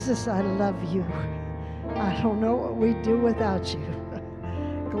Jesus, I love you. I don't know what we'd do without you.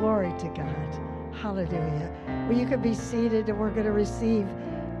 Glory to God. Hallelujah. Well, you could be seated and we're going to receive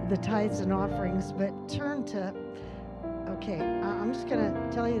the tithes and offerings, but turn to, okay, I'm just going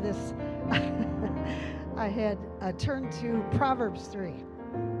to tell you this. I had turned to Proverbs 3.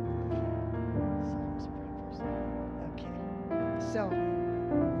 Okay. So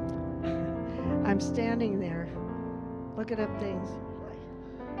I'm standing there looking up things.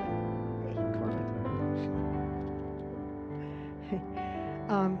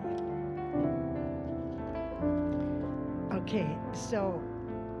 Okay, so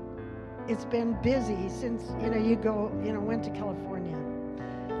it's been busy since, went to California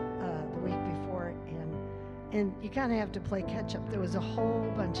the week before, and you kind of have to play catch up. There was a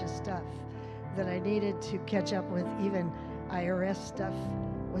whole bunch of stuff that I needed to catch up with. Even IRS stuff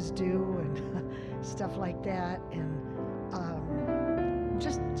was due and stuff like that, and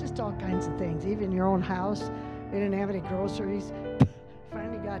just all kinds of things. Even your own house, we didn't have any groceries.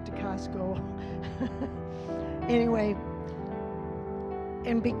 Finally got to Costco. Anyway,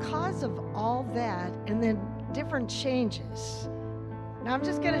 and because of all that, and then different changes. Now I'm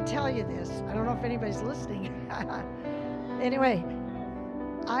just going to tell you this. I don't know if anybody's listening. Anyway,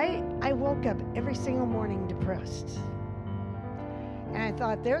 I woke up every single morning depressed. And I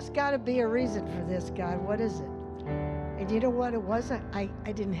thought, there's got to be a reason for this, God. What is it? And you know what? It wasn't. I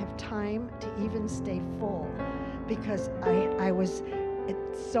didn't have time to even stay full because I was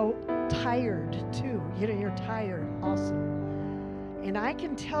so tired too. You're tired also. And I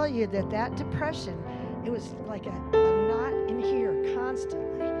can tell you that depression, it was like a knot in here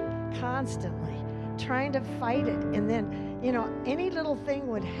constantly trying to fight it. And then, any little thing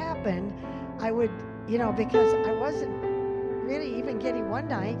would happen, I would, because I wasn't really even getting one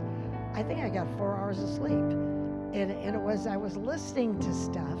night, I think I got 4 hours of sleep. And I was listening to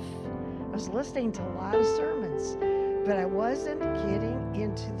stuff. I was listening to a lot of sermons, but I wasn't getting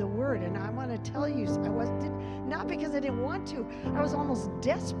into the Word. And I want to tell you, not because I didn't want to. I was almost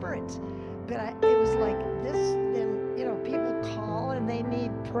desperate. But it was like this, then, people call and they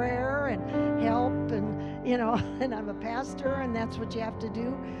need prayer and help and, and I'm a pastor and that's what you have to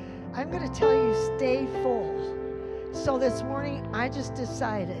do. I'm going to tell you, stay full. So this morning, I just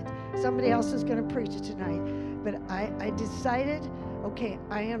decided, somebody else is going to preach it tonight, but I decided, okay,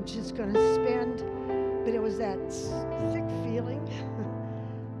 I am just going to spend, but it was that sick feeling.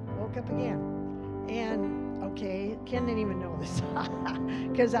 Woke up again. And, okay, Ken didn't even know this,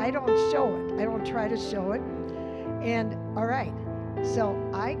 because I don't show it. I don't try to show it. And, all right, so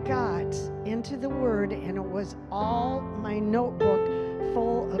I got into the Word, and it was all my notebook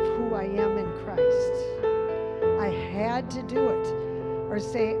full of who I am in Christ. I had to do it, or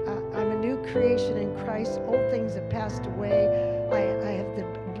say, I'm a new creation in Christ. Old things have passed away. I have the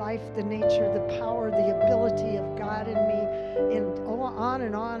life, the nature, the power, the ability of God in me, and on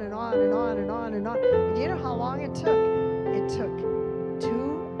and on and on and on and on and on. And you know how long it took? It took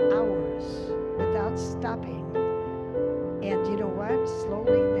 2 hours without stopping. And you know what?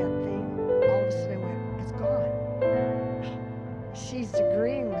 Slowly that thing, all of a sudden went, it's gone. She's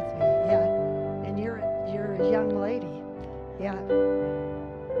agreeing with me, yeah. And you're a young lady, yeah.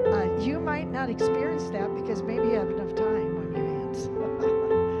 You might not experience that because maybe you have enough time on your hands.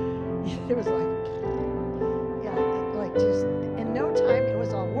 It was like just in no time. It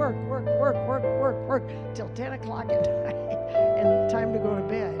was all work till 10 o'clock at night, and time to go to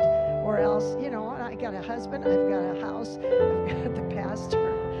bed. Or else, I got a husband, I've got a house, I've got the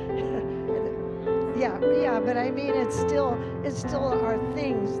pastor. Yeah, but I mean, it's still are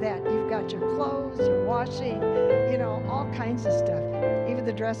things that you've got your clothes, you're washing, all kinds of stuff. Even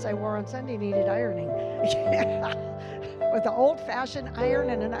the dress I wore on Sunday needed ironing. With an old-fashioned iron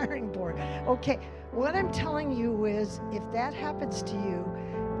and an ironing board. Okay, what I'm telling you is, if that happens to you,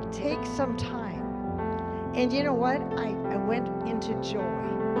 take some time. And you know what? I went into joy,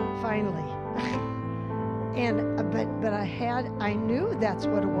 finally. But I knew that's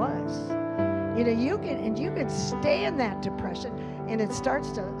what it was. You can stay in that depression, and it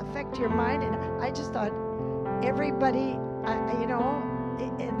starts to affect your mind. And I just thought everybody,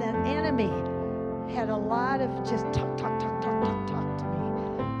 and the enemy had a lot of just talk to me.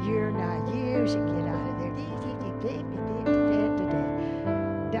 You're not you should get out of there.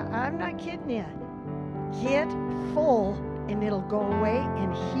 Now, I'm not kidding you. Get full, and it'll go away,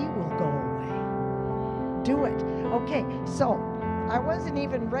 and He will go away. Do it. Okay, so I wasn't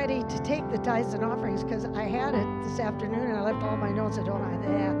even ready to take the tithes and offerings because I had it this afternoon, and I left all my notes.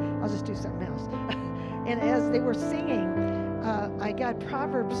 I'll just do something else. And as they were singing, I got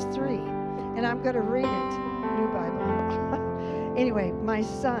Proverbs 3, and I'm going to read it, New Bible. Anyway, my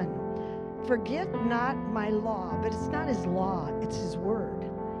son, forget not my law, but it's not his law, it's his word,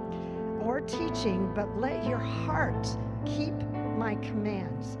 or teaching, but let your heart keep my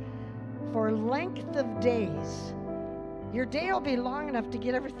commands. For length of days, your day will be long enough to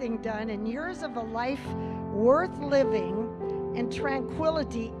get everything done, and years of a life worth living, and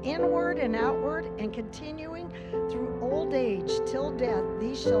tranquility inward and outward, and continuing through old age till death,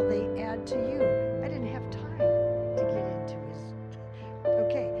 these shall they add to you. I didn't have time to get into his.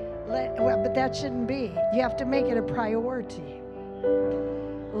 Okay, but that shouldn't be. You have to make it a priority.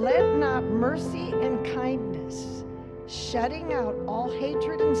 Let not mercy and kindness, shutting out all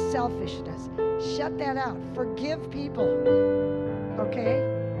hatred and selfishness, shut that out. Forgive people, okay?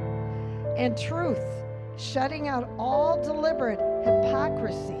 And truth, shutting out all deliberate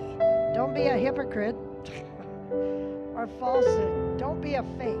hypocrisy. Don't be a hypocrite or falsehood. Don't be a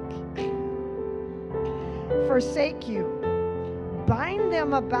fake. Forsake you. Bind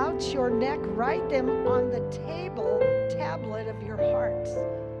them about your neck. Write them on the tablet of your heart,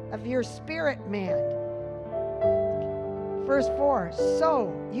 of your spirit man. Verse 4,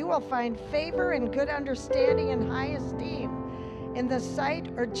 so you will find favor and good understanding and high esteem in the sight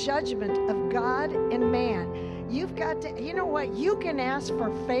or judgment of God and man. You've got to, you know what? You can ask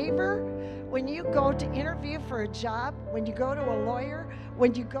for favor when you go to interview for a job, when you go to a lawyer,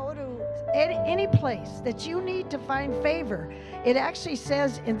 when you go to any place that you need to find favor. It actually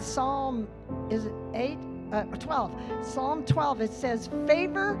says in Psalm, is it 12? Psalm 12, it says,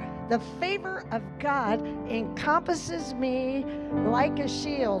 favor, the favor of God encompasses me like a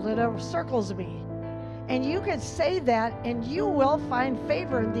shield. It encircles me. And you can say that, and you will find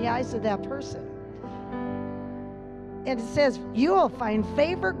favor in the eyes of that person. And it says, you will find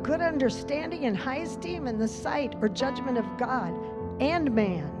favor, good understanding, and high esteem in the sight or judgment of God and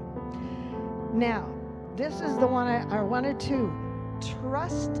man. Now, this is the one I wanted to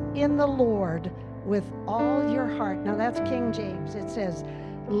trust in the Lord with all your heart. Now, that's King James. It says,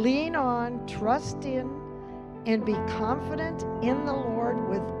 lean on, trust in, and be confident in the Lord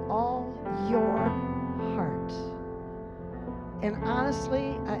with all your heart. And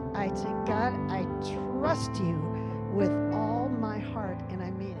honestly, I say, God, I trust you with all my heart, and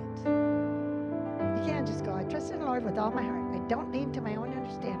I mean it. You can't just go, I trust in the Lord with all my heart. I don't lean to my own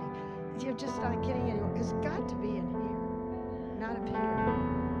understanding. You're just not getting anywhere. It's got to be in here, not up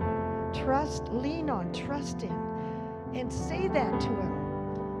here. Trust, lean on, trust in, and say that to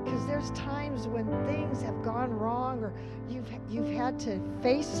him. Because there's times when things have gone wrong, or you've had to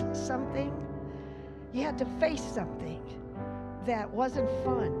face something. You had to face something that wasn't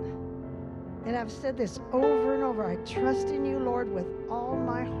fun. And I've said this over and over. I trust in you, Lord, with all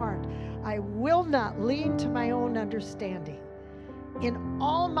my heart. I will not lean to my own understanding. In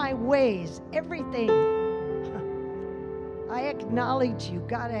all my ways, everything, I acknowledge you.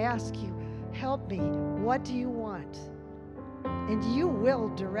 God, I ask you, help me. What do you want? And you will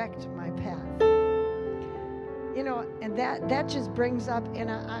direct my path. You know, and that just brings up,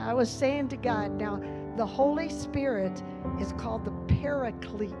 and I was saying to God, now, the Holy Spirit is called the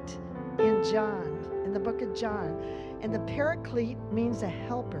Paraclete in John, in the book of John. And the Paraclete means a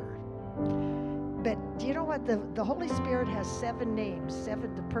helper. But do you know what? The Holy Spirit has 7 names,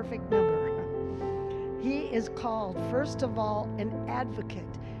 7, the perfect number. He is called, first of all, an advocate.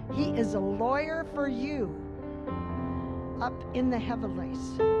 He is a lawyer for you up in the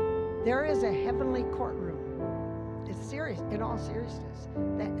heavenlies. There is a heavenly courtroom. It's serious, in all seriousness.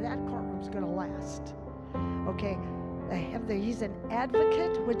 That courtroom's going to last. Okay, he's an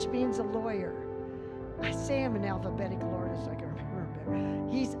advocate, which means a lawyer. I say him in alphabetical order so I can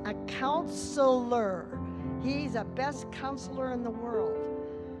remember. He's a counselor. He's the best counselor in the world.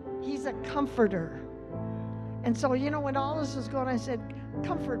 He's a comforter. And so, you know, when all this was going on, I said,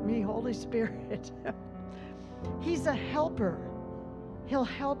 comfort me, Holy Spirit. He's a helper. He'll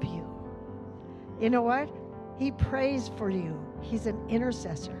help you. You know what? He prays for you. He's an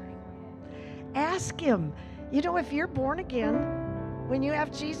intercessor. Ask him. You know, if you're born again, when you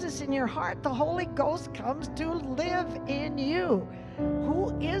have Jesus in your heart, the Holy Ghost comes to live in you.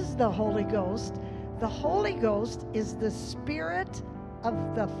 Who is the Holy Ghost? The Holy Ghost is the Spirit of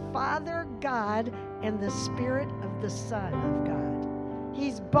the Father God and the Spirit of the Son of God.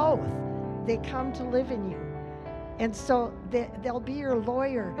 He's both. They come to live in you. And so they'll be your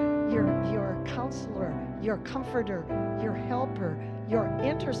lawyer, your counselor, your comforter, your helper, your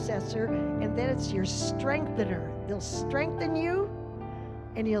intercessor, and then it's your strengthener. They'll strengthen you,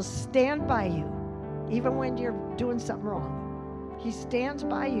 and he'll stand by you, even when you're doing something wrong. He stands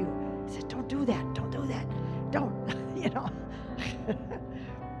by you. He said, don't do that, don't do that, don't, you know.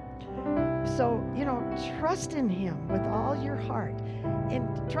 So, trust in him with all your heart, and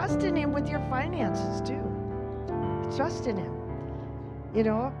trust in him with your finances too. Trust in him.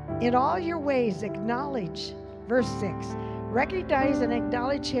 In all your ways, acknowledge, verse 6, recognize and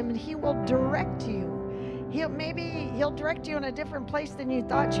acknowledge him, and he will direct you. He'll direct you in a different place than you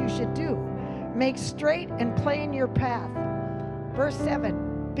thought you should do. Make straight and plain your path. Verse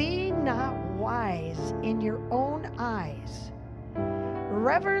 7, be not wise in your own eyes.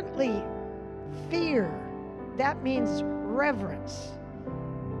 Reverently fear. That means reverence.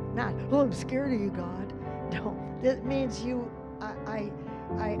 Not, I'm scared of you, God. No, that means I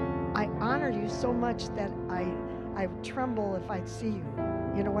honor you so much that I tremble if I see you.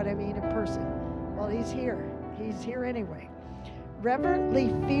 You know what I mean? In person. Well, he's here. He's here anyway.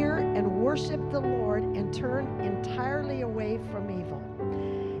 Reverently fear and worship the Lord and turn entirely away from evil.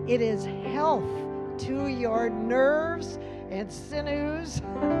 It is health to your nerves and sinews.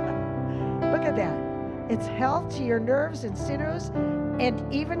 Look at that. It's health to your nerves and sinews, and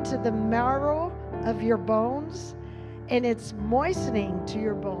even to the marrow of your bones, and it's moistening to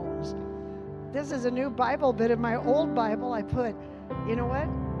your bones. This is a new Bible, but in my old Bible I put, you know what?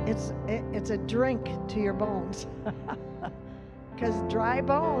 It's a drink to your bones. Because dry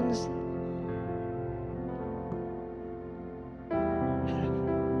bones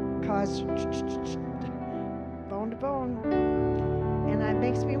cause bone to bone. And that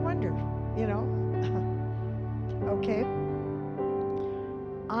makes me wonder, Okay.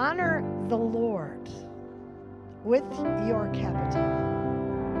 Honor the Lord with your capital,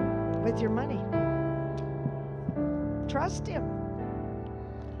 with your money. Trust him.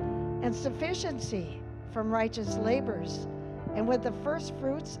 And sufficiency from righteous labors, and with the first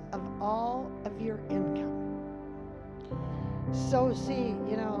fruits of all of your income. So see,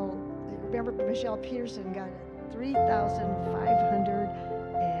 remember Michelle Peterson got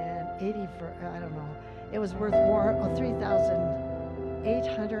 3,580 for, I don't know, it was worth more,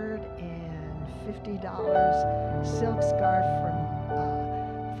 $3,850 silk scarf from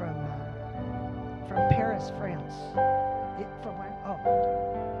Paris, France. From when?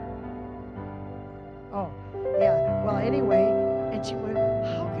 Oh, yeah. Well, anyway, and she went,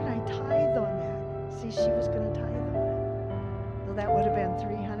 how can I tithe on that? See, she was going to tithe on it. So that would have been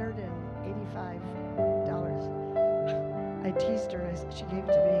 $385. I teased her, and I said, she gave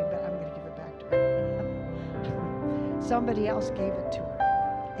it to me, but I'm going to give it back to her. Somebody else gave it to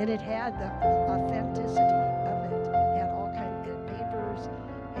her. And it had the authenticity of it. It had all kinds of papers,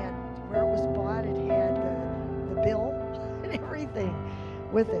 had where it was bought, it had the bill and everything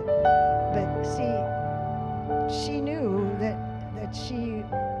with it. But see, she knew that she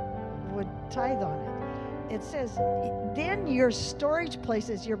would tithe on it. It says, then your storage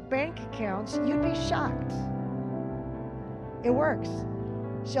places, your bank accounts, you'd be shocked. It works.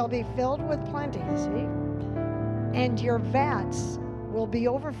 Shall be filled with plenty, see? And your vats will be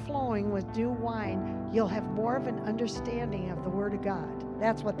overflowing with new wine. You'll have more of an understanding of the Word of God.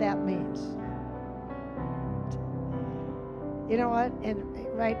 That's what that means. You know what? And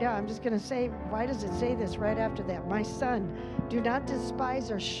right now, I'm just going to say, why does it say this right after that? My son, do not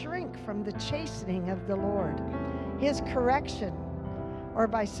despise or shrink from the chastening of the Lord. His correction, or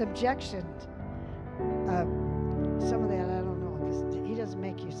by subjection. Some of that, I don't know, because he doesn't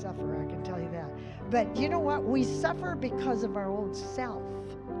make you suffer, I can tell you that. But you know what? We suffer because of our old self,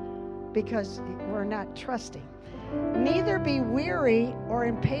 because we're not trusting. Neither be weary or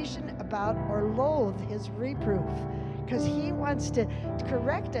impatient about or loathe his reproof, because he wants to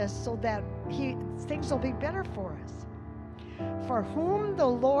correct us so that things will be better for us. For whom the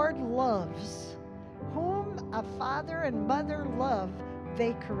Lord loves, whom a father and mother love,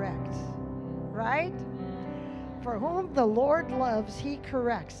 they correct. Right? For whom the Lord loves, he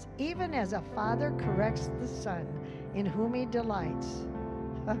corrects, even as a father corrects the son in whom he delights.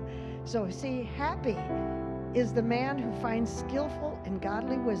 So see, happy is the man who finds skillful and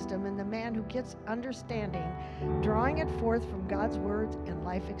godly wisdom, and the man who gets understanding, drawing it forth from God's words and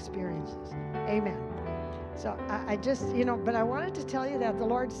life experiences. Amen. So I just, but I wanted to tell you that the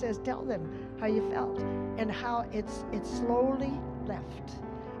Lord says, tell them how you felt and how it slowly left.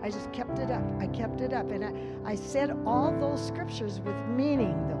 I just kept it up. I kept it up. And I said all those scriptures with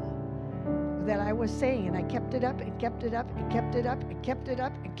meaning, though, that I was saying. And I kept it up and kept it up and kept it up and kept it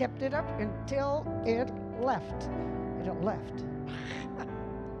up and kept it up until it left. And it left.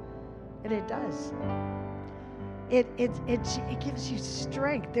 And it does. It gives you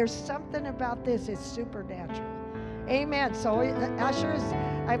strength. There's something about this. It's supernatural. Amen. So ushers,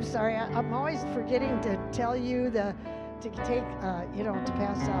 I'm sorry. I'm always forgetting to tell you to take, to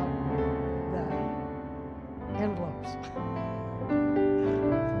pass out the envelopes.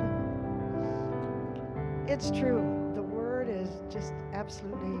 it's true. The word is just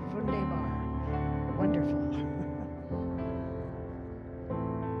absolutely wunderbar. Wonderful.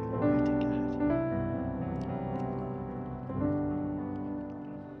 Glory to God.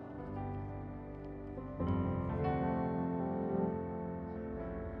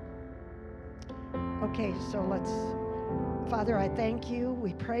 Okay, so let's, Father, I thank you.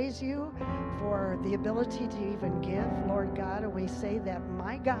 We praise you for the ability to even give, Lord God, and we say that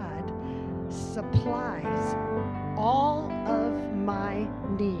my God supplies all of my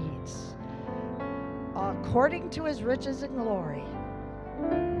needs according to his riches and glory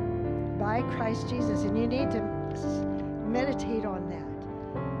by Christ Jesus. And you need to meditate on that.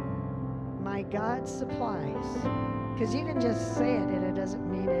 My God supplies. Because you can just say it and it doesn't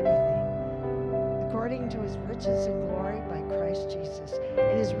mean anything. According to his riches and glory by Christ Jesus.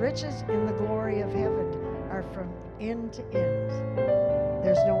 And his riches in the glory of heaven are from end to end.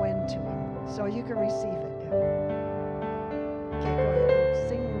 There's no end to them. So you can receive it now. Okay, go ahead.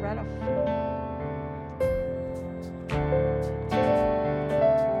 Sing right off.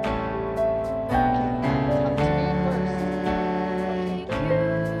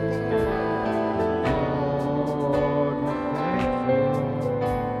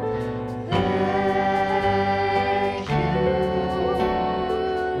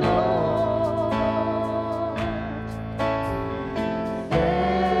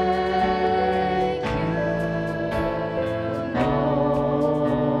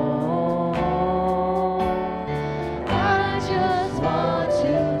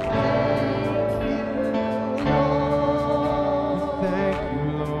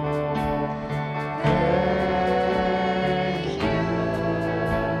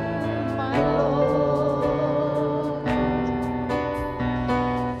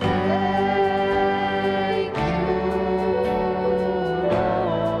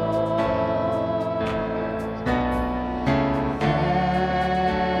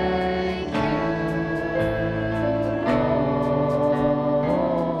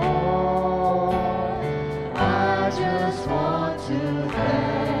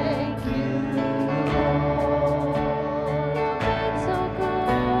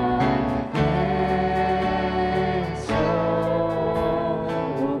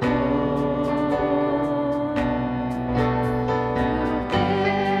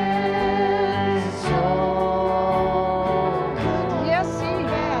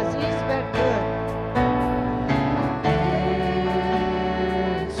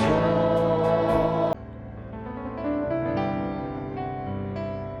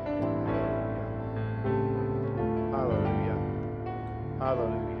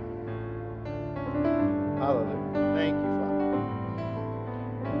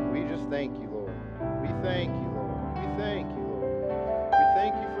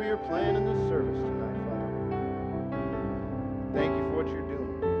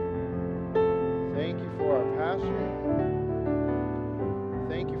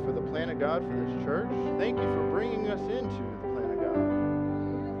 God, for this church. Thank you for bringing us into the plan of God.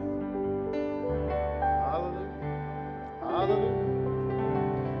 Hallelujah. Hallelujah.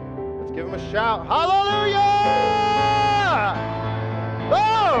 Let's give him a shout. Hallelujah!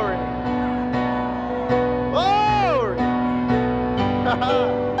 Glory! Glory!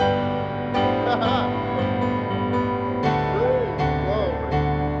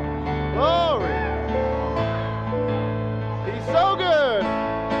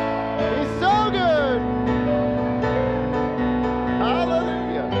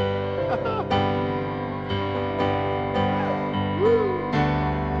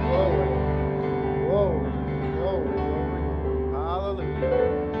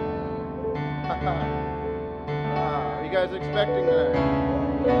 Expecting that.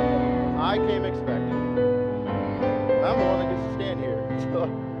 I came expecting. I'm the one that gets to stand here. So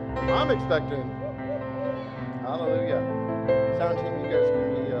I'm expecting. Hallelujah. Sound team, you guys can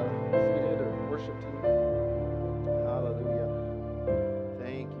be seated, or worship team. Hallelujah.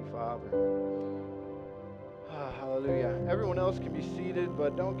 Thank you, Father. Hallelujah. Everyone else can be seated,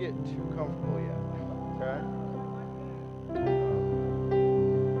 but don't get too comfortable yet. Okay?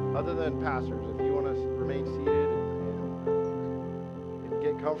 Other than pastors, if you want to remain seated,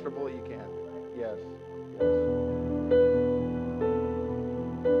 get comfortable, you can. Yes. Yes.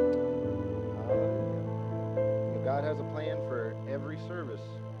 God has a plan for every service.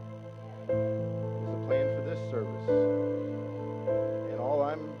 There's a plan for this service. And all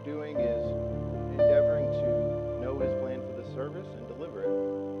I'm doing is endeavoring to know his plan for this service and deliver it.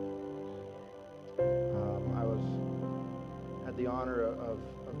 I had the honor of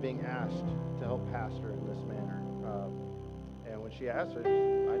being asked to help pastor in this manner. And when she asked, I'd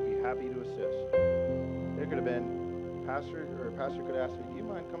be happy to assist. It could have been, Pastor could ask me, do you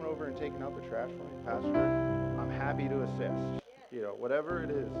mind coming over and taking out the trash for me? Pastor, I'm happy to assist. Whatever it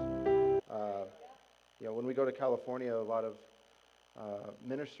is. When we go to California, a lot of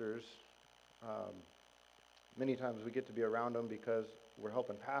ministers, many times we get to be around them because we're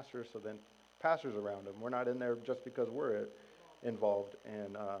helping pastors, so then pastors around them. We're not in there just because we're involved.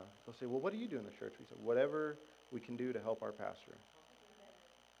 And they'll say, well, what do you do in the church? We say, whatever we can do to help our pastor.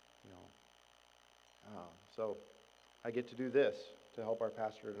 So I get to do this to help our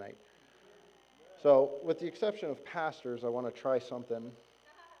pastor tonight. So with the exception of pastors, I want to try something.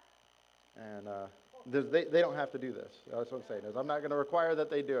 And they don't have to do this. That's what I'm saying. I'm not going to require that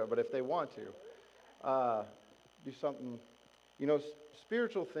they do it, but if they want to, do something.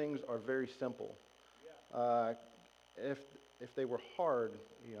 Spiritual things are very simple. If they were hard,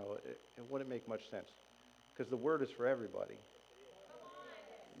 it wouldn't make much sense, because the word is for everybody.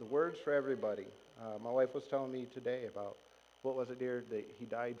 The word's for everybody. My wife was telling me today about, what was it, dear? That he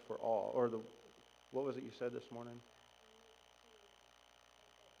died for all, or what was it you said this morning?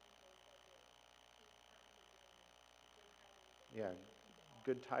 Yeah,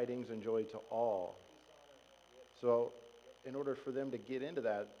 good tidings and joy to all. So in order for them to get into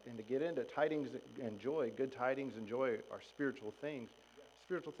that, and to get into tidings and joy, good tidings and joy are spiritual things.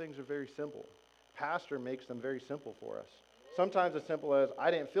 Spiritual things are very simple. Pastor makes them very simple for us. Sometimes as simple as,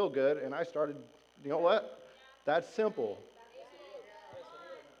 I didn't feel good, and I started, you know what? That's simple.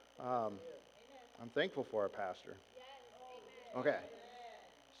 I'm thankful for our pastor. Okay.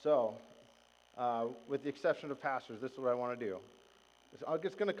 So, with the exception of pastors, this is what I want to do.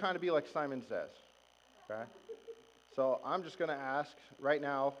 It's going to kind of be like Simon Says. Okay? So I'm just going to ask, right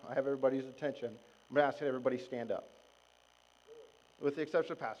now, I have everybody's attention. I'm going to ask everybody stand up. With the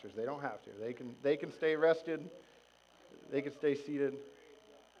exception of pastors, they don't have to. They can stay rested. They can stay seated.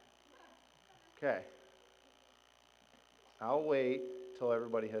 Okay. I'll wait till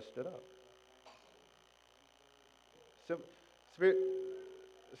everybody has stood up.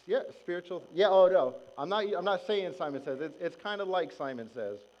 Spiritual. Yeah. Oh no, I'm not saying Simon Says. It's kind of like Simon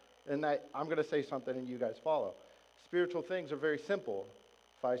Says, in that I'm going to say something and you guys follow. Spiritual things are very simple.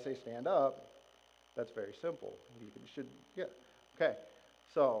 If I say stand up, that's very simple. Yeah. Okay.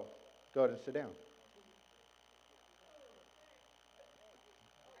 So go ahead and sit down.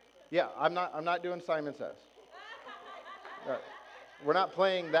 Yeah, I'm not doing Simon Says. We're not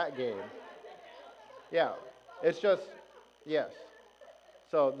playing that game. Yeah, it's just, yes.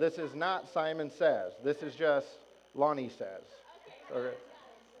 So this is not Simon Says. This is just Lonnie Says. Okay.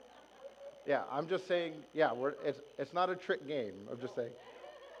 Yeah, I'm just saying, it's not a trick game. I'm just saying.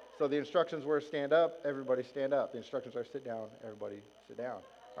 So the instructions were stand up, everybody stand up. The instructions are sit down, everybody sit down.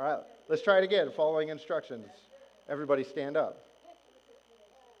 All right, let's try it again. Following instructions. Everybody stand up.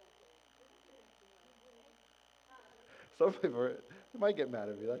 Some people might get mad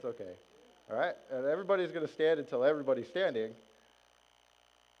at me. That's okay. All right? And everybody's going to stand until everybody's standing.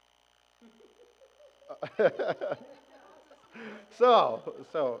 So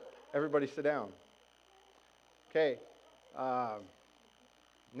everybody sit down. Okay.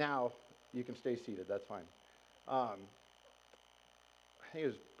 Now you can stay seated. That's fine. I think it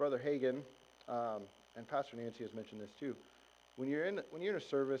was Brother Hagan, and Pastor Nancy has mentioned this too. When you're in a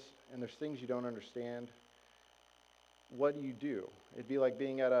service and there's things you don't understand, what do? It'd be like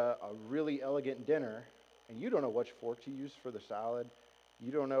being at a really elegant dinner, and you don't know which fork to use for the salad. You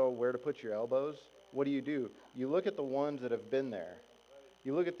don't know where to put your elbows. What do? You look at the ones that have been there.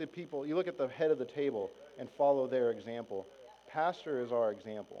 You look at the people, you look at the head of the table and follow their example. Pastor is our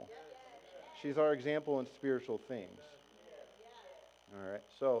example. She's our example in spiritual things. All right,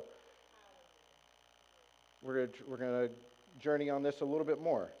 so we're going to journey on this a little bit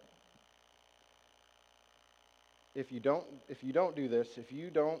more. If you don't do this, if you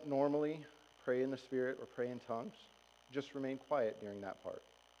don't normally pray in the Spirit or pray in tongues, just remain quiet during that part.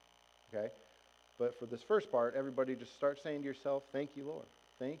 Okay? But for this first part, everybody just start saying to yourself, thank you, Lord.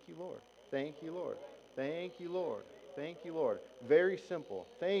 Thank you, Lord. Thank you, Lord. Thank you, Lord. Thank you, Lord. Very simple.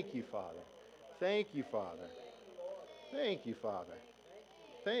 Thank you, Father. Thank you, Father. Thank you, Father.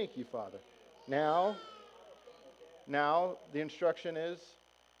 Thank you, Father. Now the instruction is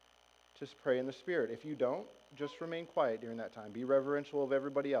just pray in the Spirit. If you don't, just remain quiet during that time. Be reverential of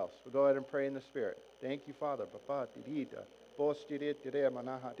everybody else. But go ahead and pray in the Spirit. Thank you, Father. Papa, tidita, bos tire tire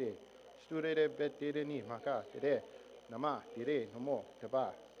manahate, sture bet tire ni maka tire, nama tire namo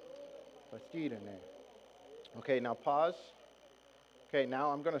kaba, pastire ne. Okay, now pause. Okay,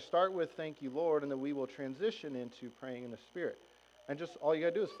 now I'm going to start with thank you, Lord, and then we will transition into praying in the Spirit. And just all you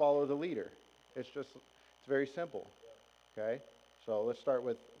got to do is follow the leader. It's very simple. Okay, so let's start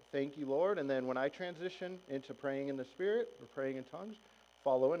with thank you, Lord. And then when I transition into praying in the Spirit or praying in tongues,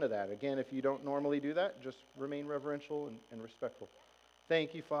 follow into that. Again, if you don't normally do that, just remain reverential and respectful.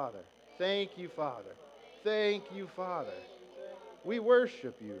 Thank you, Father. Thank you, Father. Thank you, Father. We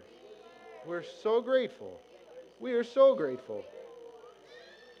worship you. We're so grateful. We are so grateful.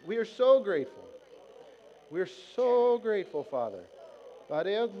 We are so grateful. We are so grateful, Father.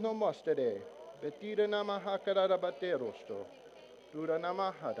 Barel no mostere. Betira namahakarada baterosto. Dura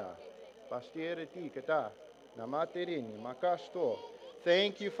namahada. Bastiere tikata. Namaterini makasto.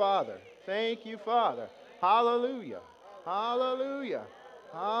 Thank you, Father. Thank you, Father. Hallelujah. Hallelujah.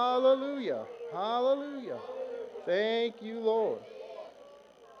 Hallelujah. Hallelujah. Thank you, Lord.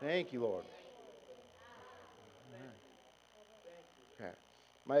 Thank you, Lord.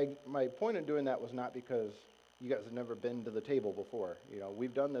 Okay. My point in doing that was not because you guys have never been to the table before.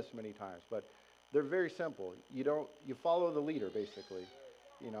 We've done this many times, but they're very simple. You follow the leader, basically.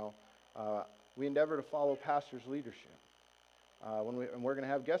 We endeavor to follow pastor's leadership. And we're going to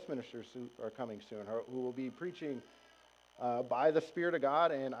have guest ministers who are coming soon, who will be preaching by the Spirit of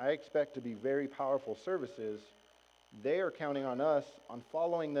God, and I expect to be very powerful services. They are counting on us on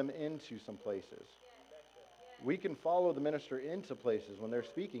following them into some places. We can follow the minister into places when they're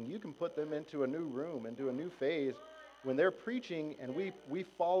speaking. You can put them into a new room, into a new phase when they're preaching, and we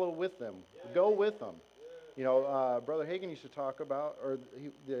follow with them, go with them. Brother Hagin used to talk about, or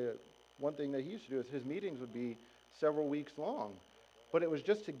the one thing that he used to do is his meetings would be several weeks long, but it was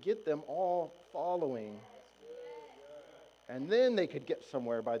just to get them all following, and then they could get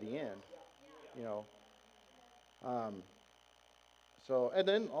somewhere by the end. And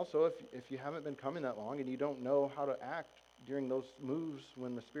then also, if you haven't been coming that long and you don't know how to act during those moves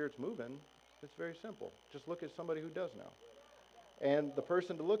when the Spirit's moving, it's very simple. Just look at somebody who does know. And the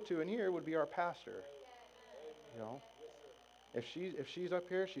person to look to in here would be our pastor. If she's up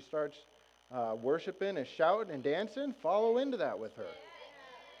here, she starts worshiping and shouting and dancing, follow into that with her.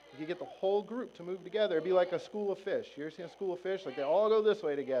 You get the whole group to move together. It'd be like a school of fish. You ever seen a school of fish? Like they all go this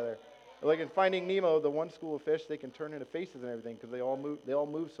way together. Like in Finding Nemo, the one school of fish, they can turn into faces and everything because they all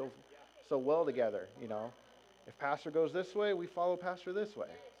move so well together. If pastor goes this way, we follow pastor this way.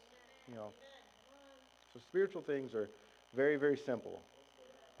 So spiritual things are very, very simple.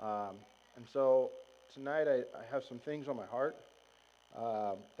 And so tonight I have some things on my heart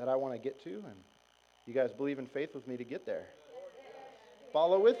that I want to get to, and you guys believe in faith with me to get there.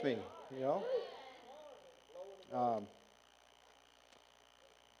 Follow with me,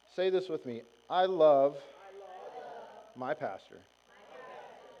 Say this with me. I love my pastor.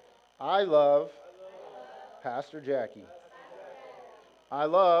 I love Pastor Jackie. I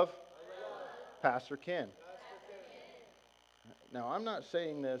love Pastor Ken. Now, I'm not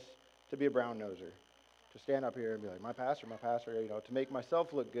saying this to be a brown noser, to stand up here and be like, my pastor, to make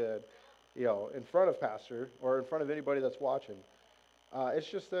myself look good, in front of pastor or in front of anybody that's watching. It's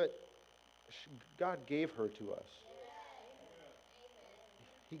just that God gave her to us.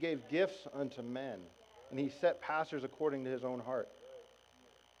 He gave gifts unto men, and he set pastors according to his own heart.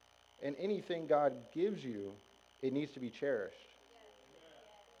 And anything God gives you, it needs to be cherished.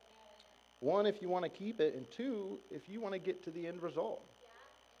 One, if you want to keep it, and two, if you want to get to the end result.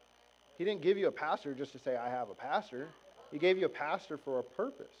 He didn't give you a pastor just to say, I have a pastor. He gave you a pastor for a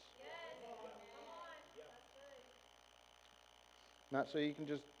purpose. Not so you can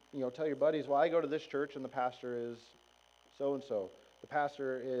just, tell your buddies, well, I go to this church and the pastor is so-and-so. The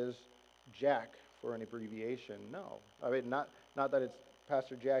pastor is Jack for an abbreviation. No. I mean, not that it's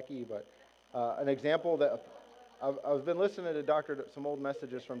Pastor Jackie, but an example that I've been listening to some old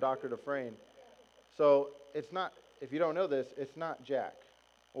messages from Dr. Dufresne. So it's not, if you don't know this, it's not Jack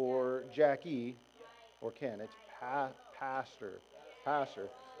or Jackie or Ken. It's pastor. Pastor.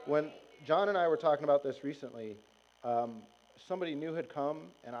 When John and I were talking about this recently, somebody new had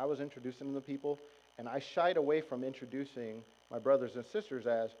come and I was introducing them to people, and I shied away from introducing my brothers and sisters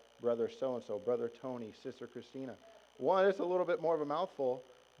as brother so-and-so, brother Tony, sister Christina. One, it's a little bit more of a mouthful,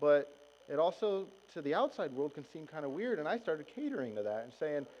 but it also, to the outside world, can seem kind of weird, and I started catering to that and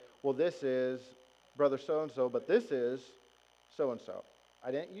saying, well, this is brother so-and-so, but this is so-and-so.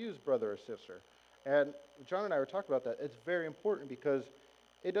 I didn't use brother or sister. And John and I were talking about that. It's very important because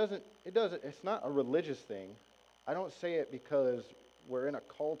it's not a religious thing. I don't say it because we're in a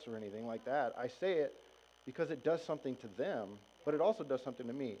cult or anything like that. I say it because it does something to them, but it also does something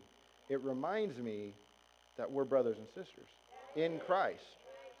to me. It reminds me that we're brothers and sisters in Christ.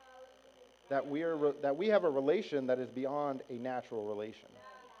 That we have a relation that is beyond a natural relation.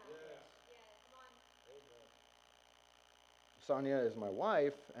 Sonia is my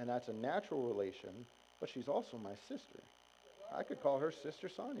wife, and that's a natural relation, but she's also my sister. I could call her Sister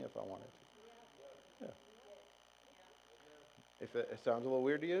Sonia if I wanted to. Yeah. If it sounds a little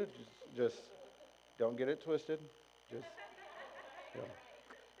weird to you, just don't get it twisted. Just, you know.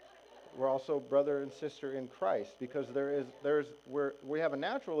 We're also brother and sister in Christ because we have a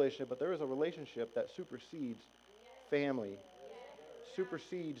natural relationship, but there is a relationship that supersedes family,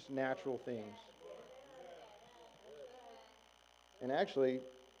 supersedes natural things. And actually,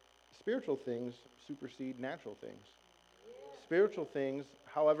 spiritual things supersede natural things. Spiritual things,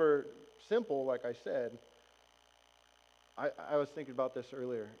 however simple, like I said, I was thinking about this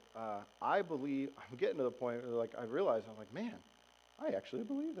earlier. I believe, I'm getting to the point where I realize, I'm like, man, I actually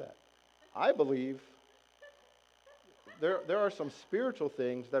believe that. I believe there are some spiritual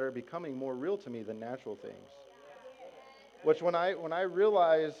things that are becoming more real to me than natural things. Which when I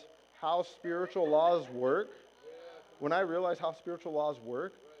realize how spiritual laws work,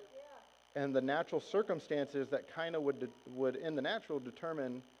 and the natural circumstances that kind of would in the natural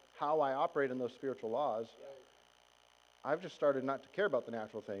determine how I operate in those spiritual laws, I've just started not to care about the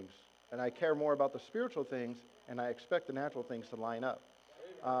natural things, and I care more about the spiritual things, and I expect the natural things to line up.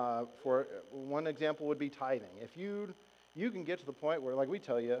 For one example would be tithing. If you can get to the point where, like we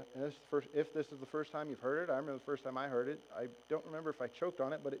tell you, and if this is the first time you've heard it, I remember the first time I heard it. I don't remember if I choked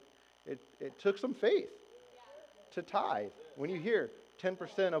on it, but it took some faith to tithe. When you hear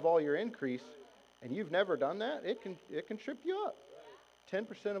 10% of all your increase, and you've never done that, it can trip you up.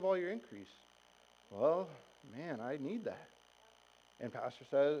 10% of all your increase. Well, man, I need that. And Pastor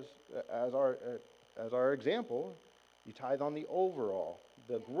says, as our example, you tithe on the overall,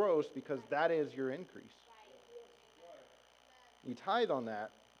 the gross, because that is your increase. You tithe on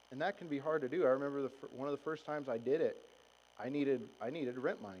that, and that can be hard to do. I remember one of the first times I did it, I needed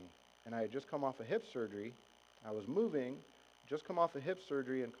rent money, and I had just come off of hip surgery. I was moving, just come off of hip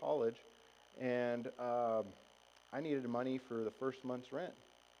surgery in college, and I needed money for the first month's rent.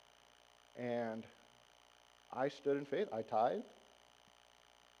 And I stood in faith. I tithed,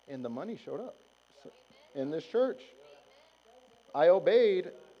 and the money showed up in this church. I obeyed,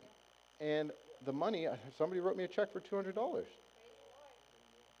 and the money, somebody wrote me a check for $200.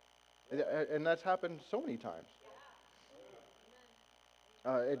 And that's happened so many times.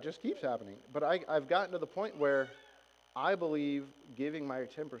 It just keeps happening. But I've gotten to the point where I believe giving my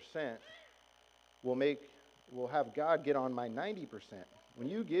 10% will have God get on my 90%. When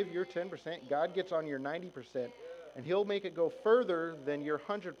you give your 10%, God gets on your 90%, and He'll make it go further than your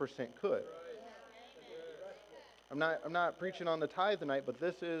 100% could. I'm not preaching on the tithe tonight, but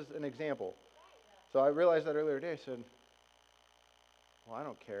this is an example. So I realized that earlier today. I said, well, I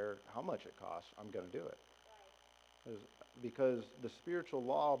don't care how much it costs. I'm going to do it. Because the spiritual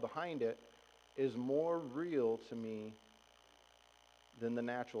law behind it is more real to me than the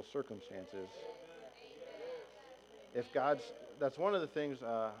natural circumstances. That's one of the things,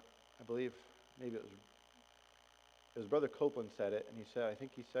 I believe, maybe it was Brother Copeland said it, and I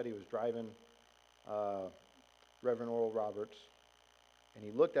think he said he was driving Reverend Oral Roberts, and he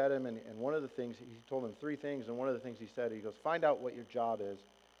looked at him, and one of the things, he told him 3 things, and one of the things he said, he goes, find out what your job is,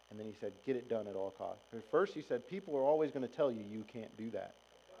 and then he said, get it done at all costs. At first he said, people are always going to tell you you can't do that.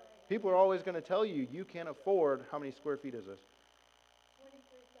 People are always going to tell you you can't afford, how many square feet is this? 23,000.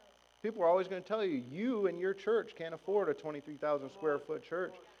 People are always going to tell you you and your church can't afford a 23,000 square foot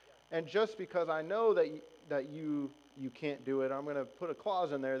church. And just because I know that you can't do it, I'm going to put a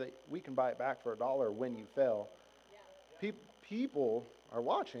clause in there that we can buy it back for $1 when you fail. People are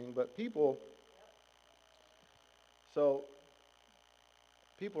watching, but people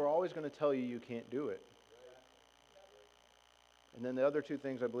are always going to tell you can't do it. And then the other 2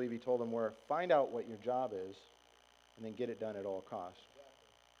 things I believe he told them were, find out what your job is, and then get it done at all costs.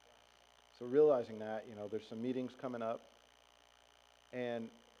 So realizing that, there's some meetings coming up, and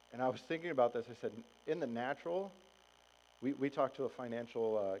I was thinking about this. I said, in the natural, we talked to a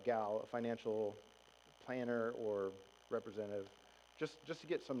financial a financial planner or representative, just to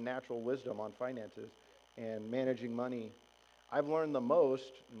get some natural wisdom on finances and managing money. I've learned the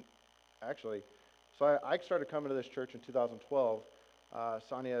most, actually. So I started coming to this church in 2012.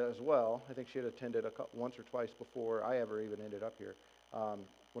 Sonia as well. I think she had attended once or twice before I ever even ended up here.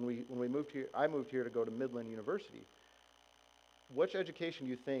 When we moved here, I moved here to go to Midland University. Which education do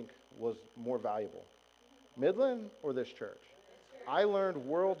you think was more valuable, Midland or this church? I learned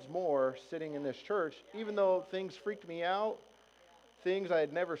worlds more sitting in this church, even though things freaked me out, things I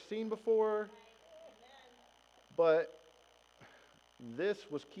had never seen before. But this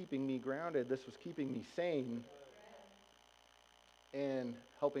was keeping me grounded. This was keeping me sane and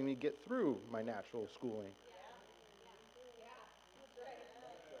helping me get through my natural schooling.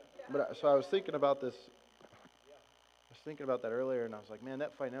 So I was thinking about this. thinking about that earlier, and I was like, man,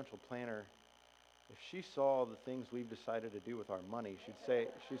 that financial planner, if she saw the things we've decided to do with our money, she'd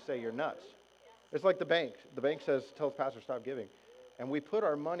say you're nuts. It's like the bank. The bank tells pastor stop giving, and we put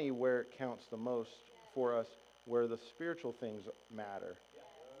our money where it counts the most for us, where the spiritual things matter.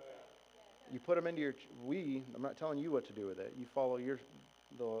 You put them into I'm not telling you what to do with it. You follow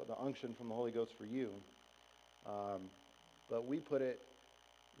the unction from the Holy Ghost for you. But we put it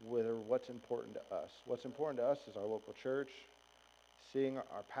where what's important to us. What's important to us is our local church, seeing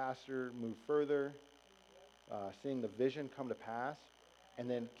our pastor move further, seeing the vision come to pass, and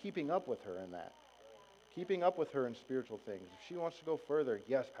then keeping up with her in that. Keeping up with her in spiritual things. If she wants to go further,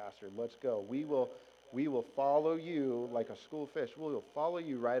 yes, pastor, let's go. We will follow you like a school fish. We will follow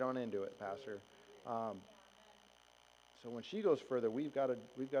you right on into it, pastor. So when she goes further, we've got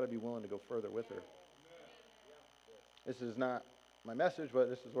to be willing to go further with her. This is not my message, but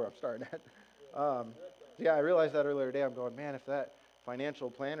this is where I'm starting at. I realized that earlier today. I'm going, man, if that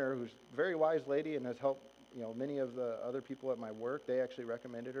financial planner, who's a very wise lady and has helped, many of the other people at my work, they actually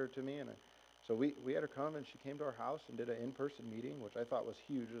recommended her to me, and so we had her come, and she came to our house and did an in-person meeting, which I thought was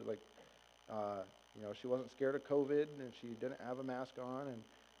huge. It was like, she wasn't scared of COVID, and she didn't have a mask on,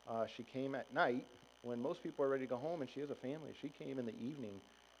 and she came at night when most people are ready to go home, and she has a family. She came in the evening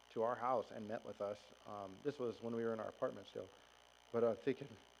to our house and met with us. This was when we were in our apartment still. But I'm thinking,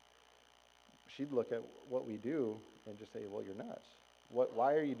 she'd look at what we do and just say, well, you're nuts.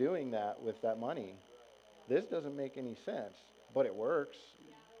 Why are you doing that with that money? This doesn't make any sense, but it works.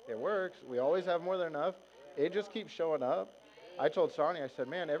 It works. We always have more than enough. It just keeps showing up. I told Sonia, I said,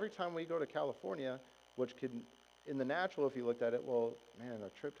 man, every time we go to California, which could, in the natural, if you looked at it, well, man, a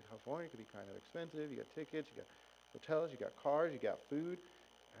trip to California could be kind of expensive. You got tickets, you got hotels, you got cars, you got food.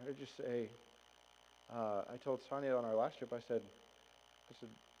 I would just say, I told Sonia on our last trip, I said,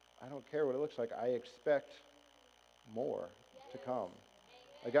 I don't care what it looks like. I expect more to come.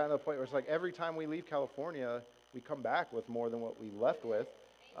 I got to the point where it's like every time we leave California, we come back with more than what we left with.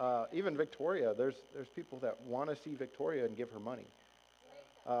 Even Victoria, there's people that want to see Victoria and give her money.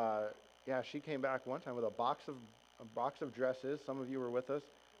 She came back one time with a box of dresses. Some of you were with us.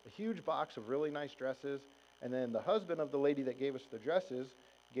 A huge box of really nice dresses. And then the husband of the lady that gave us the dresses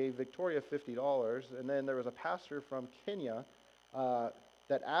gave Victoria $50. And then there was a pastor from Kenya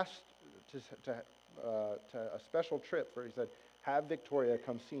that asked to a special trip for, he said, have Victoria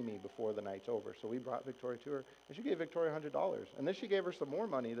come see me before the night's over. So we brought Victoria to her, and she gave Victoria $100. And then she gave her some more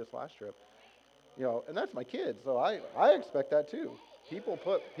money this last trip. And that's my kids, so I expect that too. People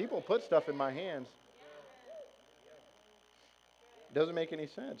put stuff in my hands. It doesn't make any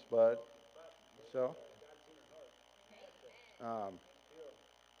sense, but so.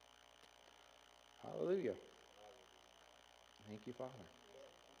 Hallelujah. Thank you, Father.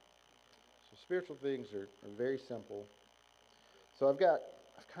 So spiritual things are very simple. So I've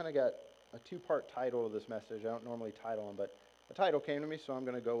kind of got a two-part title of this message. I don't normally title them, but the title came to me, so I'm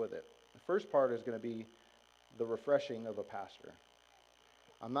going to go with it. The first part is going to be the refreshing of a pastor.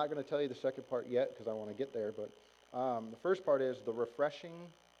 I'm not going to tell you the second part yet because I want to get there, but the first part is the refreshing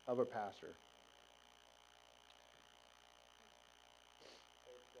of a pastor.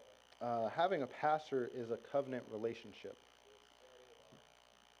 Having a pastor is a covenant relationship.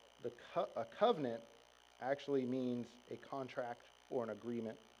 A covenant actually means a contract or an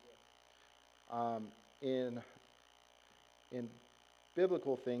agreement. In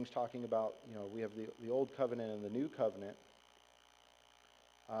biblical things, talking about, we have the old covenant and the new covenant.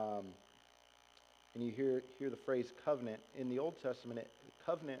 And you hear the phrase covenant. In the Old Testament,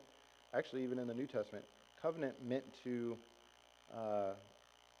 covenant, actually even in the New Testament, covenant meant to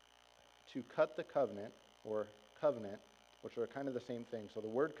cut the covenant, or covenant, which are kind of the same thing. So the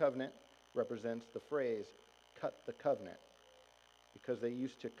word covenant represents the phrase cut the covenant, because they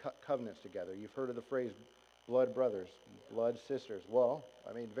used to cut covenants together. You've heard of the phrase blood brothers, blood sisters. Well,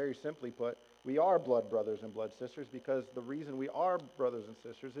 very simply put, we are blood brothers and blood sisters because the reason we are brothers and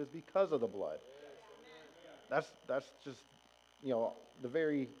sisters is because of the blood. That's just, the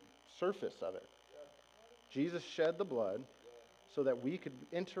very surface of it. Jesus shed the blood so that we could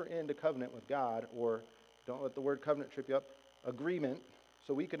enter into covenant with God, or don't let the word covenant trip you up, agreement,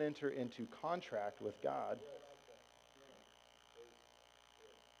 so we could enter into contract with God.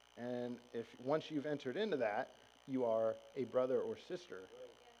 And if once you've entered into that, you are a brother or sister.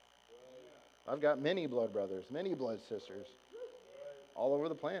 I've got many blood brothers, many blood sisters, all over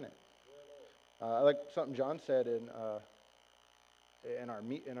the planet. I like something John said in our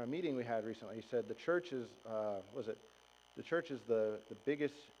meeting we had recently. He said the church is the church is the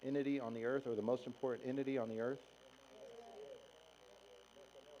biggest entity on the earth, or the most important entity on the earth.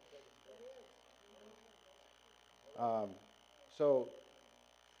 So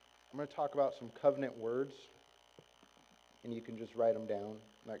I'm going to talk about some covenant words, and you can just write them down.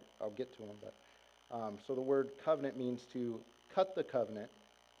 Like, I'll get to them, but so the word covenant means to cut the covenant,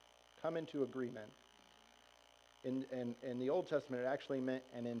 come into agreement. In the Old Testament, it actually meant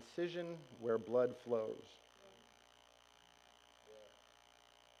an incision where blood flows.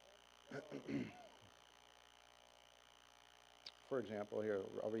 For example, here,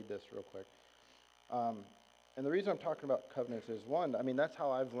 I'll read this real quick. And the reason I'm talking about covenants is, one, I mean, that's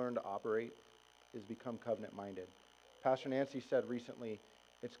how I've learned to operate, is become covenant-minded. Pastor Nancy said recently,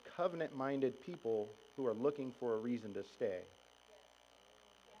 it's covenant-minded people who are looking for a reason to stay.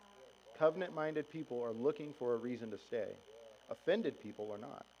 Covenant-minded people are looking for a reason to stay. Offended people are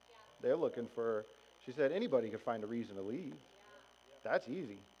not. They're looking for, she said, anybody could find a reason to leave. That's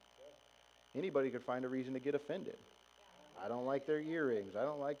easy. Anybody could find a reason to get offended. I don't like their earrings. I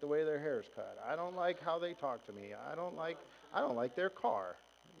don't like the way their hair's cut. I don't like how they talk to me. I don't like their car.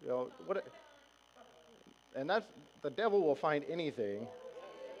 You know, and that's, the devil will find anything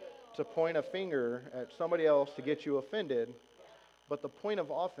to point a finger at somebody else to get you offended. But the point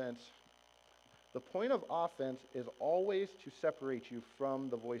of offense is always to separate you from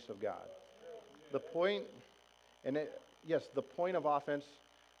the voice of God. The point of offense,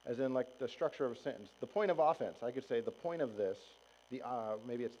 as in like the structure of a sentence. The point of offense, I could say the point of this,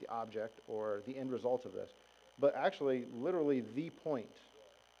 maybe it's the object or the end result of this, but actually literally the point,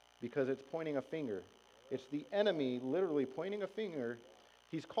 because it's pointing a finger. It's the enemy literally pointing a finger.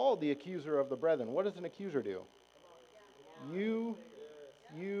 He's called the accuser of the brethren. What does an accuser do? You.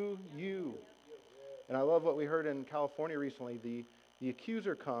 And I love what we heard in California recently. The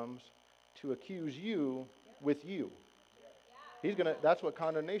accuser comes to accuse you with you. That's what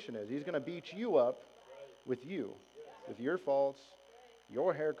condemnation is. He's gonna beat you up with your faults,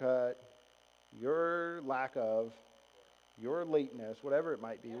 your haircut, your lack of, your lateness, whatever it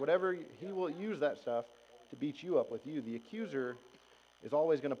might be. Whatever, he will use that stuff to beat you up with you. The accuser is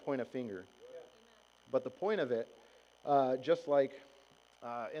always gonna point a finger. But the point of it, just like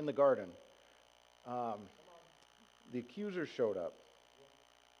in the garden, the accuser showed up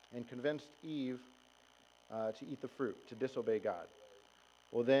and convinced Eve to eat the fruit, to disobey God.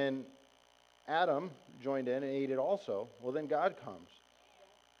 Well, then Adam joined in and ate it also. Well, then God comes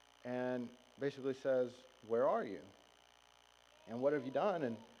and basically says, "Where are you? And what have you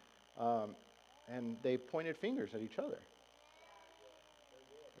done?" And they pointed fingers at each other.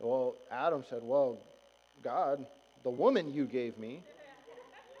 Well, Adam said, "Well, God, the woman you gave me."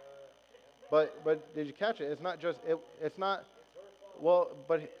 But did you catch it? It's not just it's not. Well,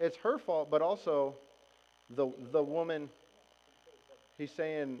 but it's her fault. But also, the woman. He's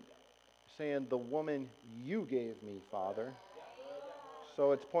saying the woman you gave me, Father.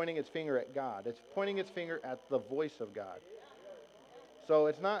 So it's pointing its finger at God. It's pointing its finger at the voice of God. So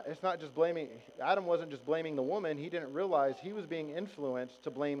it's not just blaming. Adam wasn't just blaming the woman. He didn't realize he was being influenced to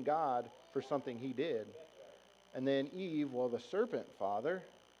blame God for something he did. And then Eve, well, the serpent, Father.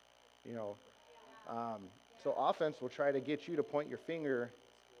 You know, so offense will try to get you to point your finger.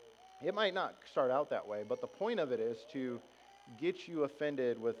 It might not start out that way, but the point of it is to get you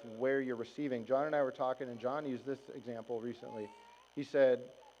offended with where you're receiving. John and I were talking, and John used this example recently. He said,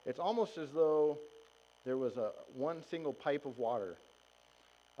 it's almost as though there was one single pipe of water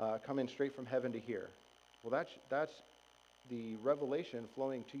coming straight from heaven to here. Well, that's the revelation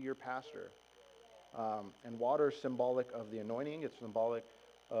flowing to your pastor. And water is symbolic of the anointing. It's symbolic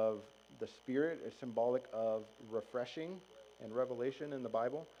of the Spirit. It's symbolic of refreshing and revelation in the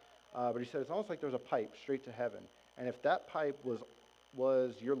Bible. But he said it's almost like there's a pipe straight to heaven. And if that pipe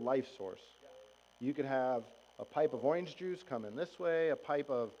was your life source, you could have a pipe of orange juice coming this way, a pipe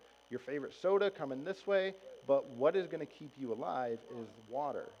of your favorite soda coming this way, but what is going to keep you alive is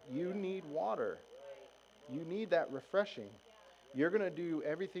water. You need water. You need that refreshing. You're going to do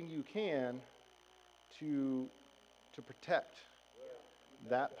everything you can to protect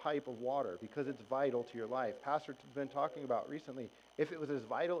that pipe of water because it's vital to your life. Pastor's been talking about recently, if it was as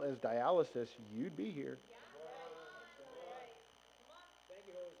vital as dialysis, you'd be here.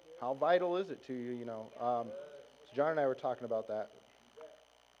 How vital is it to you, you know? So John and I were talking about that.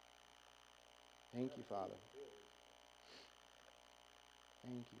 Thank you, Father.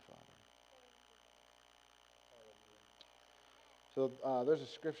 Thank you, Father. So there's a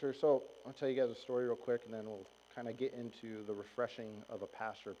scripture. So I'll tell you guys a story real quick, and then we'll kind of get into the refreshing of a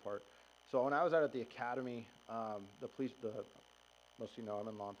pastor part. So when I was out at the academy, most of you know I'm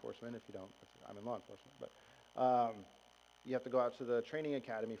in law enforcement. If you don't, I'm in law enforcement. But you have to go out to the training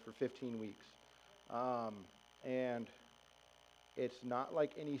academy for 15 weeks. And it's not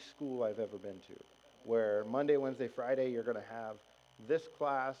like any school I've ever been to. where Monday, Wednesday, Friday, you're going to have this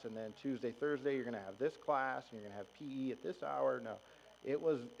class, and then Tuesday, Thursday, you're going to have this class, and you're going to have PE at this hour. No, it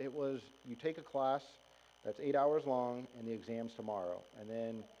was you take a class that's 8 hours long, and the exam's tomorrow, and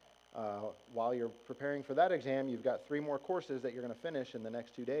then while you're preparing for that exam, you've got 3 more courses that you're going to finish in the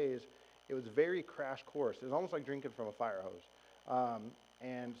next 2 days. It was very crash course. It was almost like drinking from a fire hose.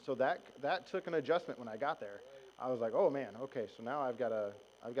 And so that took an adjustment when I got there. I was like, oh man, okay, so now I've got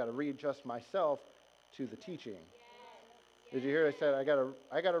to readjust myself to the teaching. Did you hear I said I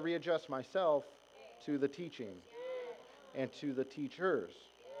got to readjust myself to the teaching and to the teachers.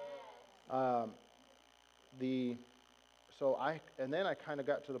 Um, the so then I kind of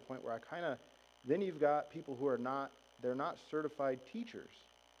got to the point where then you've got people who are they're not certified teachers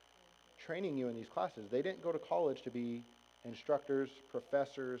training you in these classes. They didn't go to college to be instructors,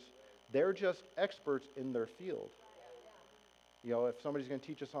 professors. They're just experts in their field. If somebody's going to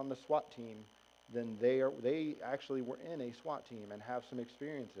teach us on the SWAT team, then they actually were in a SWAT team and have some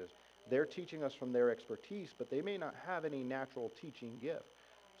experiences. They're teaching us from their expertise, but they may not have any natural teaching gift.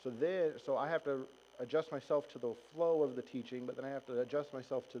 So I have to adjust myself to the flow of the teaching, but then I have to adjust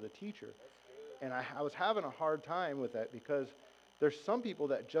myself to the teacher. And I was having a hard time with that because there's some people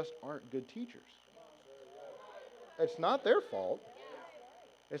that just aren't good teachers. It's not their fault.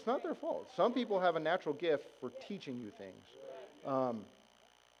 It's not their fault. Some people have a natural gift for teaching you things. I'm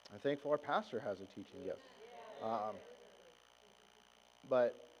thankful our pastor has a teaching gift.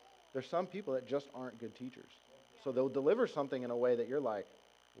 But there's some people that just aren't good teachers. So they'll deliver something in a way that you're like,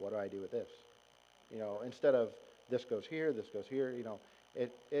 what do I do with this? Instead of this goes here,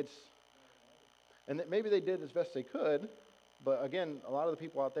 and that maybe they did as best they could, but again, a lot of the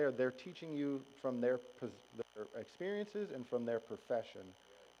people out there, they're teaching you from their experiences and from their profession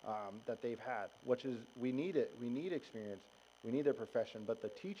that they've had, which is, we need it. We need experience. We need their profession, but the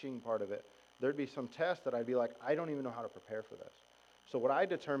teaching part of it, there'd be some tests that I'd be like, I don't even know how to prepare for this. So what I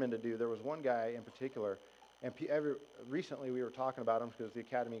determined to do, there was one guy in particular, and recently we were talking about him because the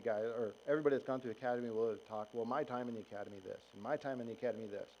academy guy, or everybody that's gone through the academy will talk, well, my time in the academy this, and my time in the academy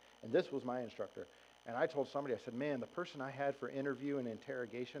this, and this was my instructor. And I told somebody, I said, man, the person I had for interview and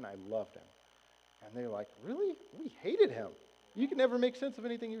interrogation, I loved him. And they were like, really? We hated him. You could never make sense of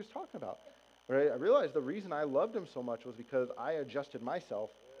anything he was talking about. But I realized the reason I loved him so much was because I adjusted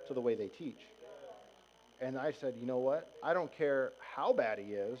myself to the way they teach. And I said, you know what? I don't care how bad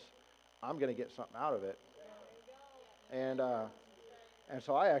he is. I'm going to get something out of it. And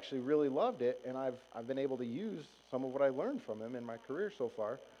so I actually really loved it, and I've been able to use some of what I learned from him in my career so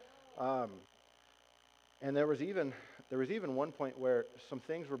far. And there was even one point where some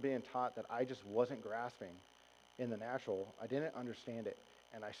things were being taught that I just wasn't grasping in the natural. I didn't understand it,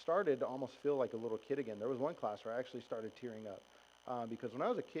 and I started to almost feel like a little kid again. There was one class where I actually started tearing up because when I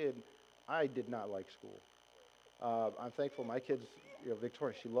was a kid, I did not like school. I'm thankful my kids,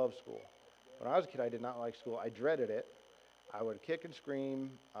 Victoria, she loves school. When I was a kid, I did not like school. I dreaded it. I would kick and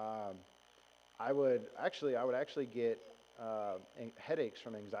scream. I would actually get headaches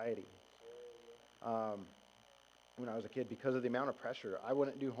from anxiety when I was a kid because of the amount of pressure. I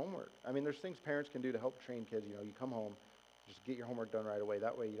wouldn't do homework. I mean, there's things parents can do to help train kids. You come home, just get your homework done right away.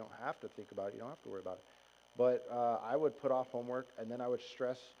 That way you don't have to think about it. You don't have to worry about it. But I would put off homework, and then I would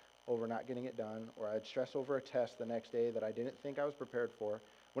stress over not getting it done, or I'd stress over a test the next day that I didn't think I was prepared for.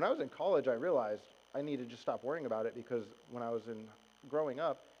 When I was in college, I realized I needed to just stop worrying about it because when I was growing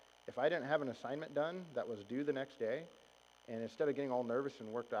up, if I didn't have an assignment done that was due the next day, and instead of getting all nervous and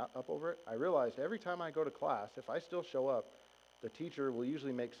worked up over it, I realized every time I go to class, if I still show up, the teacher will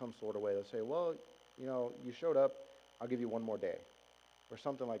usually make some sort of way. They'll say, well, you showed up, I'll give you one more day, or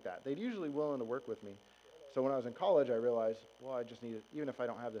something like that. They're usually willing to work with me. So when I was in college, I realized, well, I just need it. Even if I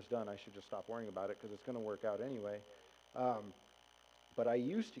don't have this done, I should just stop worrying about it because it's going to work out anyway. But I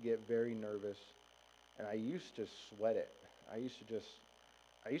used to get very nervous, and I used to sweat it. I used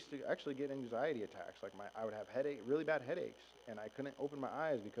to actually get anxiety attacks. Like I would have really bad headaches, and I couldn't open my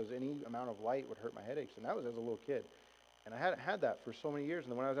eyes because any amount of light would hurt my headaches. And that was as a little kid. And I hadn't had that for so many years.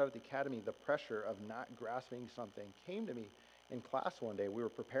 And then when I was out at the academy, the pressure of not grasping something came to me in class one day. We were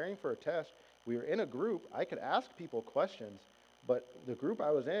preparing for a test. We were in a group. I could ask people questions, but the group I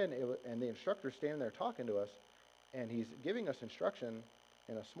was in, and the instructor standing there talking to us, and he's giving us instruction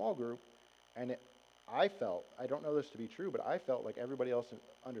in a small group, and I felt, I don't know this to be true, but I felt like everybody else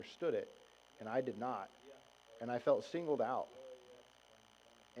understood it, and I did not. And I felt singled out.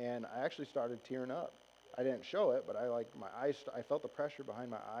 And I actually started tearing up. I didn't show it, but I felt the pressure behind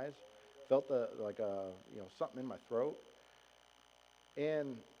my eyes, felt something in my throat.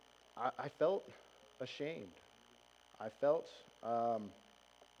 And I felt ashamed. I felt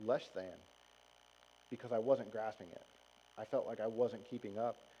less than. because I wasn't grasping it. I felt like I wasn't keeping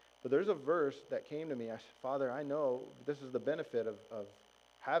up. But there's a verse that came to me. I said, Father, I know this is the benefit of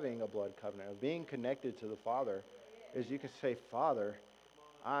having a blood covenant, of being connected to the Father, is you can say, Father,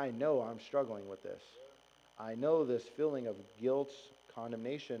 I know I'm struggling with this. I know this feeling of guilt,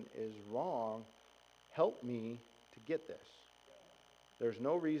 condemnation is wrong. Help me to get this. There's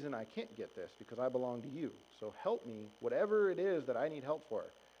no reason I can't get this because I belong to you. So help me, whatever it is that I need help for,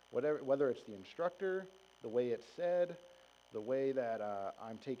 whether it's the instructor, the way it's said, the way that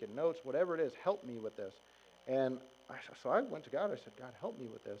I'm taking notes, whatever it is, help me with this. And so I went to God. I said, God, help me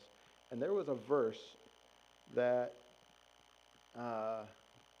with this. And there was a verse that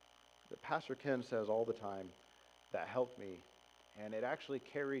Pastor Ken says all the time that helped me. And it actually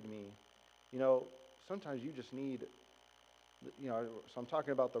carried me. You know, sometimes you just need, you know, so I'm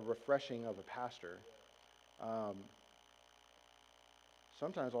talking about the refreshing of a pastor.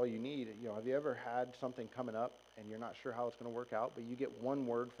 Sometimes all you need, you know, have you ever had something coming up and you're not sure how it's going to work out, but you get one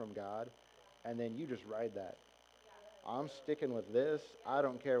word from God and then you just ride that. I'm sticking with this. I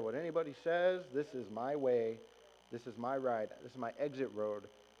don't care what anybody says. This is my way. This is my ride. This is my exit road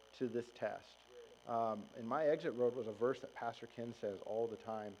to this test. And my exit road was a verse that Pastor Ken says all the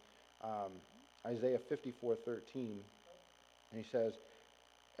time. Isaiah 54:13. And he says,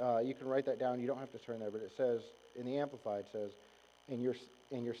 you can write that down. You don't have to turn there, but it says, in the Amplified, it says, and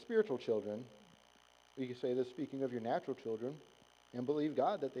your spiritual children, you can say this speaking of your natural children, and believe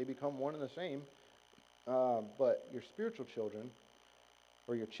God that they become one and the same. But your spiritual children,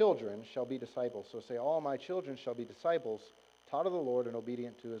 or your children, shall be disciples. So say, all my children shall be disciples, taught of the Lord and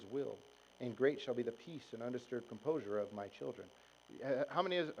obedient to his will. And great shall be the peace and undisturbed composure of my children. How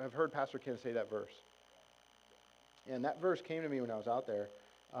many have heard Pastor Ken say that verse? And that verse came to me when I was out there.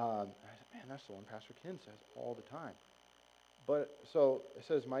 I said, man, that's the one Pastor Ken says all the time. But so it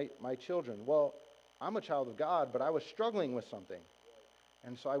says, my children. Well, I'm a child of God, but I was struggling with something.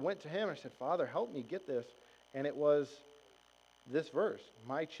 And so I went to him and I said, Father, help me get this. And it was this verse,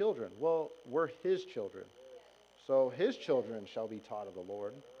 my children. Well, we're his children. So his children shall be taught of the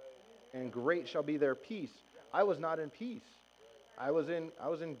Lord, and great shall be their peace. I was not in peace. I was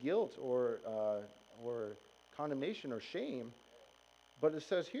in guilt or condemnation or shame. But it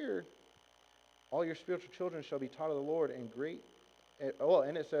says here, all your spiritual children shall be taught of the Lord, and great.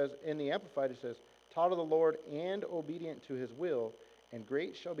 And it says in the Amplified, it says, taught of the Lord and obedient to his will, and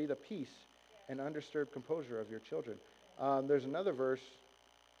great shall be the peace and undisturbed composure of your children. There's another verse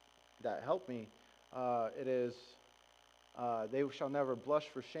that helped me. It is, they shall never blush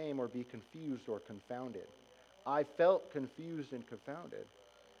for shame or be confused or confounded. I felt confused and confounded.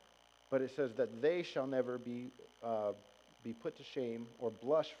 But it says that they shall never be put to shame or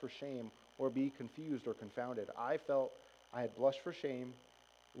blush for shame or be confused or confounded. I felt I had blushed for shame.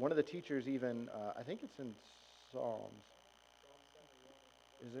 One of the teachers even, I think it's in Psalms.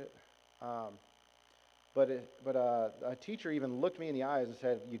 Is it? But a teacher even looked me in the eyes and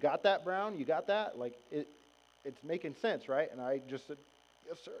said, "You got that, Brown? You got that? Like it's making sense, right?" And I just said,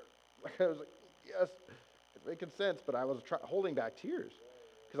 "Yes, sir." I was like, "Yes, it's making sense." But I was holding back tears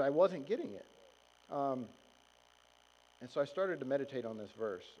because I wasn't getting it. And so I started to meditate on this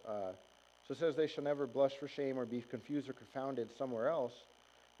verse. So it says, "They shall never blush for shame or be confused or confounded somewhere else."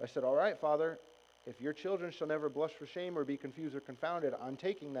 I said, "All right, Father, if your children shall never blush for shame or be confused or confounded, I'm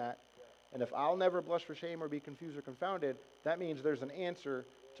taking that. And if I'll never blush for shame or be confused or confounded, that means there's an answer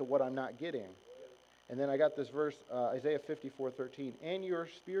to what I'm not getting." And then I got this verse, Isaiah 54:13. "And your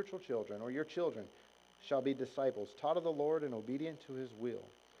spiritual children, or your children, shall be disciples, taught of the Lord and obedient to his will.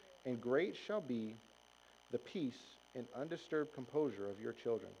 And great shall be the peace and undisturbed composure of your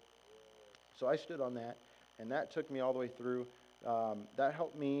children." So I stood on that, and that took me all the way through. That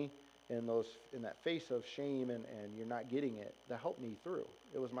helped me in that face of shame and you're not getting it. That helped me through.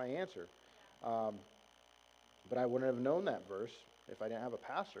 It was my answer. But I wouldn't have known that verse if I didn't have a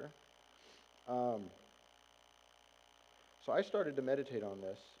pastor. So I started to meditate on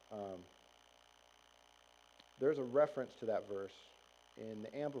this. There's a reference to that verse in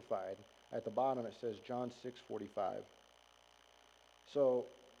the Amplified. At the bottom it says John 6:45. So,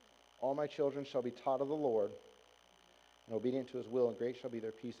 all my children shall be taught of the Lord and obedient to his will, and great shall be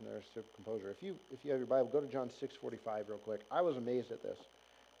their peace and their composure. If you have your Bible, go to John 6:45 real quick. I was amazed at this.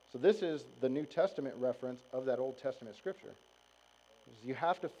 So this is the New Testament reference of that Old Testament scripture. You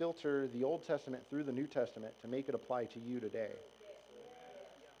have to filter the Old Testament through the New Testament to make it apply to you today.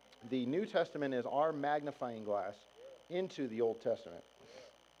 The New Testament is our magnifying glass into the Old Testament.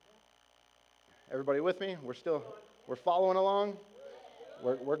 Everybody with me? We're following along.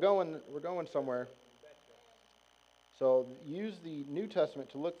 We're going somewhere. So use the New Testament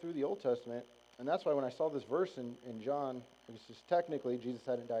to look through the Old Testament. And that's why when I saw this verse in John, this is technically Jesus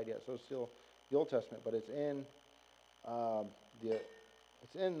hadn't died yet, so it's still the Old Testament, but it's in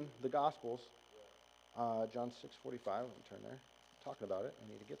the Gospels. John 6:45. Let me turn there. I'm talking about it. I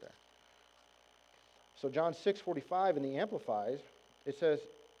need to get there. So John 6:45 in the Amplified, it says,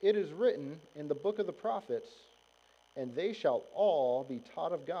 "It is written in the book of the prophets, and they shall all be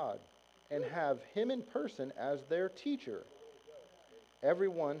taught of God, and have him in person as their teacher.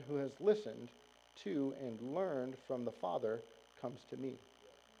 Everyone who has listened to and learned from the Father comes to me."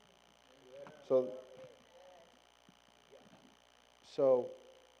 So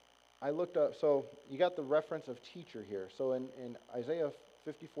I looked up, so you got the reference of teacher here. So in Isaiah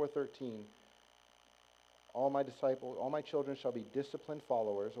 54:13, all my children shall be disciplined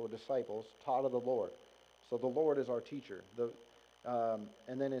followers or disciples, taught of the Lord. So the Lord is our teacher. And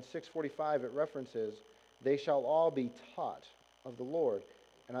then in 6:45 it references, they shall all be taught of the Lord.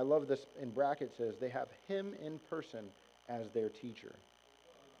 And I love this, in brackets says, they have him in person as their teacher.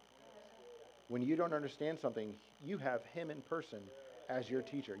 When you don't understand something, you have him in person as your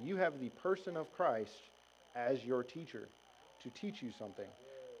teacher. You have the person of Christ as your teacher to teach you something,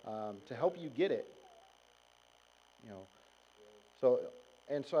 to help you get it. So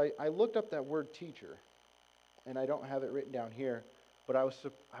I looked up that word teacher, and I don't have it written down here, but I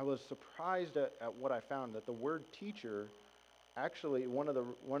was surprised at what I found, that the word teacher, actually one of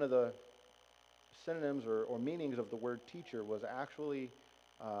the synonyms or meanings of the word teacher was actually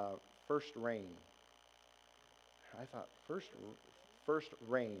first rain. I thought first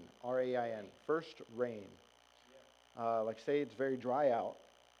rain, R-A-I-N, first rain. Like say it's very dry out,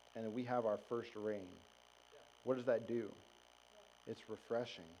 and we have our first rain. What does that do? It's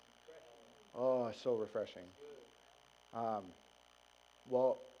refreshing. Oh, it's so refreshing. So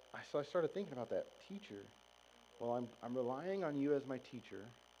I started thinking about that teacher. Well, I'm relying on you as my teacher.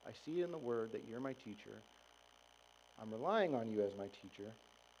 I see in the Word that you're my teacher. I'm relying on you as my teacher.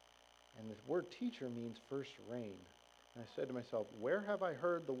 And the word teacher means first rain. And I said to myself, where have I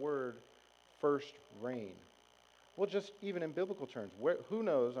heard the word first rain? Well, just even in biblical terms, who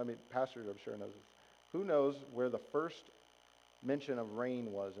knows? I mean, pastors I'm sure knows this. Who knows where the first mention of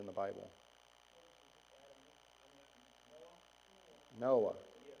rain was in the Bible? Noah.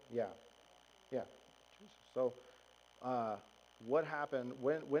 Yeah. So, what happened?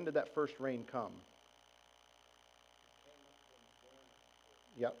 When did that first rain come?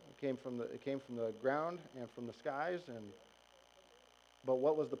 Yep, it came from the ground and from the skies, but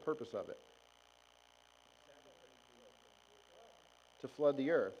what was the purpose of it? To flood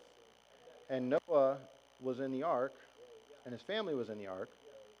the earth. And Noah was in the ark, and his family was in the ark.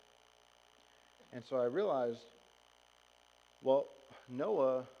 And so I realized, well,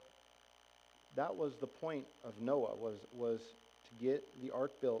 Noah, that was the point of Noah, was to get the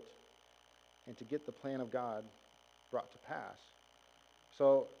ark built and to get the plan of God brought to pass.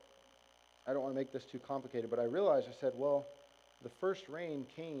 So I don't want to make this too complicated, but I realized, I said, well, the first rain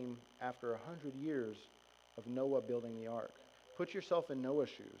came after 100 years of Noah building the ark. Put yourself in Noah's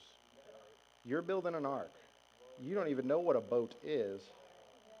shoes. You're building an ark. You don't even know what a boat is.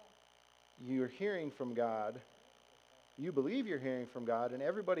 You're hearing from God. You believe you're hearing from God, and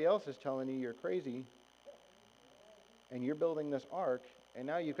everybody else is telling you you're crazy. And you're building this ark, and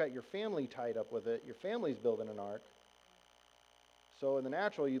now you've got your family tied up with it. Your family's building an ark. So in the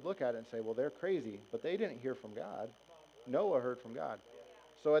natural, you'd look at it and say, well, they're crazy, but they didn't hear from God. Noah heard from God.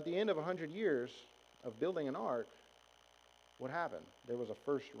 So at the end of 100 years of building an ark, what happened? There was a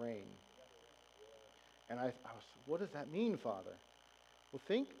first rain. And I was, what does that mean, Father?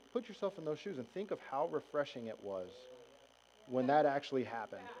 Well, put yourself in those shoes and think of how refreshing it was when that actually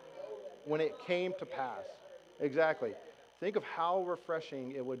happened, when it came to pass. Exactly. Think of how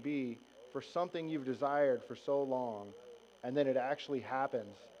refreshing it would be for something you've desired for so long, and then it actually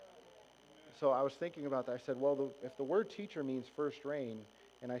happens. So I was thinking about that. I said, well, if the word teacher means first rain,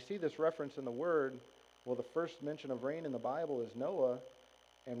 and I see this reference in the word, well, the first mention of rain in the Bible is Noah,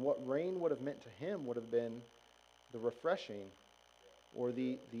 and what rain would have meant to him would have been the refreshing, or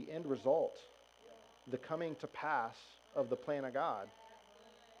the end result, the coming to pass of the plan of God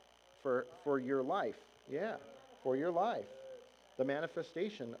for your life. Yeah, for your life. The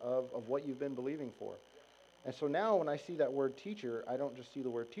manifestation of what you've been believing for. And so now when I see that word teacher, I don't just see the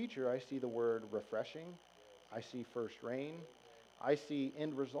word teacher, I see the word refreshing, I see first rain, I see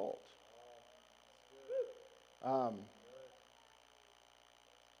end result.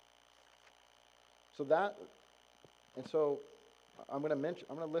 So I'm going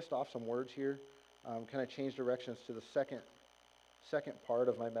to list off some words here, kind of change directions to the second part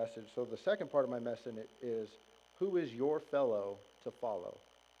of my message. So the second part of my message is, who is your fellow to follow?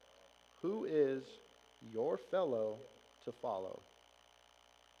 Who is your fellow to follow?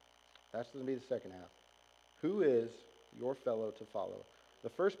 That's going to be the second half. Who is your fellow to follow? The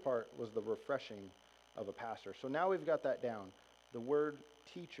first part was the refreshing of a pastor. So now we've got that down. The word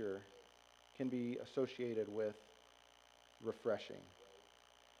teacher can be associated with refreshing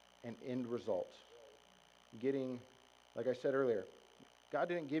and end result. Getting, like I said earlier, God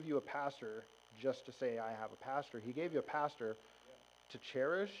didn't give you a pastor just to say, I have a pastor. He gave you a pastor to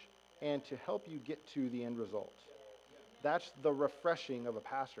cherish and to help you get to the end result. That's the refreshing of a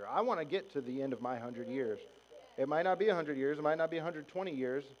pastor. I want to get to the end of my 100 years. It might not be 100 years. It might not be 120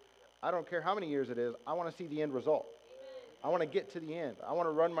 years. I don't care how many years it is. I want to see the end result. I want to get to the end. I want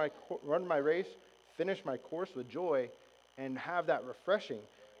to run my race, finish my course with joy, and have that refreshing.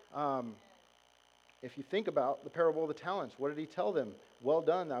 If you think about the parable of the talents, what did he tell them? Well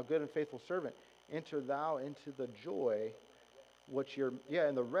done, thou good and faithful servant. Enter thou into the joy,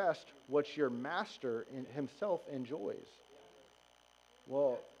 and the rest, which your master himself enjoys.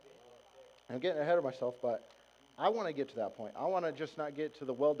 Well, I'm getting ahead of myself, but I want to get to that point. I want to just not get to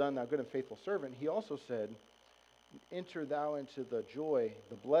the well done, thou good and faithful servant. He also said, enter thou into the joy,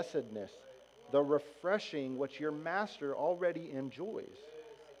 the blessedness, the refreshing which your master already enjoys.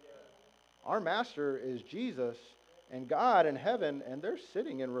 Our master is Jesus and God in heaven, and they're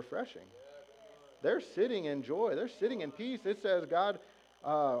sitting in refreshing. They're sitting in joy. They're sitting in peace. It says God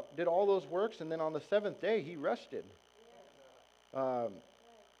did all those works, and then on the seventh day, he rested.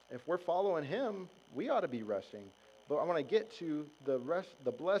 If we're following him, we ought to be resting. But I want to get to the rest,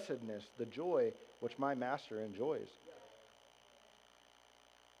 the blessedness, the joy which my master enjoys.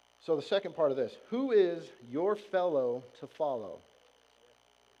 So the second part of this, who is your fellow to follow?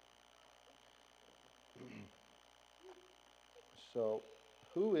 So,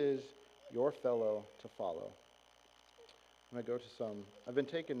 who is your fellow to follow? I'm going to go to some. I've been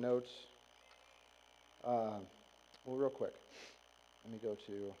taking notes. Real quick. Let me go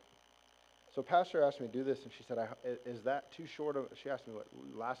to. So, Pastor asked me to do this, and she said, "Is that too short of?" She asked me what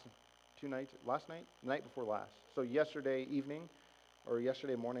last night, the night before last. So yesterday evening, or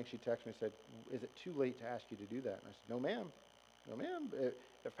yesterday morning, she texted me and said, "Is it too late to ask you to do that?" And I said, "No, ma'am. No, ma'am.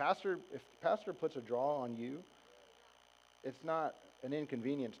 If pastor puts a draw on you, it's not an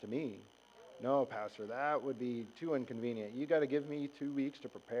inconvenience to me. No, Pastor, that would be too inconvenient. You got to give me 2 weeks to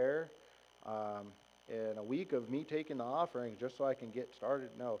prepare, and a week of me taking the offering just so I can get started.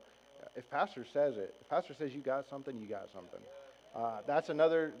 No, if Pastor says it, if Pastor says you got something, you got something. That's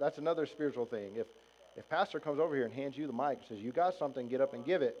another spiritual thing. If Pastor comes over here and hands you the mic and says you got something, get up and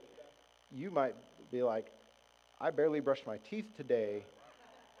give it, you might be like, I barely brushed my teeth today,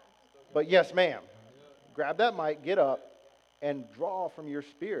 but yes, ma'am. Grab that mic, get up, and draw from your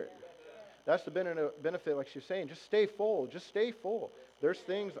spirit. That's the benefit, like she's saying. Just stay full. Just stay full. There's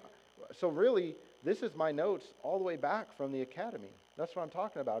things. So really, this is my notes all the way back from the academy. That's what I'm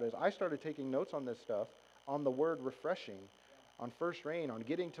talking about. Is I started taking notes on this stuff, on the word refreshing, on first rain, on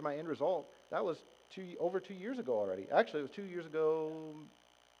getting to my end result. That was over 2 years ago already. Actually, it was 2 years ago,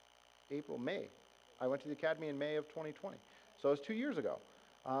 May. I went to the academy in May of 2020. So it was 2 years ago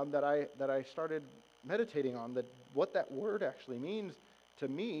that I started meditating on what that word actually means to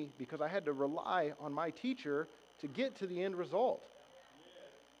me, because I had to rely on my teacher to get to the end result.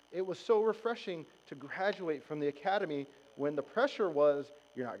 It was so refreshing to graduate from the academy when the pressure was,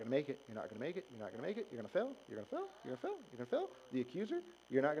 you're not going to make it, you're not going to make it, you're not going to make it, you're going to fail, you're going to fail, you're going to fail, you're going to fail. The accuser,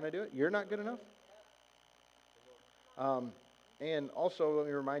 you're not going to do it, you're not good enough. And also, let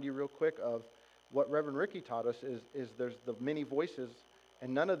me remind you real quick of what Reverend Ricky taught us is there's the many voices,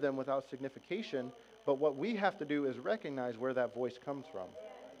 and none of them without signification. But what we have to do is recognize where that voice comes from.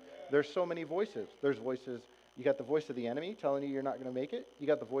 There's so many voices. There's voices, you got the voice of the enemy telling you you're not going to make it. You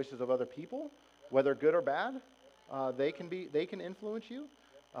got the voices of other people, whether good or bad. They can influence you.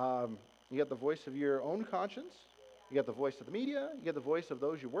 You got the voice of your own conscience. You got the voice of the media. You got the voice of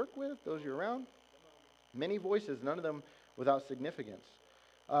those you work with, those you're around. Many voices, none of them without significance.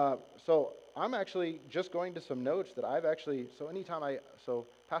 So I'm actually just going to some notes that I've actually, so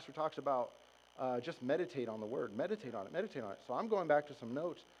Pastor talks about just meditate on the word, meditate on it. So I'm going back to some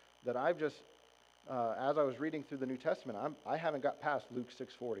notes that I've just, as I was reading through the New Testament, I haven't got past Luke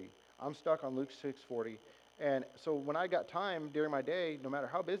 6:40. I'm stuck on Luke 6:40. And so when I got time during my day, no matter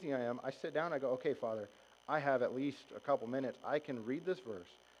how busy I am, I sit down and I go, okay, Father, I have at least a couple minutes. I can read this verse.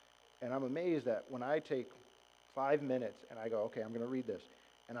 And I'm amazed that when I take 5 minutes and I go, okay, I'm going to read this.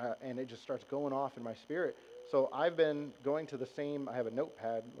 And it just starts going off in my spirit. So I've been going to I have a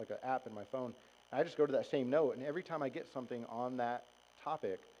notepad, like an app in my phone. I just go to that same note, and every time I get something on that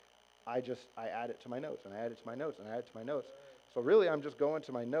topic, I add it to my notes, and I add it to my notes, and I add it to my notes. So really, I'm just going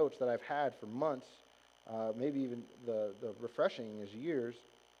to my notes that I've had for months, maybe even the refreshing is years. So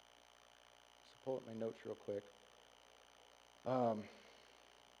pull up my notes real quick. Thank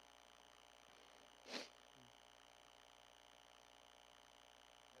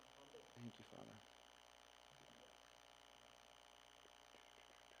you, Father.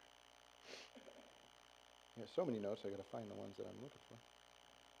 Yeah, so many notes, I got to find the ones that I'm looking for.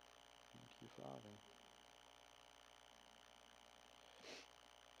 Thank you, Father.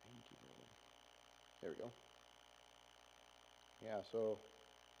 Thank you, Lord. There we go. Yeah, so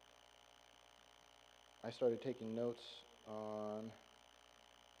I started taking notes on,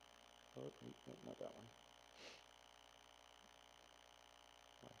 not that one.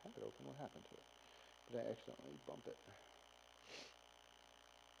 I had it open, what happened to it? Did I accidentally bump it?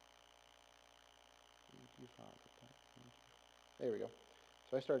 Thank you, Father. There we go.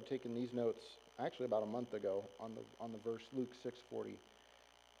 So I started taking these notes actually about a month ago on the verse Luke 6:40.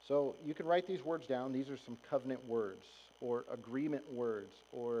 So you can write these words down. These are some covenant words or agreement words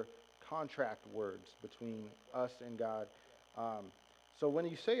or contract words between us and God. So when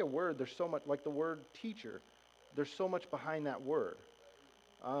you say a word, there's so much, like the word teacher, there's so much behind that word.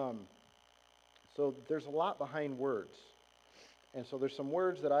 So there's a lot behind words. And so there's some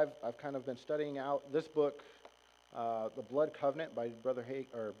words that I've kind of been studying out. This book, The Blood Covenant by Brother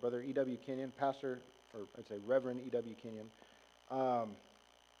E.W. Kenyon, pastor, or I'd say Reverend E.W. Kenyon.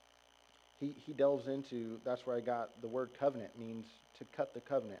 He delves into, that's where I got the word covenant, means to cut the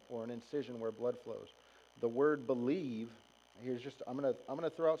covenant or an incision where blood flows. The word believe, here's just, I'm gonna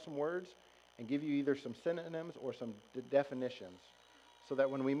throw out some words and give you either some synonyms or some definitions, so that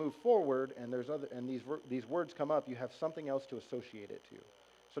when we move forward and these words come up, you have something else to associate it to.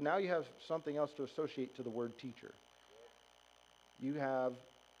 So now you have something else to associate to the word teacher. You have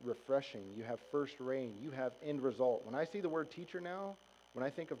refreshing, you have first rain, you have end result. When I see the word teacher now, when I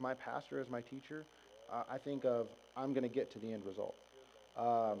think of my pastor as my teacher, I think of I'm going to get to the end result.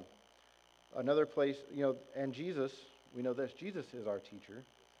 Another place, and Jesus, we know this, Jesus is our teacher.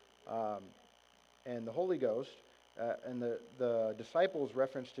 And the Holy Ghost, and the disciples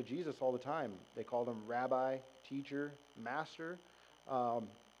reference to Jesus all the time. They called him rabbi, teacher, master.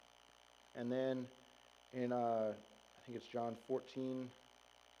 And then in, I think it's John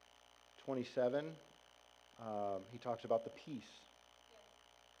 14:27, he talks about the peace.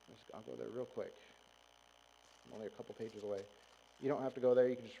 I'll go there real quick. I'm only a couple pages away. You don't have to go there.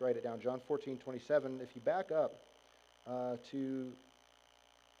 You can just write it down. John 14:27. If you back up to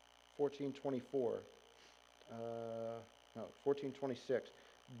 14:24, 14:26.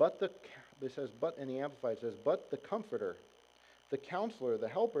 It says, but in the Amplified, it says, but the Comforter, the Counselor, the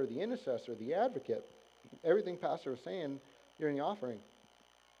Helper, the Intercessor, the Advocate, everything Pastor was saying during the offering,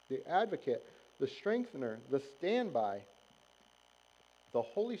 the Advocate, the Strengthener, the Standby, the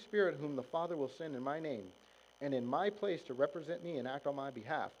Holy Spirit whom the Father will send in my name and in my place to represent me and act on my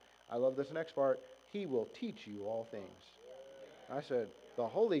behalf. I love this next part. He will teach you all things. I said, the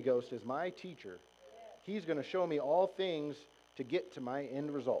Holy Ghost is my teacher. He's going to show me all things to get to my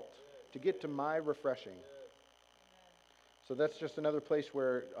end result, to get to my refreshing. So that's just another place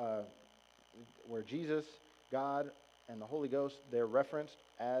where Jesus, God, and the Holy Ghost, they're referenced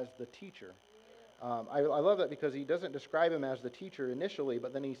as the teacher. I love that because he doesn't describe him as the teacher initially,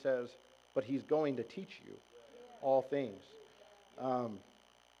 but then he says, but he's going to teach you all things. I'm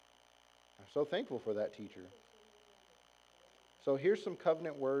so thankful for that teacher. So here's some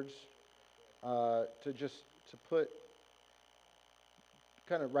covenant words to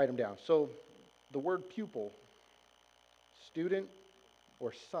kind of write them down. So the word pupil, student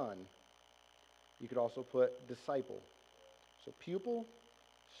or son. You could also put disciple. So pupil,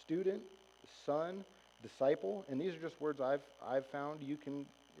 student, son, disciple, and these are just words I've found. You can,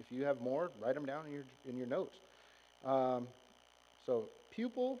 if you have more, write them down in your notes. So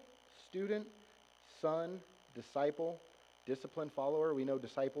pupil, student, son, disciple, disciplined follower. We know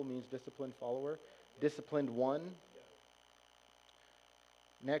disciple means disciplined follower. Disciplined one.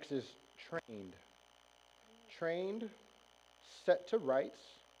 Next is trained. Trained, set to rights,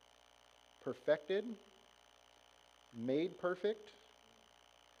 perfected, made perfect,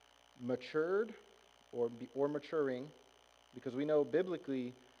 matured, or maturing, because we know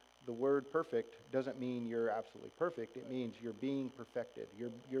biblically the word perfect doesn't mean you're absolutely perfect. It means you're being perfected.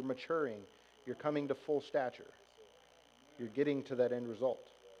 You're maturing. You're coming to full stature. You're getting to that end result.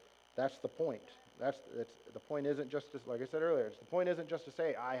 That's the point. The point isn't just to, like I said earlier, the point isn't just to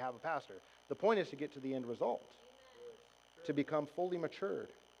say, I have a pastor. The point is to get to the end result, to become fully matured.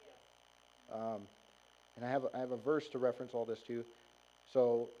 And I have a verse to reference all this to.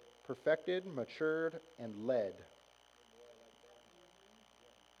 So, perfected, matured, and led.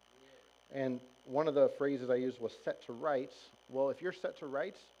 And one of the phrases I used was set to rights. Well, if you're set to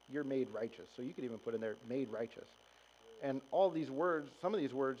rights, you're made righteous. So you could even put in there, made righteous. And all these words, some of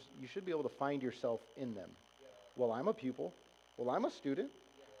these words, you should be able to find yourself in them. Well, I'm a pupil. Well, I'm a student.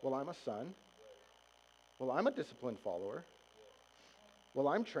 Well, I'm a son. Well, I'm a disciplined follower. Well,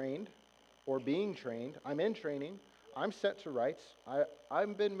 I'm trained or being trained. I'm in training. I'm set to rights.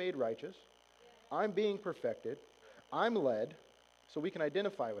 I've been made righteous. I'm being perfected. I'm led. So we can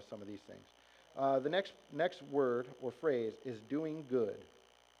identify with some of these things. The next word or phrase is doing good.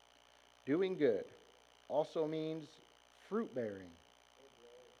 Doing good also means fruit bearing.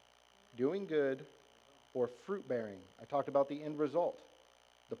 Doing good or fruit bearing. I talked about the end result.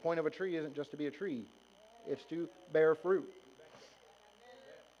 The point of a tree isn't just to be a tree, it's to bear fruit.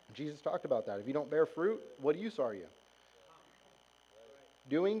 Jesus talked about that. If you don't bear fruit, what use are you?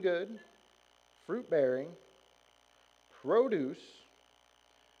 Doing good, fruit bearing, produce,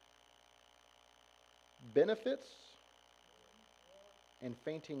 benefits, and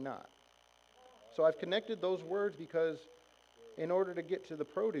fainting not. So I've connected those words because in order to get to the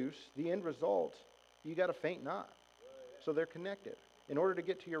produce, the end result, you got to faint not. So they're connected. In order to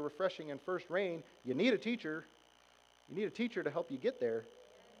get to your refreshing and first rain, you need a teacher. You need a teacher to help you get there.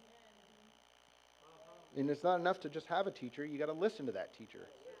 And it's not enough to just have a teacher. You got to listen to that teacher.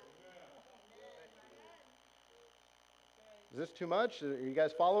 Is this too much? Are you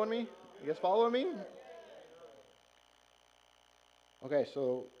guys following me? You guys following me? Okay,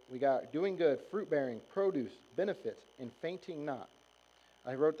 so we got doing good, fruit bearing, produce, benefits, and fainting not.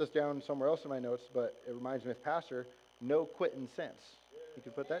 I wrote this down somewhere else in my notes, but it reminds me of Pastor, no quitting sense. You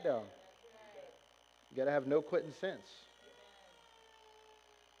can put that down. You got to have no quitting sense.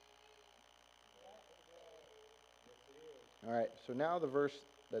 All right, so now the verse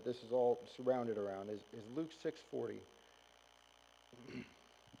that this is all surrounded around is Luke 6:40.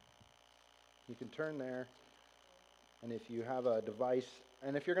 You can turn there, and if you have a device,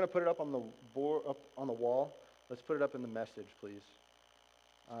 and if you're going to put it up on the board, up on the wall, let's put it up in the message, please.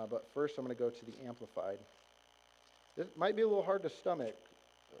 But first, I'm going to go to the Amplified. This might be a little hard to stomach,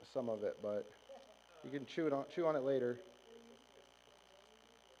 some of it, but you can chew on it later.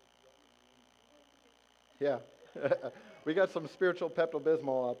 Yeah. We got some spiritual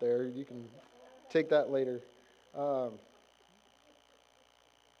Pepto-Bismol out there. You can take that later.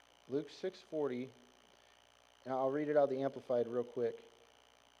 Luke 6:40, and I'll read it out of the Amplified real quick.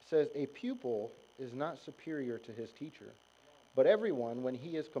 It says, a pupil is not superior to his teacher, but everyone, when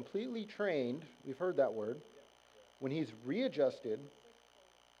he is completely trained, we've heard that word, when he's readjusted,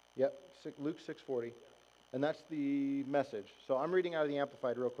 Luke 6:40, and that's the message. So I'm reading out of the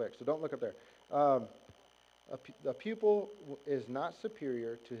Amplified real quick, so don't look up there. A pupil is not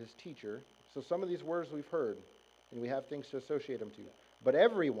superior to his teacher. So some of these words we've heard, and we have things to associate them to. But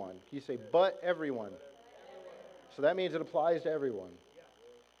everyone, can you say, but everyone? So that means it applies to everyone.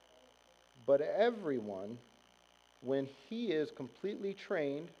 But everyone, when he is completely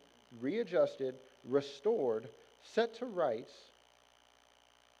trained, readjusted, restored, set to rights,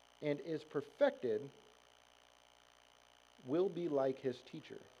 and is perfected, will be like his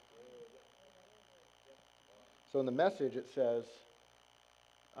teacher. So in the message it says,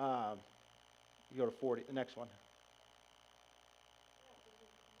 you go to 40, the next one.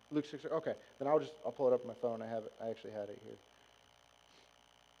 Luke 6, okay, then I'll pull it up on my phone. I actually had it here.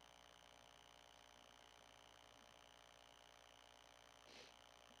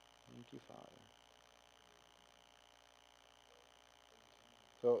 Thank you, Father.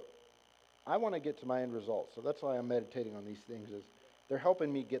 So I want to get to my end result. So that's why I'm meditating on these things, is they're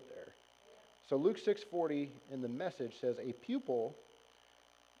helping me get there. So Luke 6:40 in the message says, a pupil,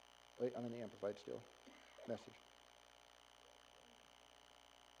 wait, I'm in the Amplified still, message.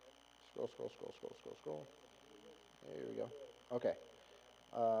 Scroll. There we go. Okay.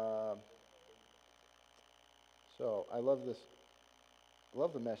 So I love this. I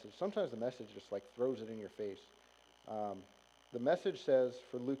love the message. Sometimes the message just like throws it in your face. The message says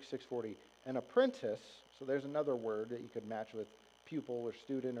for Luke 6:40, an apprentice, so there's another word that you could match with pupil or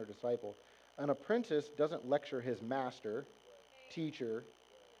student or disciple. An apprentice doesn't lecture his master, teacher,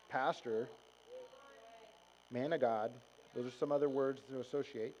 pastor, man of God. Those are some other words to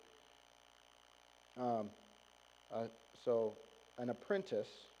associate. So an apprentice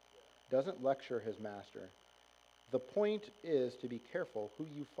doesn't lecture his master. The point is to be careful who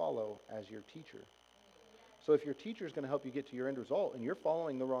you follow as your teacher. So if your teacher is going to help you get to your end result and you're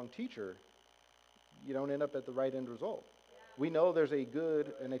following the wrong teacher, you don't end up at the right end result. We know there's a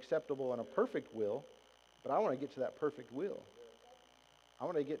good, an acceptable, and a perfect will, but I want to get to that perfect will. I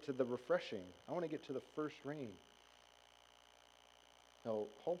want to get to the refreshing. I want to get to the first rain. Now,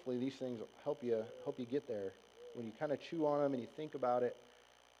 hopefully these things help you get there. When you kind of chew on them and you think about it,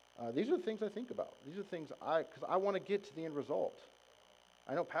 these are the things I think about. These are the things because I want to get to the end result.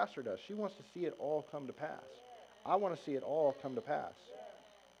 I know Pastor does. She wants to see it all come to pass. I want to see it all come to pass.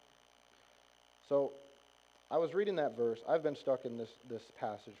 So I was reading that verse. I've been stuck in this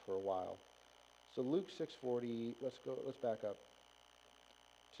passage for a while. So Luke 6:40, let's back up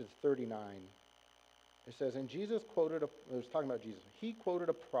to 39. It says, and Jesus quoted, it was talking about Jesus. He quoted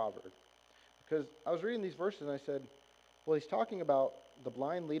a proverb. Because I was reading these verses and I said, well, he's talking about the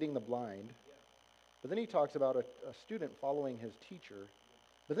blind leading the blind. But then he talks about a student following his teacher.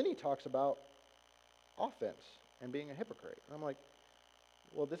 But then he talks about offense and being a hypocrite. And I'm like,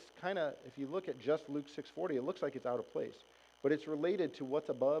 well, this kind of, if you look at just Luke 6:40, it looks like it's out of place. But it's related to what's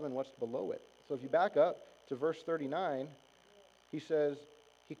above and what's below it. So if you back up to verse 39, he says,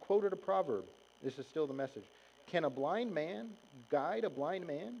 he quoted a proverb. This is still the message. Can a blind man guide a blind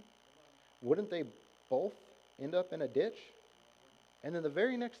man? Wouldn't they both end up in a ditch? And then the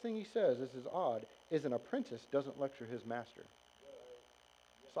very next thing he says, this is odd, is an apprentice doesn't lecture his master.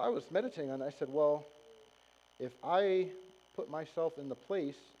 So I was meditating on it. I said, well, if I put myself in the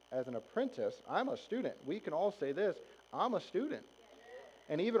place as an apprentice, I'm a student. We can all say this, I'm a student.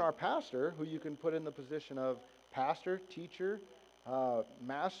 And even our pastor, who you can put in the position of pastor, teacher,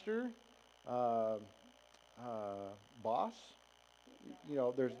 master, boss. You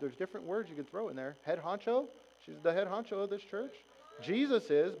know, there's different words you can throw in there. Head honcho. She's the head honcho of this church. Jesus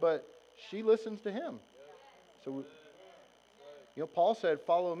is, but she listens to him. So, you know, Paul said,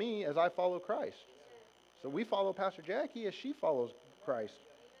 follow me as I follow Christ. So we follow Pastor Jackie as she follows Christ.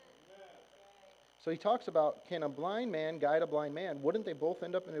 So he talks about, can a blind man guide a blind man? Wouldn't they both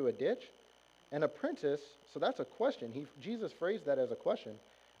end up into a ditch? An apprentice, so that's a question. Jesus phrased that as a question.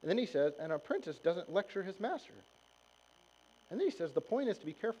 And then he says, an apprentice doesn't lecture his master. And then he says, the point is to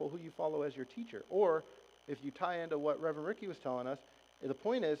be careful who you follow as your teacher. Or, if you tie into what Reverend Ricky was telling us, the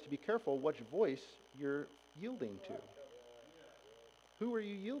point is to be careful which voice you're yielding to. Who are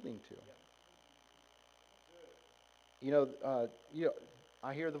you yielding to? You know,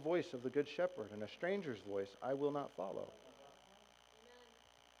 I hear the voice of the Good Shepherd, and a stranger's voice I will not follow.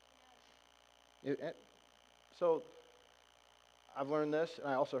 So I've learned this,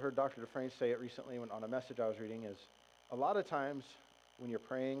 and I also heard Dr. Dufresne say it recently on a message I was reading, is a lot of times when you're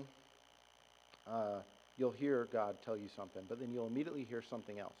praying, you'll hear God tell you something, but then you'll immediately hear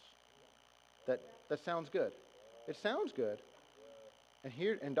something else. That sounds good. It sounds good.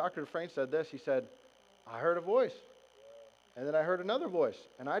 And Dr. Dufresne said this, he said, I heard a voice, and then I heard another voice,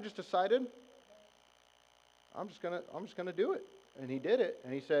 and I just decided I'm just gonna do it. And he did it,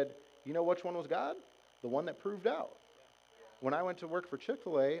 and he said, you know which one was God? The one that proved out. When I went to work for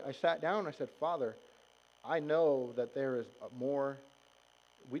Chick-fil-A, I sat down and I said, Father, I know that there is more.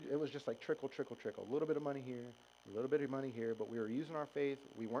 It was just like trickle, trickle, trickle. A little bit of money here, a little bit of money here, but we were using our faith.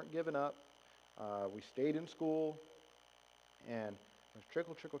 We weren't giving up. We stayed in school, and it was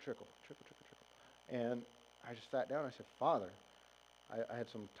trickle, trickle, trickle, trickle, trickle, trickle. And I just sat down and I said, Father, I had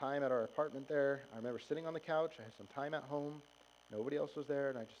some time at our apartment there. I remember sitting on the couch. I had some time at home. Nobody else was there,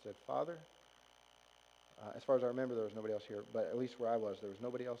 and I just said, Father, as far as I remember, there was nobody else here, but at least where I was, there was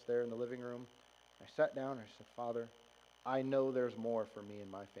nobody else there in the living room. I sat down and I said, Father, I know there's more for me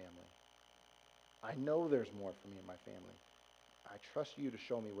and my family. I know there's more for me and my family. I trust you to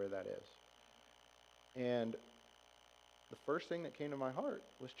show me where that is. And the first thing that came to my heart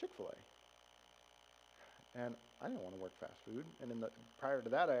was Chick-fil-A. And I didn't want to work fast food. And prior to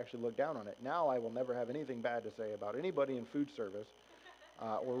that, I actually looked down on it. Now I will never have anything bad to say about anybody in food service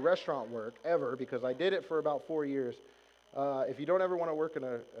or restaurant work ever, because I did it for about 4 years. If you don't ever want to work in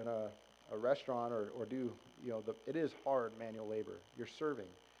a restaurant or do, it is hard manual labor. You're serving,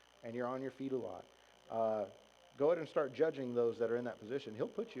 and you're on your feet a lot. Go ahead and start judging those that are in that position. He'll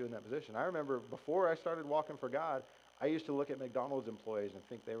put you in that position. I remember before I started walking for God, I used to look at McDonald's employees and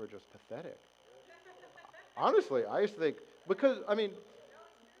think they were just pathetic. Honestly, I used to think, because,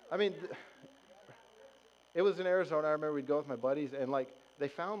 it was in Arizona. I remember we'd go with my buddies, and they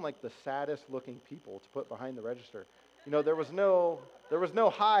found the saddest looking people to put behind the register. There was no,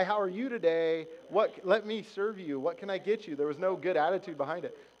 hi, how are you today? Let me serve you. What can I get you? There was no good attitude behind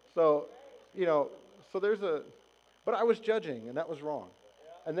it. So, but I was judging, and that was wrong.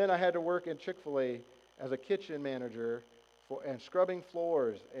 And then I had to work in Chick-fil-A as a kitchen manager and scrubbing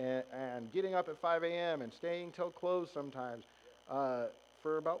floors and getting up at 5 a.m. and staying till close sometimes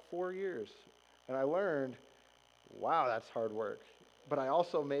for about 4 years. And I learned, wow, that's hard work. But I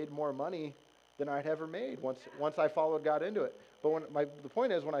also made more money than I'd ever made once I followed God into it. But the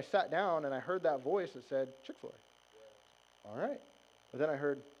point is, when I sat down and I heard that voice that said, Chick-fil-A. All right. But then I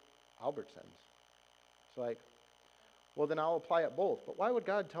heard Albertsons. It's like, well, then I'll apply it both. But why would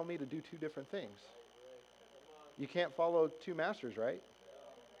God tell me to do two different things? You can't follow two masters, right?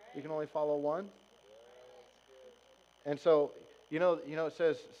 You can only follow one. And so, it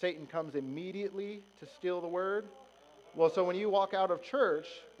says Satan comes immediately to steal the word. Well, so when you walk out of church,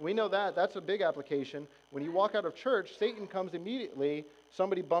 we know that's a big application. When you walk out of church, Satan comes immediately.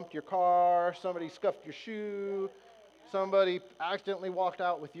 Somebody bumped your car, somebody scuffed your shoe, somebody accidentally walked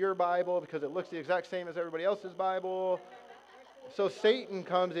out with your Bible because it looks the exact same as everybody else's Bible. So Satan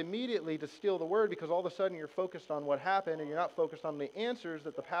comes immediately to steal the word because all of a sudden you're focused on what happened and you're not focused on the answers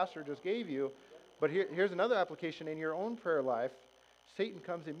that the pastor just gave you. But here's another application in your own prayer life. Satan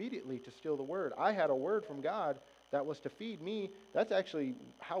comes immediately to steal the word. I had a word from God that was to feed me. That's actually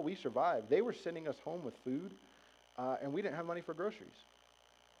how we survived. They were sending us home with food, and we didn't have money for groceries.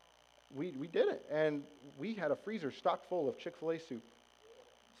 We didn't. And we had a freezer stocked full of Chick-fil-A soup,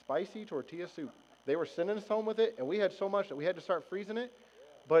 spicy tortilla soup. They were sending us home with it, and we had so much that we had to start freezing it.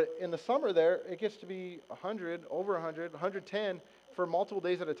 But in the summer there, it gets to be 100, over 100, 110 for multiple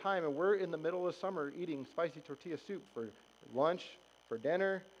days at a time, and we're in the middle of summer eating spicy tortilla soup for lunch, for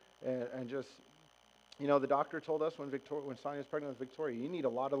dinner, and just, the doctor told us when Sonia was pregnant with Victoria, you need a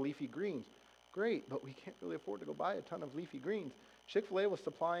lot of leafy greens. Great, but we can't really afford to go buy a ton of leafy greens. Chick-fil-A was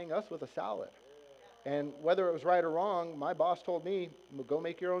supplying us with a salad. And whether it was right or wrong, my boss told me, go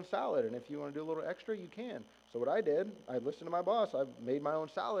make your own salad, and if you want to do a little extra, you can. So what I did, I listened to my boss, I made my own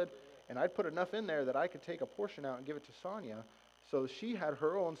salad, and I'd put enough in there that I could take a portion out and give it to Sonia, so she had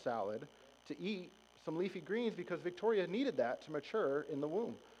her own salad to eat some leafy greens because Victoria needed that to mature in the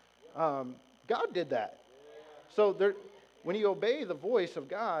womb. God did that. So when you obey the voice of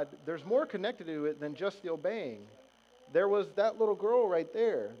God, there's more connected to it than just the obeying. There was that little girl right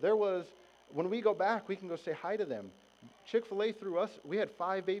there. When we go back, we can go say hi to them. Chick-fil-A through us, we had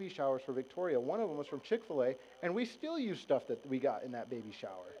 5 baby showers for Victoria. One of them was from Chick-fil-A, and we still use stuff that we got in that baby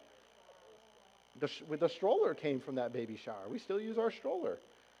shower. The stroller came from that baby shower. We still use our stroller.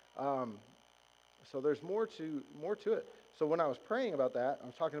 So there's more to it. So when I was praying about that, I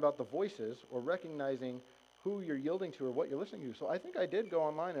was talking about the voices or recognizing who you're yielding to or what you're listening to. So I think I did go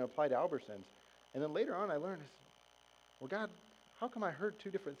online and apply to Albertsons. And then later on I learned, well, God, how come I heard 2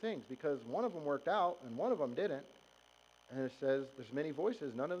 different things? Because one of them worked out and one of them didn't. And it says there's many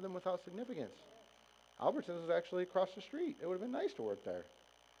voices, none of them without significance. Albertsons is actually across the street. It would have been nice to work there.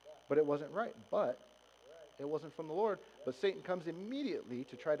 But it wasn't right. But it wasn't from the Lord. But Satan comes immediately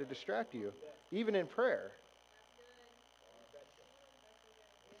to try to distract you, even in prayer.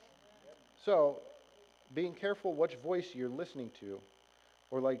 So, being careful which voice you're listening to.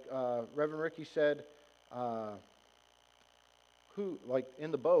 Or like Reverend Ricky said,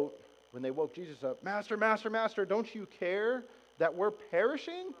 in the boat, when they woke Jesus up, Master, Master, Master, don't you care that we're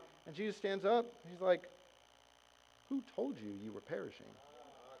perishing? And Jesus stands up. He's like, who told you you were perishing?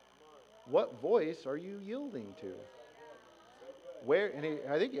 What voice are you yielding to?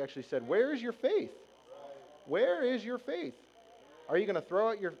 I think he actually said, where is your faith? Where is your faith? Are you going to throw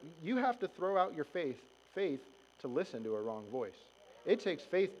out you have to throw out your faith to listen to a wrong voice. It takes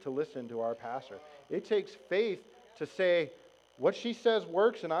faith to listen to our pastor. It takes faith to say, what she says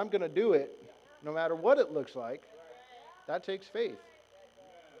works and I'm going to do it, no matter what it looks like. That takes faith.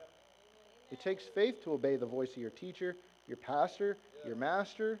 It takes faith to obey the voice of your teacher, your pastor, your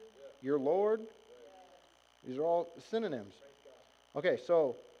master, your Lord. These are all synonyms. Okay,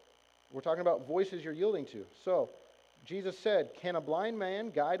 so we're talking about voices you're yielding to. So Jesus said, can a blind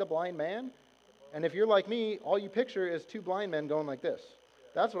man guide a blind man? And if you're like me, all you picture is 2 blind men going like this.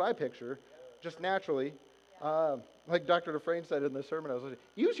 That's what I picture, just naturally. Like Dr. Dufresne said in the sermon I was listening,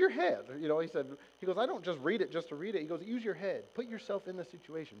 use your head. He goes, I don't just read it just to read it. He goes, use your head. Put yourself in the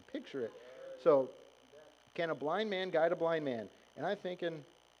situation. Picture it. So, can a blind man guide a blind man? And I'm thinking,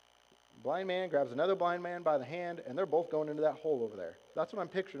 blind man grabs another blind man by the hand, and they're both going into that hole over there. That's what I'm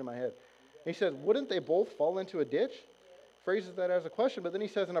picturing in my head. And he says, wouldn't they both fall into a ditch? Phrases that as a question, but then he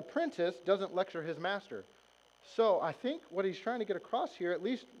says, an apprentice doesn't lecture his master. So I think what he's trying to get across here, at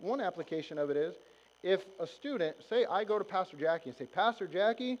least one application of it is, if a student, say I go to Pastor Jackie and say, Pastor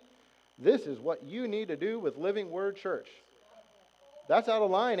Jackie, this is what you need to do with Living Word Church. That's out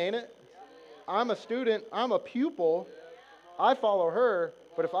of line, ain't it? I'm a student, I'm a pupil, I follow her,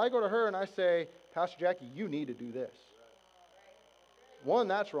 but if I go to her and I say, Pastor Jackie, you need to do this. 1,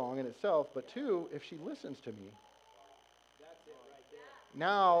 that's wrong in itself, but 2, if she listens to me,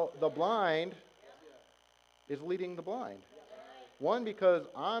 now the blind is leading the blind. 1, because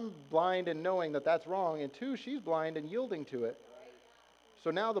I'm blind in knowing that that's wrong, and 2, she's blind and yielding to it. So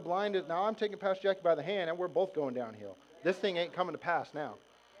now now I'm taking Pastor Jackie by the hand, and we're both going downhill. This thing ain't coming to pass now.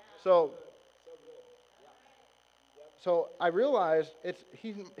 So I realized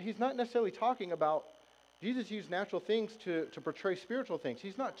he's not necessarily talking about, Jesus used natural things to portray spiritual things.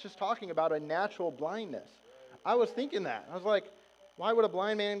 He's not just talking about a natural blindness. I was thinking that. I was like, why would a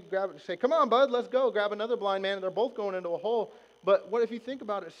blind man say, come on, bud, let's go, grab another blind man, and they're both going into a hole. But what if you think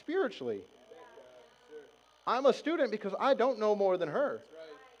about it spiritually? I'm a student because I don't know more than her.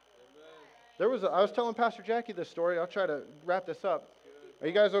 I was telling Pastor Jackie this story. I'll try to wrap this up. Are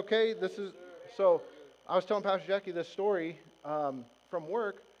you guys okay? I was telling Pastor Jackie this story from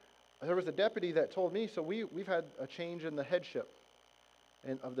work. There was a deputy that told me, so we've had a change in the headship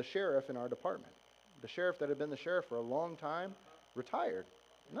of the sheriff in our department. The sheriff that had been the sheriff for a long time retired.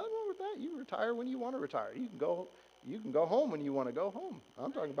 Nothing wrong with that. You retire when you want to retire. You can go home when you want to go home.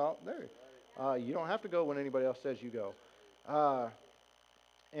 I'm talking about there. You don't have to go when anybody else says you go.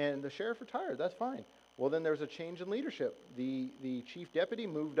 And the sheriff retired. That's fine. Well, then there's a change in leadership. The chief deputy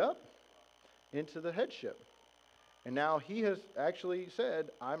moved up into the headship. And now he has actually said,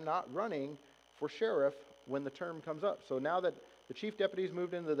 I'm not running for sheriff when the term comes up. So now that the chief deputy's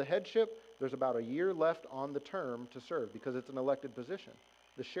moved into the headship, there's about a year left on the term to serve because it's an elected position.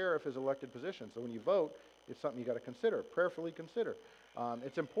 The sheriff is an elected position. So when you vote, it's something you got to consider, prayerfully consider.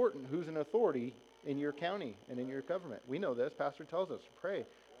 It's important who's in authority in your county and in your government. We know this. Pastor tells us to pray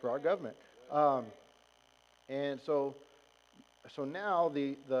for our government. And so now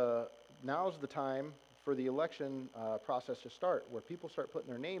now's the time for the election process to start, where people start putting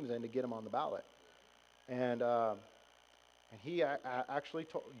their names in to get them on the ballot. And he actually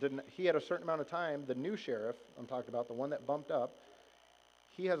he had a certain amount of time. The new sheriff, I'm talking about, the one that bumped up,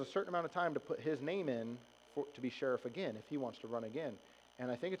 he has a certain amount of time to put his name in to be sheriff again if he wants to run again.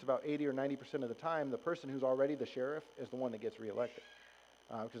 And I think it's about 80 or 90% of the time, the person who's already the sheriff is the one that gets reelected.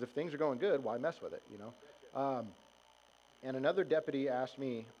 Because if things are going good, why mess with it, you know? And another deputy asked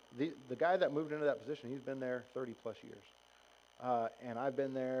me, the guy that moved into that position, he's been there 30 plus years. And I've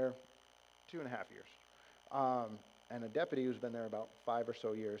been there 2.5 years. And a deputy who's been there about 5 or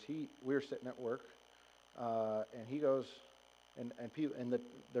so years, we were sitting at work, and he goes,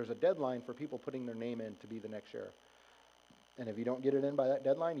 there's a deadline for people putting their name in to be the next sheriff. And if you don't get it in by that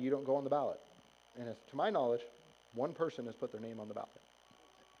deadline, you don't go on the ballot. And to my knowledge, one person has put their name on the ballot.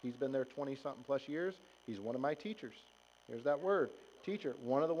 He's been there 20-something plus years. He's one of my teachers. Here's that word, teacher.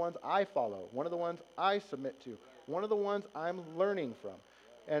 One of the ones I follow. One of the ones I submit to. One of the ones I'm learning from.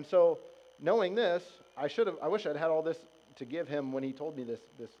 And so, knowing this, I wish I'd had all this to give him when he told me this.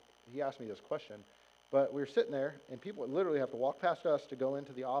 He asked me this question. But we were sitting there, and people would literally have to walk past us to go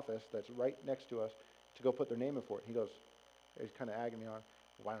into the office that's right next to us to go put their name in for it. He goes, he's kind of agging me on,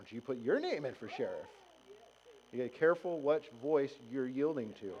 why don't you put your name in for sheriff? You got to be careful which voice you're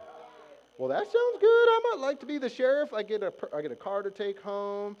yielding to. Well, that sounds good. I might like to be the sheriff. I get a car to take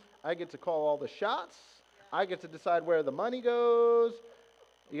home. I get to call all the shots. I get to decide where the money goes.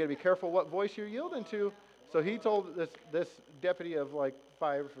 You got to be careful what voice you're yielding to. So he told this deputy of like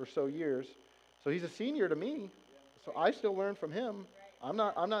 5 or so years. So he's a senior to me. So I still learn from him. I'm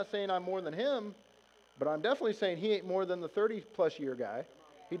not saying I'm more than him, but I'm definitely saying he ain't more than the 30-plus year guy.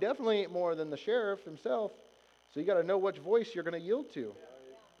 He definitely ain't more than the sheriff himself. So you got to know which voice you're going to yield to.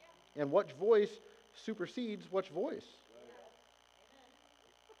 And which voice supersedes which voice.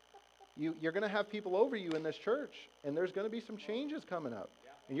 You're going to have people over you in this church, and there's going to be some changes coming up.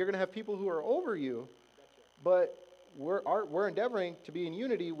 And you're going to have people who are over you, but we're endeavoring to be in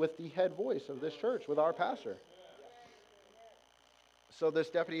unity with the head voice of this church, with our pastor. So this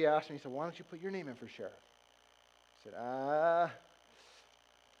deputy asked me, he said, why don't you put your name in for sheriff? I said,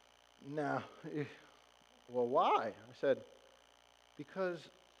 no. Well, why? I said, because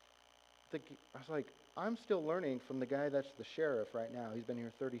I was like, I'm still learning from the guy that's the sheriff right now. He's been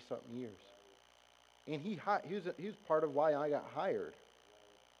here 30-something years. And he was part of why I got hired.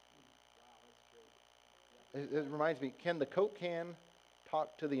 It reminds me, can the Coke can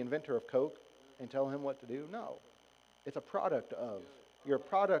talk to the inventor of Coke and tell him what to do? No. It's a product of. You're a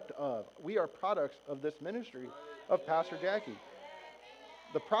product of. We are products of this ministry of Pastor Jackie.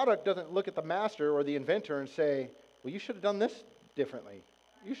 The product doesn't look at the master or the inventor and say, well, you should have done this differently.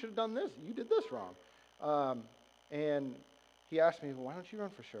 You should have done this. You did this wrong. And he asked me, well, why don't you run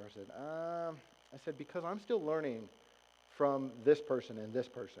for sheriff? I said, because I'm still learning from this person and this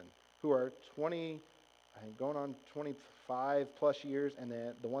person who are 20, I think going on 25 plus years, and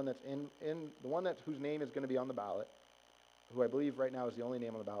then the one that's whose name is going to be on the ballot, who I believe right now is the only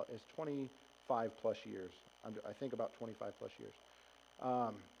name on the ballot, is 25 plus years. I think about 25 plus years.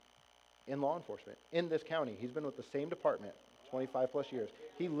 In law enforcement, in this county. He's been with the same department 25 plus years.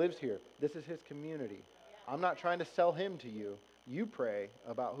 He lives here. This is his community. I'm not trying to sell him to you. You pray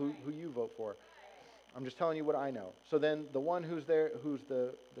about who you vote for. I'm just telling you what I know. So then the one who's there, who's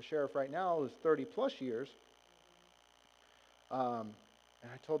the sheriff right now, is 30 plus years. And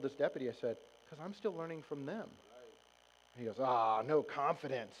I told this deputy, I said, because I'm still learning from them. And he goes, no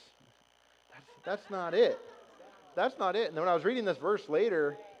confidence. That's not it. That's not it. And then when I was reading this verse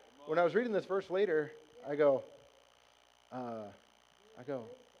later, I go,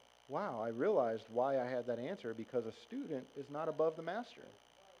 wow, I realized why I had that answer, because a student is not above the master.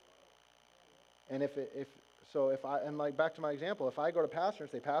 And back to my example, if I go to pastor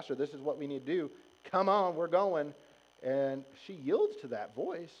and say, Pastor, this is what we need to do, come on, we're going, and she yields to that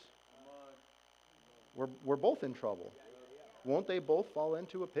voice, we're both in trouble. Won't they both fall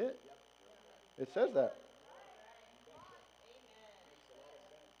into a pit? It says that.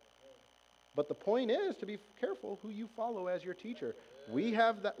 But the point is to be careful who you follow as your teacher. We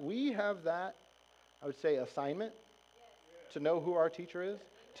have that, I would say, assignment to know who our teacher is,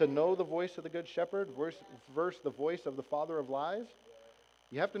 to know the voice of the good shepherd versus the voice of the father of lies.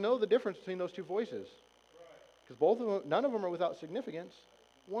 You have to know the difference between those two voices, because none of them are without significance.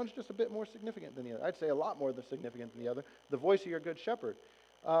 One's just a bit more significant than the other. I'd say a lot more significant than the other. The voice of your good shepherd.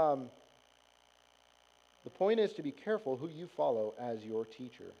 The point is to be careful who you follow as your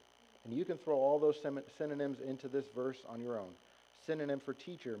teacher. And you can throw all those synonyms into this verse on your own. Synonym for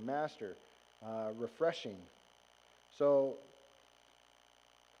teacher, master, refreshing. So,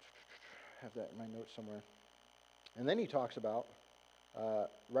 I have that in my notes somewhere. And then he talks about,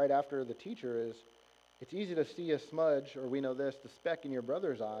 right after the teacher is, it's easy to see a smudge, or we know this, the speck in your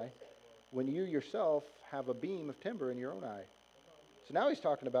brother's eye, when you yourself have a beam of timber in your own eye. So now he's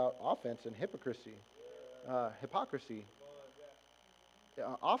talking about offense and hypocrisy.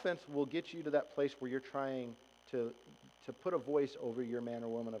 Offense will get you to that place where you're trying to put a voice over your man or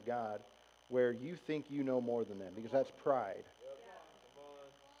woman of God, where you think you know more than them, because that's pride.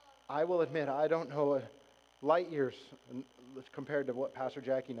 I will admit, I don't know light years compared to what Pastor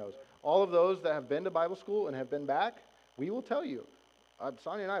Jackie knows. All of those that have been to Bible school and have been back, we will tell you.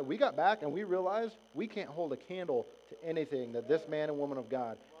 Sonia and I, we got back and we realized we can't hold a candle to anything that this man and woman of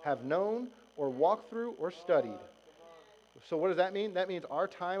God have known or walked through or studied. So what does that mean? That means our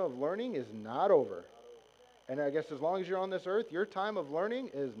time of learning is not over. And I guess as long as you're on this earth, your time of learning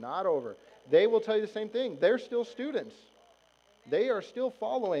is not over. They will tell you the same thing. They're still students. They are still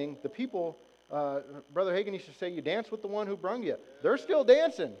following the people. Brother Hagin used to say, you dance with the one who brung you. They're still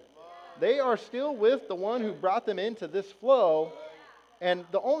dancing. They are still with the one who brought them into this flow. And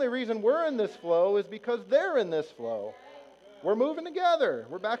the only reason we're in this flow is because they're in this flow. We're moving together.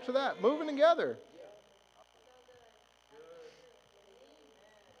 We're back to that, moving together.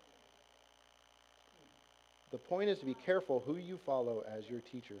 The point is to be careful who you follow as your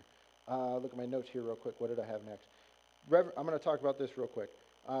teacher. Look at my notes here real quick. What did I have next? I'm going to talk about this real quick.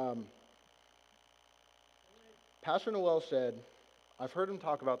 Pastor Noel said, I've heard him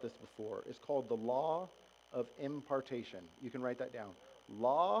talk about this before. It's called the law of impartation. You can write that down.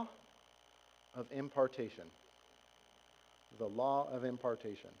 Law of impartation. The law of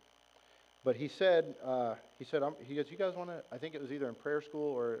impartation. But he said, you guys want to, I think it was either in prayer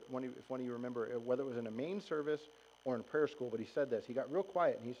school or if one of you remember, whether it was in a main service or in prayer school, but he said this. He got real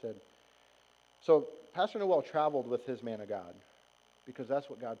quiet and he said, so Pastor Noel traveled with his man of God because that's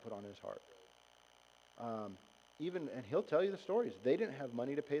what God put on his heart. And he'll tell you the stories. They didn't have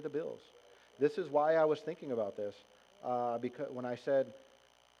money to pay the bills. This is why I was thinking about this, because when I said,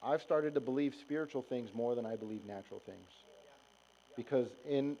 I've started to believe spiritual things more than I believe natural things. Because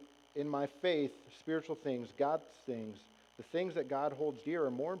in my faith, spiritual things, God's things, the things that God holds dear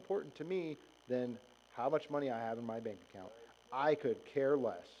are more important to me than how much money I have in my bank account. I could care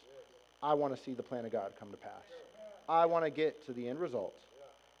less. I want to see the plan of God come to pass. I want to get to the end result.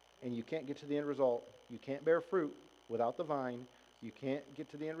 And you can't get to the end result. You can't bear fruit without the vine. You can't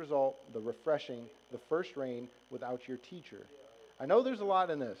get to the end result, the refreshing, the first rain, without your teacher. I know there's a lot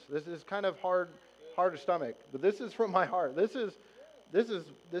in this. This is kind of hard to stomach, but this is from my heart. This is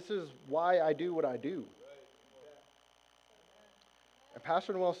why I do what I do. And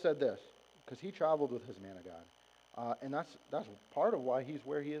Pastor Noel said this, because he traveled with his man of God. And that's part of why he's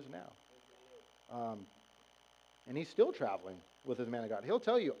where he is now. And he's still traveling with his man of God. He'll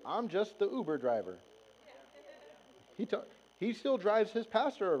tell you, I'm just the Uber driver. He still drives his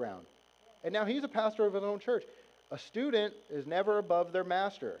pastor around. And now he's a pastor of his own church. A student is never above their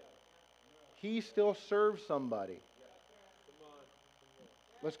master. He still serves somebody.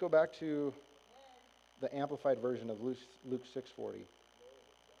 Let's go back to the amplified version of Luke 6:40.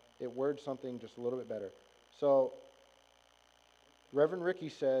 It words something just a little bit better. So, Reverend Ricky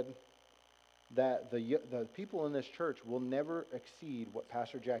said, that the people in this church will never exceed what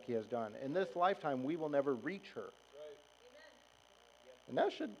Pastor Jackie has done. In this lifetime, we will never reach her. And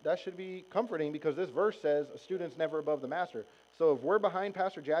that should be comforting, because this verse says a student's never above the master. So if we're behind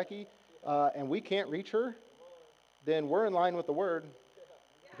Pastor Jackie and we can't reach her, then we're in line with the Word,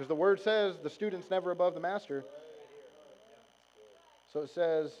 because the Word says the student's never above the master. So it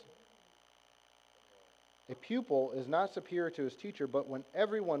says, a pupil is not superior to his teacher, but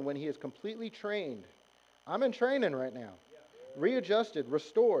when he is completely trained, I'm in training right now, readjusted,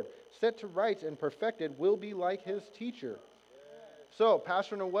 restored, set to rights, and perfected, will be like his teacher. So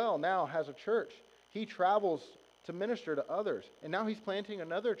Pastor Noel now has a church. He travels to minister to others, and now he's planting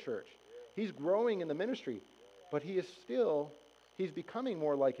another church. He's growing in the ministry, but he's becoming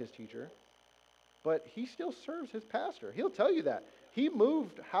more like his teacher, but he still serves his pastor. He'll tell you that. He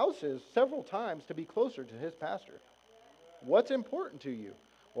moved houses several times to be closer to his pastor. What's important to you?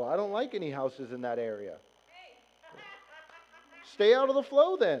 Well, I don't like any houses in that area. Stay out of the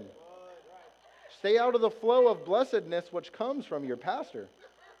flow then. Stay out of the flow of blessedness which comes from your pastor.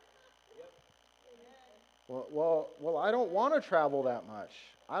 Well, I don't want to travel that much.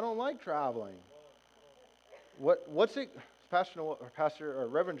 I don't like traveling. What's it?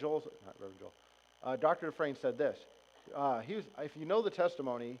 Reverend Joel, not Reverend Joel. Dr. Dufresne said this. If you know the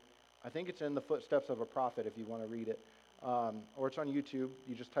testimony, I think it's in the Footsteps of a Prophet if you want to read it, or it's on YouTube.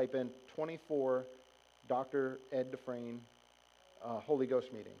 You just type in 24 Dr. Ed Dufresne Holy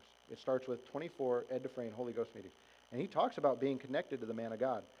Ghost meetings. It starts with 24 Ed Dufresne Holy Ghost meetings, and he talks about being connected to the man of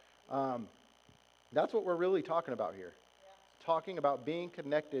God. That's what we're really talking about here. Talking about being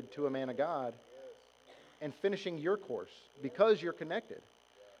connected to a man of God and finishing your course because you're connected.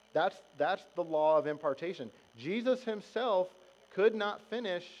 That's the law of impartation. Jesus himself could not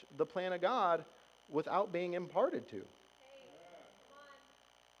finish the plan of God without being imparted to.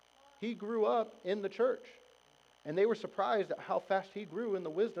 He grew up in the church, and they were surprised at how fast he grew in the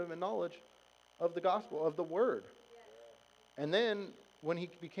wisdom and knowledge of the gospel, of the word. And then when he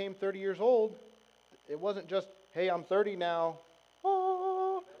became 30 years old, it wasn't just, hey, I'm 30 now.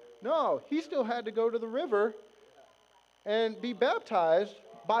 Oh. No, he still had to go to the river and be baptized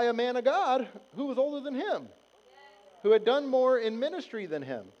by a man of God who was older than him, who had done more in ministry than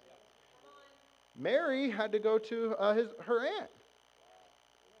him. Mary had to go to her aunt.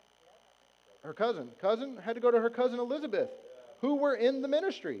 Her cousin had to go to her cousin Elizabeth, who were in the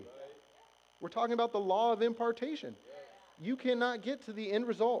ministry. We're talking about the law of impartation. You cannot get to the end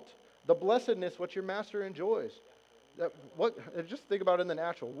result, the blessedness what your master enjoys. Just think about it in the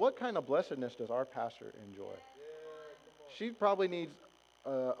natural. What kind of blessedness does our pastor enjoy? She probably needs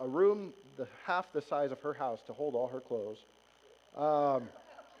a room half the size of her house to hold all her clothes.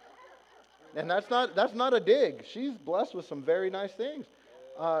 And that's not a dig. She's blessed with some very nice things.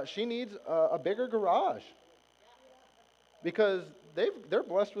 She needs a bigger garage because they're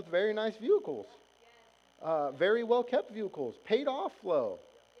blessed with very nice vehicles, very well kept vehicles, paid off flow,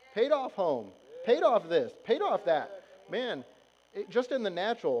 paid off home, paid off this, paid off that. Man, just in the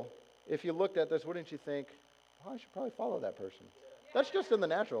natural, if you looked at this, wouldn't you think, well, I should probably follow that person? That's just in the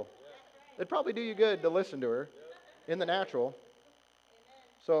natural. It'd probably do you good to listen to her in the natural.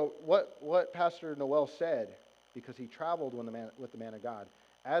 So what Pastor Noel said, because he traveled with the man of God,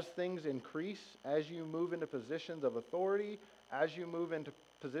 as things increase, as you move into positions of authority, as you move into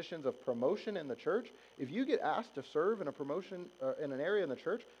positions of promotion in the church, if you get asked to serve in a promotion in an area in the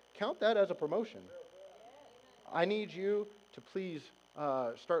church, count that as a promotion. I need you to please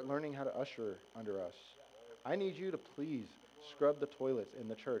start learning how to usher under us. I need you to please scrub the toilets in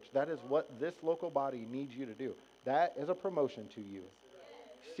the church. That is what this local body needs you to do. That is a promotion to you.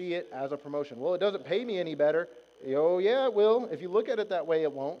 See it as a promotion. Well, it doesn't pay me any better. Oh, yeah, it will. If you look at it that way,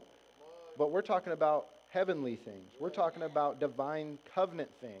 it won't. But we're talking about heavenly things. We're talking about divine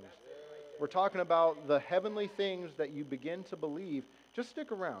covenant things. We're talking about the heavenly things that you begin to believe. Just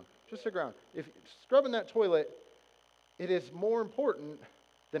stick around. Just stick around. If scrubbing that toilet, it is more important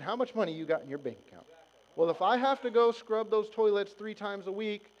than how much money you got in your bank account. Well, if I have to go scrub those toilets 3 times a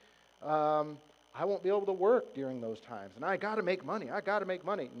week, I won't be able to work during those times. And I got to make money.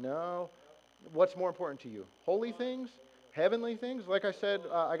 No. What's more important to you? Holy things? Heavenly things? Like I said,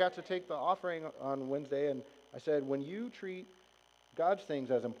 I got to take the offering on Wednesday, and I said, when you treat God's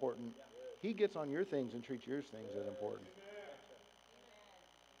things as important, He gets on your things and treats your things as important.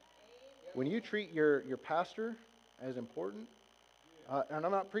 When you treat your pastor as important, and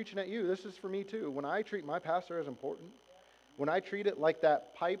I'm not preaching at you, this is for me too. When I treat my pastor as important, when I treat it like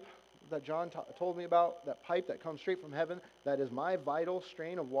that pipe that John told me about, that pipe that comes straight from heaven, that is my vital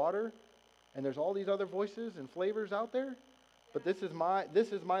strain of water, and there's all these other voices and flavors out there, but this is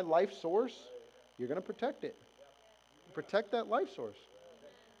my life source. you're going to protect it. Protect that life source.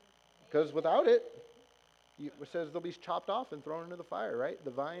 Because without it, it says they'll be chopped off and thrown into the fire, right?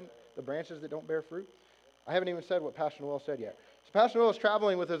 The vine, the branches that don't bear fruit. I haven't even said what Pastor Noel said yet. So Pastor Noel is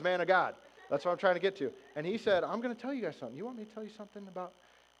traveling with his man of God. That's what I'm trying to get to. And he said, I'm going to tell you guys something. You want me to tell you something about?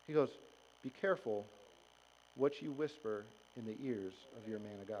 He goes, be careful what you whisper in the ears of your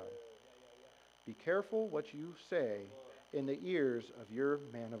man of God. Be careful what you say in the ears of your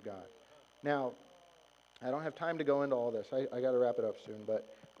man of God. Now, I don't have time to go into all this. I got to wrap it up soon. But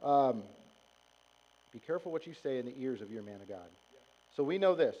be careful what you say in the ears of your man of God. So we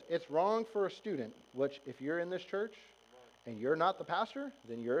know this. It's wrong for a student, which if you're in this church and you're not the pastor,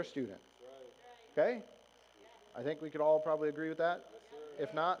 then you're a student. Okay? I think we could all probably agree with that.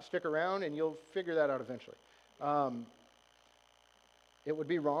 If not, stick around and you'll figure that out eventually. It would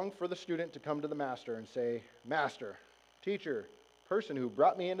be wrong for the student to come to the master and say, Master, teacher, person who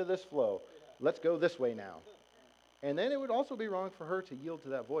brought me into this flow, let's go this way now. And then it would also be wrong for her to yield to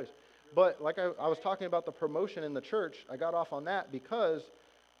that voice. But like I was talking about the promotion in the church, I got off on that because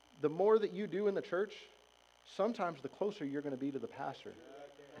the more that you do in the church, sometimes the closer you're going to be to the pastor.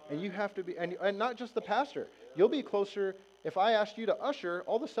 And you have to be, and not just the pastor. You'll be closer. If I asked you to usher,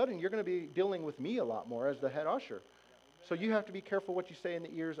 all of a sudden you're going to be dealing with me a lot more as the head usher. So you have to be careful what you say in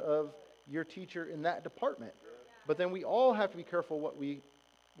the ears of your teacher in that department. But then we all have to be careful what we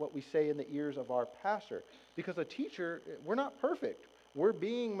say in the ears of our pastor. Because a teacher, we're not perfect. We're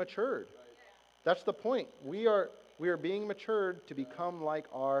being matured. That's the point. We are being matured to become like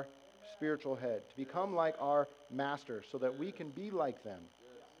our spiritual head, to become like our master, so that we can be like them,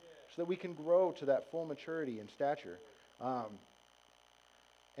 so that we can grow to that full maturity and stature.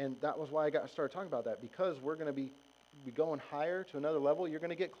 And that was why I started talking about that, because we're going to be going higher to another level. You're going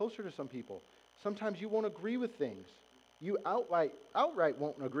to get closer to some people. Sometimes you won't agree with things. You outright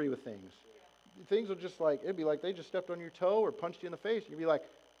won't agree with things. Things will just it'd be like they just stepped on your toe or punched you in the face. You'd be like,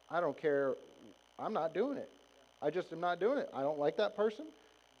 I don't care. I'm not doing it. I just am not doing it. I don't like that person.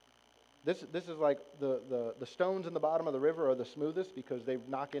 This is like the stones in the bottom of the river are the smoothest because they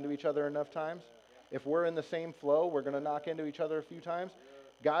knock into each other enough times. If we're in the same flow, we're going to knock into each other a few times.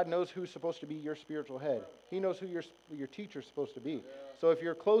 God knows who's supposed to be your spiritual head. He knows who your teacher's supposed to be. So if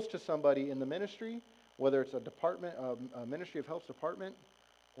you're close to somebody in the ministry, whether it's a department, a ministry of helps department,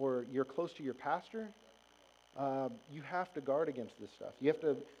 or you're close to your pastor, you have to guard against this stuff. You have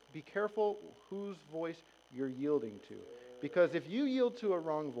to be careful whose voice you're yielding to. Because if you yield to a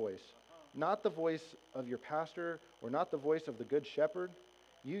wrong voice, not the voice of your pastor or not the voice of the good shepherd,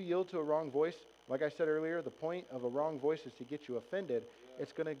 you yield to a wrong voice, like I said earlier, the point of a wrong voice is to get you offended.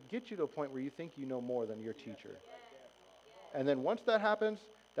 It's going to get you to a point where you think you know more than your teacher. And then once that happens,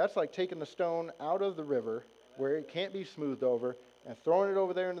 that's like taking the stone out of the river where it can't be smoothed over and throwing it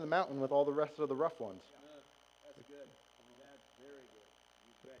over there into the mountain with all the rest of the rough ones. That's good. That's very good.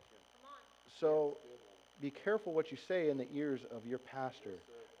 You betcha. So be careful what you say in the ears of your pastor,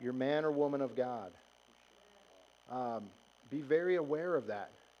 your man or woman of God. Be very aware of that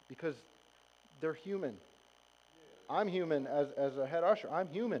because they're human. I'm human as a head usher. I'm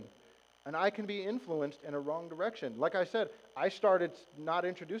human. And I can be influenced in a wrong direction. Like I said, I started not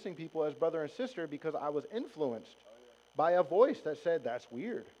introducing people as brother and sister because I was influenced by a voice that said, that's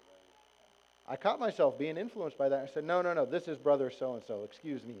weird. I caught myself being influenced by that. I said, no, this is brother so-and-so,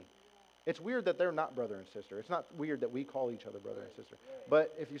 excuse me. It's weird that they're not brother and sister. It's not weird that we call each other brother and sister.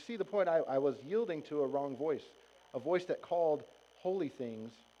 But if you see the point, I was yielding to a wrong voice, a voice that called holy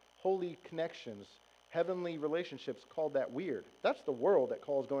things, holy connections, heavenly relationships, called that weird. That's the world that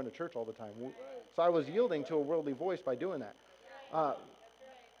calls going to church all the time. So I was yielding to a worldly voice by doing that.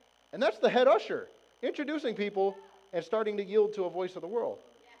 And that's the head usher, introducing people and starting to yield to a voice of the world.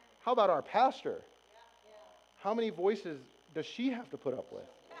 How about our pastor? How many voices does she have to put up with?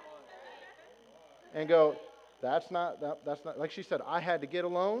 And go, that's not, like she said, I had to get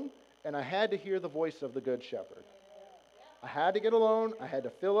alone and I had to hear the voice of the good shepherd. I had to get alone. I had to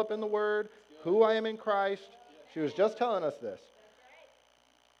fill up in the word, who I am in Christ. She was just telling us this.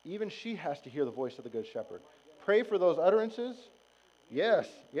 Even she has to hear the voice of the good shepherd. Pray for those utterances. Yes.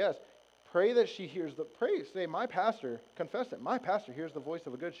 Pray that she hears say, my pastor, confess it, my pastor hears the voice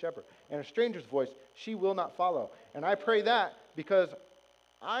of a good shepherd. And a stranger's voice, she will not follow. And I pray that because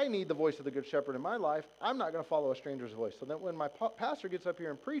I need the voice of the good shepherd in my life. I'm not going to follow a stranger's voice. So that when my pastor gets up here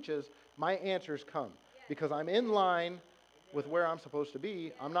and preaches, my answers come. Because I'm in line with where I'm supposed to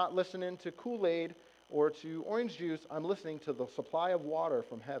be. I'm not listening to Kool-Aid or to orange juice. I'm listening to the supply of water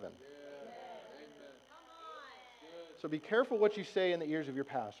from heaven. So be careful what you say in the ears of your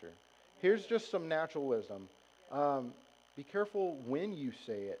pastor. Here's just some natural wisdom. Be careful when you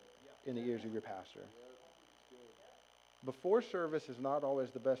say it in the ears of your pastor. Before service is not always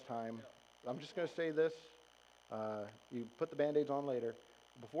the best time. I'm just going to say this. You put the Band-Aids on later.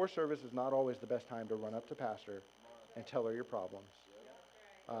 Before service is not always the best time to run up to pastor and tell her your problems.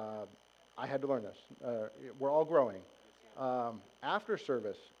 I had to learn this. We're all growing. After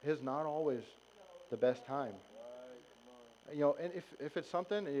service is not always the best time. You know, and if it's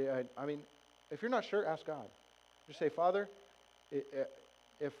something, I mean, if you're not sure, ask God. Just say, Father,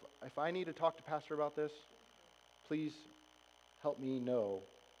 if I need to talk to pastor about this, please help me know.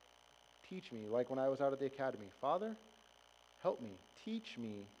 Teach me, like when I was out at the academy. Father, help me. Teach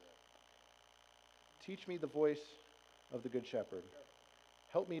me. Teach me the voice of the Good Shepherd.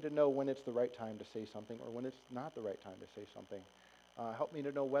 Help me to know when it's the right time to say something or when it's not the right time to say something. Help me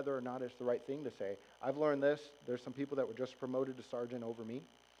to know whether or not it's the right thing to say. I've learned this. There's some people that were just promoted to sergeant over me,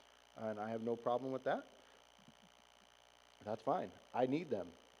 and I have no problem with that. That's fine. I need them.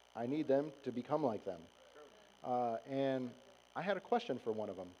 I need them to become like them. And I had a question for one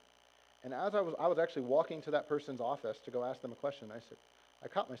of them. And as I was actually walking to that person's office to go ask them a question, I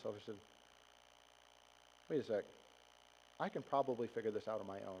caught myself. I said, wait a sec. I can probably figure this out on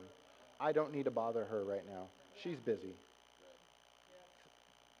my own. I don't need to bother her right now. She's busy.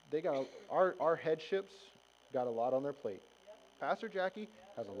 Our headships got a lot on their plate. Pastor Jackie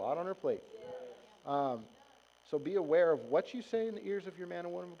has a lot on her plate. So be aware of what you say in the ears of your man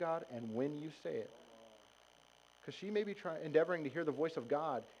and woman of God and when you say it. Because she may be endeavoring to hear the voice of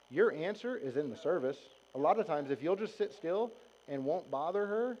God. Your answer is in the service. A lot of times, if you'll just sit still and won't bother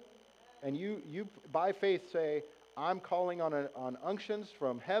her, and you by faith say, I'm calling on unctions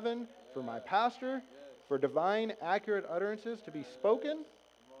from heaven for my pastor, for divine, accurate utterances to be spoken,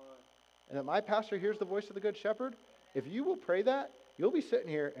 and that my pastor hears the voice of the Good Shepherd, if you will pray that, you'll be sitting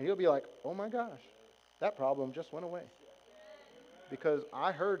here and you'll be like, oh my gosh, that problem just went away. Because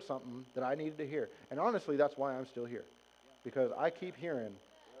I heard something that I needed to hear. And honestly, that's why I'm still here. Because I keep hearing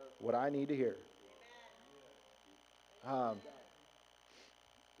what I need to hear.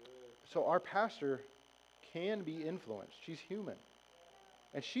 So our pastor can be influenced. She's human.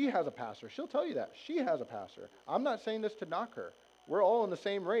 And she has a pastor. She'll tell you that. She has a pastor. I'm not saying this to knock her. We're all in the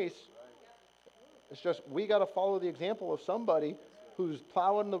same race. It's just we got to follow the example of somebody who's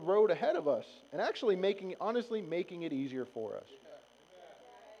plowing the road ahead of us and actually making it easier for us.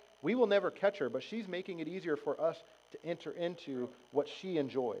 We will never catch her, but she's making it easier for us to enter into what she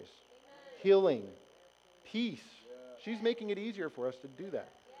enjoys. Healing, peace. She's making it easier for us to do that.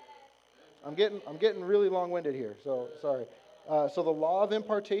 I'm getting really long-winded here, so sorry. So the law of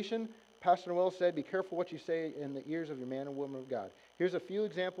impartation, Pastor Noel said, be careful what you say in the ears of your man and woman of God. Here's a few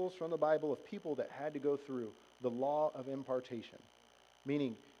examples from the Bible of people that had to go through the law of impartation.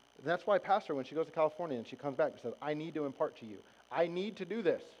 Meaning, that's why Pastor, when she goes to California and she comes back and says, I need to impart to you. I need to do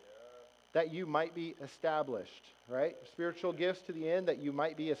this. That you might be established, right? Spiritual gifts to the end, that you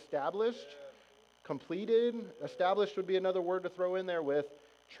might be established, completed. Established would be another word to throw in there with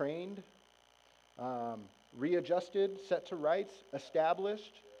trained, readjusted, set to rights,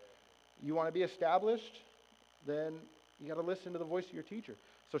 established. You want to be established, then you got to listen to the voice of your teacher.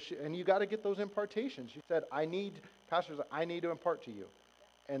 And you got to get those impartations. She said, I need to impart to you.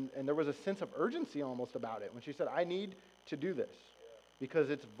 And there was a sense of urgency almost about it when she said, I need to do this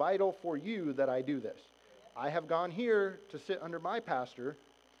because it's vital for you that I do this. I have gone here to sit under my pastor,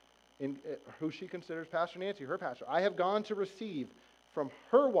 who she considers Pastor Nancy, her pastor. I have gone to receive from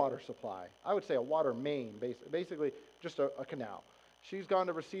her water supply. I would say a water main, basically just a canal. She's gone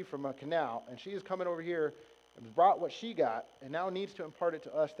to receive from a canal, and she is coming over here and brought what she got, and now needs to impart it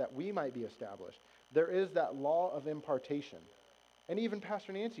to us that we might be established. There is that law of impartation. And even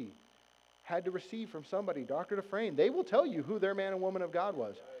Pastor Nancy had to receive from somebody, Dr. Dufresne. They will tell you who their man and woman of God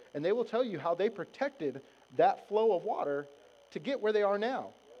was, and they will tell you how they protected that flow of water to get where they are now.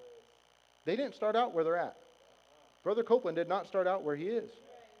 They didn't start out where they're at. Brother Copeland did not start out where he is.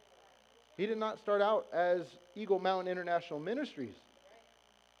 He did not start out as Eagle Mountain International Ministries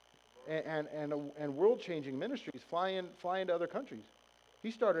and world-changing ministries, flying to other countries.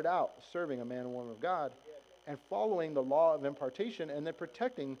 He started out serving a man and woman of God and following the law of impartation and then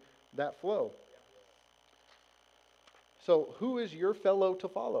protecting that flow. So who is your fellow to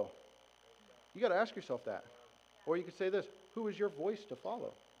follow? You got to ask yourself that. Or you could say this, who is your voice to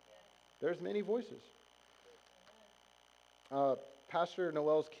follow? There's many voices. Pastor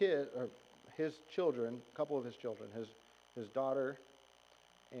Noel's his children, a couple of his children, his daughter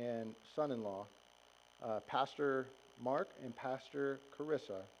and son-in-law, Pastor Mark and Pastor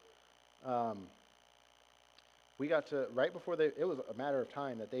Carissa, we got to, right before it was a matter of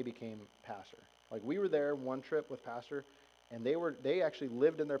time that they became pastor. Like we were there one trip with Pastor, And they actually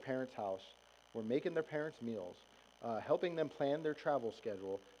lived in their parents' house, were making their parents' meals, helping them plan their travel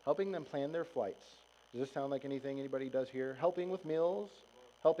schedule, helping them plan their flights. Does this sound like anything anybody does here? Helping with meals,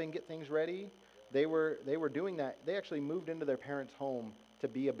 helping get things ready. They were doing that. They actually moved into their parents' home to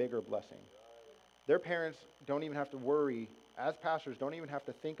be a bigger blessing. Their parents don't even have to worry, as pastors, don't even have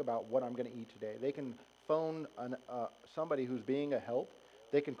to think about what I'm going to eat today. They can phone somebody who's being a help.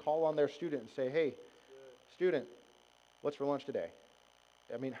 They can call on their student and say, hey, student, what's for lunch today?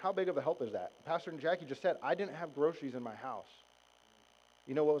 I mean, how big of a help is that? Pastor Jackie just said, I didn't have groceries in my house.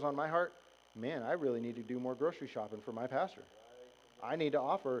 You know what was on my heart? Man, I really need to do more grocery shopping for my pastor. I need to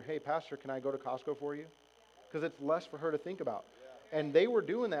offer, hey, pastor, can I go to Costco for you? Because it's less for her to think about. And they were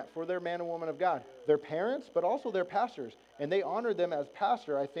doing that for their man and woman of God, their parents, but also their pastors. And they honored them as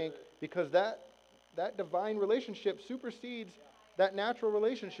pastor, I think, because that divine relationship supersedes that natural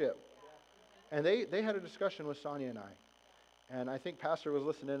relationship. And they had a discussion with Sonia and I. And I think Pastor was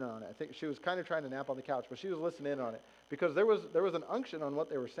listening in on it. I think she was kind of trying to nap on the couch, but she was listening in on it. Because there was an unction on what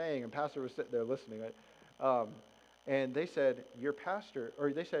they were saying, and Pastor was sitting there listening. Right? And they said, your pastor,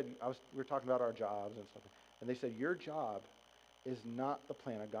 or they said, we were talking about our jobs and stuff. And they said, your job is not the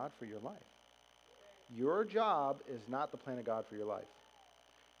plan of God for your life. Your job is not the plan of God for your life.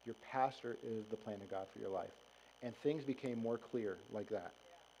 Your pastor is the plan of God for your life. And things became more clear like that.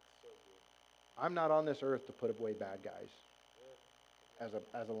 I'm not on this earth to put away bad guys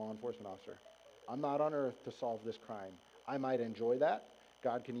as a law enforcement officer. I'm not on earth to solve this crime. I might enjoy that.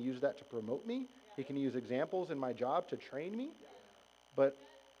 God can use that to promote me. He can use examples in my job to train me. But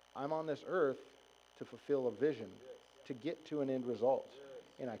I'm on this earth to fulfill a vision, to get to an end result.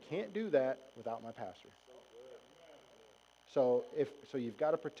 And I can't do that without my pastor. So you've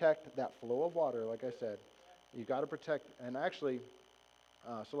got to protect that flow of water, like I said. You've got to protect, and actually,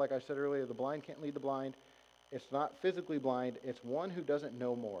 so like I said earlier, the blind can't lead the blind. It's not physically blind. It's one who doesn't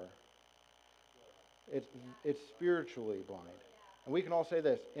know more. It's spiritually blind. And we can all say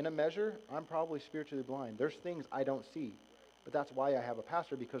this, in a measure, I'm probably spiritually blind. There's things I don't see. But that's why I have a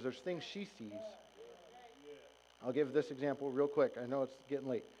pastor, because there's things she sees. I'll give this example real quick. I know it's getting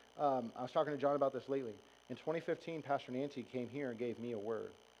late. I was talking to John about this lately. In 2015, Pastor Nancy came here and gave me a word.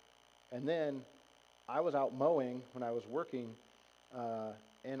 And then I was out mowing when I was working,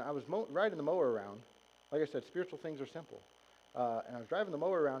 and I was riding the mower around. Like I said, spiritual things are simple. And I was driving the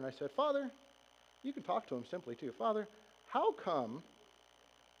mower around, and I said, Father, you can talk to him simply too. Father, how come,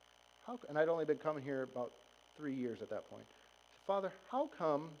 and I'd only been coming here about 3 years at that point. Father, how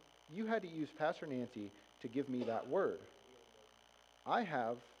come you had to use Pastor Nancy to give me that word? I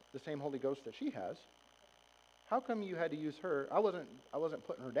have the same Holy Ghost that she has. How come you had to use her? I wasn't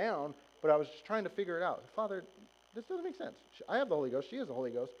putting her down, but I was just trying to figure it out. Father, this doesn't make sense. I have the Holy Ghost. She has the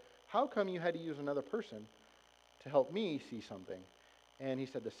Holy Ghost. How come you had to use another person to help me see something? And he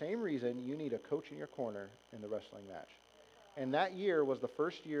said, the same reason you need a coach in your corner in the wrestling match. And that year was the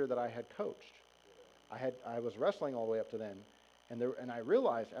first year that I had coached. I was wrestling all the way up to then. And I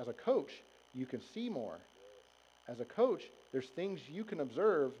realized as a coach, you can see more. As a coach, there's things you can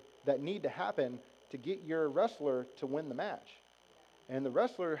observe that need to happen to get your wrestler to win the match. And the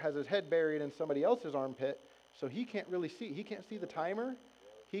wrestler has his head buried in somebody else's armpit, so he can't really see. He can't see the timer.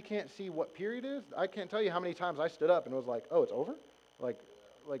 He can't see what period it is. I can't tell you how many times I stood up and was like, oh, it's over? Like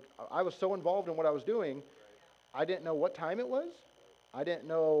I was so involved in what I was doing, I didn't know what time it was. I didn't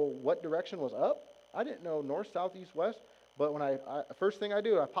know what direction was up. I didn't know north, south, east, west. But when first thing I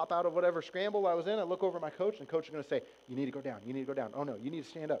do, I pop out of whatever scramble I was in, I look over at my coach, and coach is going to say, you need to go down, you need to go down. Oh no, you need to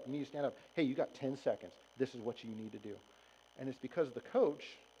stand up, you need to stand up. Hey, you got 10 seconds. This is what you need to do. And it's because the coach,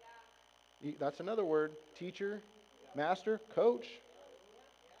 that's another word, teacher, master, coach.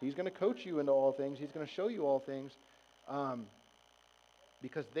 He's going to coach you into all things. He's going to show you all things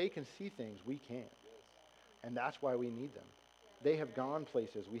because they can see things we can't. And that's why we need them. They have gone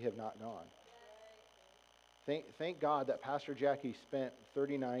places we have not gone. Thank God that Pastor Jackie spent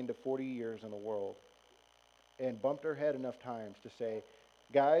 39 to 40 years in the world and bumped her head enough times to say,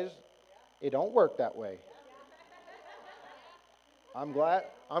 guys, it don't work that way. I'm glad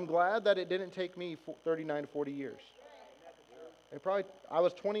that it didn't take me 39 to 40 years. I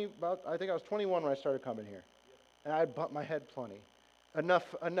was 21 when I started coming here. And I bumped my head plenty. Enough.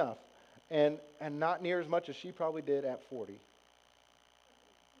 And not near as much as she probably did at 40.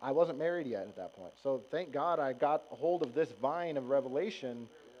 I wasn't married yet at that point. So thank God I got a hold of this vine of revelation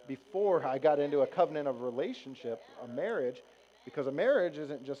before I got into a covenant of relationship, a marriage, because a marriage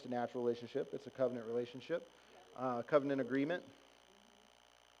isn't just a natural relationship, it's a covenant relationship, covenant agreement.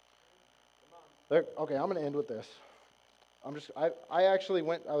 Okay, I'm going to end with this. I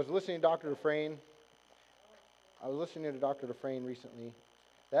was listening to Dr. Dufresne. I was listening to Dr. Dufresne recently.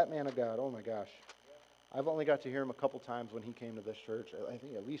 That man of God, oh my gosh. I've only got to hear him a couple times when he came to this church. I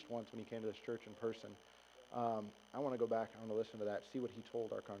think at least once when he came to this church in person. I want to go back. I want to listen to that, see what he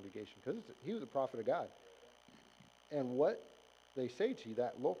told our congregation, because he was a prophet of God. And what they say to you,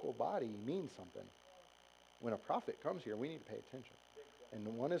 that local body means something. When a prophet comes here, we need to pay attention. And the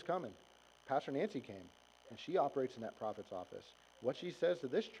one is coming. Pastor Nancy came, and she operates in that prophet's office. What she says to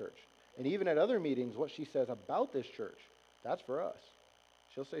this church, and even at other meetings, what she says about this church, that's for us.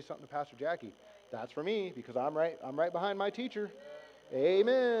 She'll say something to Pastor Jackie. That's for me, because I'm right behind my teacher.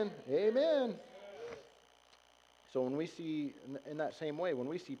 Amen. Amen. So when we see, in that same way, when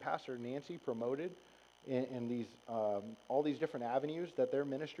we see Pastor Nancy promoted in these all these different avenues that their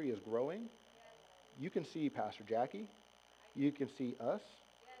ministry is growing, you can see Pastor Jackie, you can see us.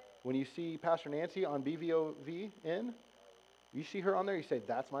 When you see Pastor Nancy on BVOVN, you see her on there, you say,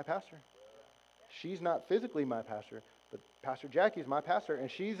 that's my pastor. She's not physically my pastor, but Pastor Jackie's my pastor,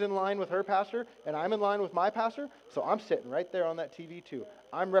 and she's in line with her pastor, and I'm in line with my pastor, so I'm sitting right there on that TV too.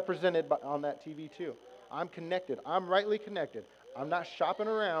 I'm represented on that TV too. I'm connected. I'm rightly connected. I'm not shopping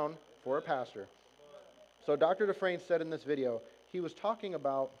around for a pastor. So Dr. Dufresne said in this video, he was talking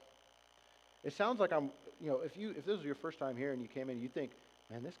about, it sounds like if this was your first time here and you came in, you think,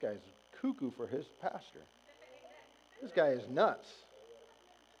 man, this guy's cuckoo for his pastor. This guy is nuts.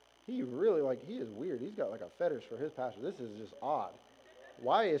 He really, he is weird. He's got like a fetish for his pastor. This is just odd.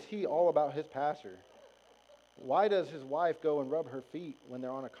 Why is he all about his pastor? Why does his wife go and rub her feet when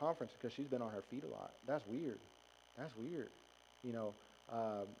they're on a conference? Because she's been on her feet a lot. That's weird. That's weird.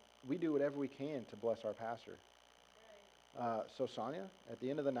 We do whatever we can to bless our pastor. So Sonia, at the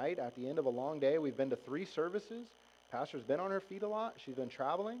end of the night, at the end of a long day, we've been to 3 services. Pastor's been on her feet a lot. She's been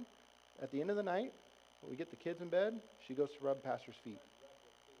traveling. At the end of the night, when we get the kids in bed, she goes to rub Pastor's feet.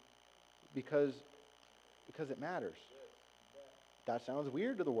 Because it matters. That sounds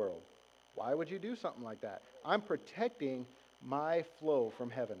weird to the world. Why would you do something like that? I'm protecting my flow from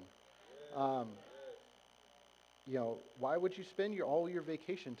heaven. Why would you spend all your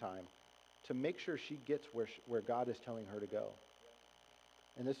vacation time to make sure she gets where God is telling her to go?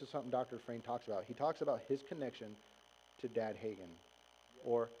 And this is something Dr. Dufresne talks about. He talks about his connection to Dad Hagin.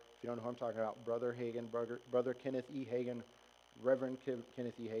 Or, if you don't know who I'm talking about, Brother Hagin, Brother Kenneth E. Hagin, Reverend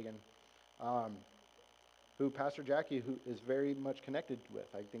Kenneth E. Hagin, who Pastor Jackie who is very much connected with.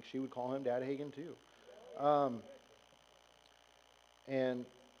 I think she would call him Dad Hagin too. And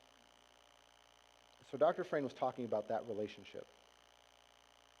so Dr. Dufresne was talking about that relationship.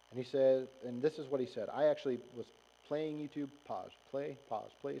 And he said, and this is what he said. I actually was playing YouTube, pause, play, pause,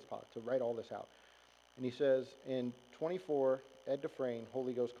 plays, pause, to write all this out. And he says, in 24 Ed Dufresne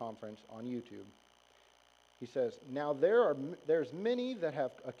Holy Ghost Conference on YouTube, he says, now there's many that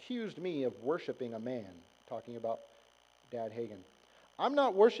have accused me of worshiping a man, talking about Dad Hagin. I'm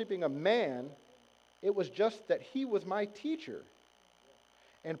not worshiping a man. It was just that he was my teacher.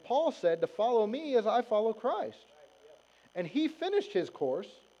 And Paul said to follow me as I follow Christ. And he finished his course.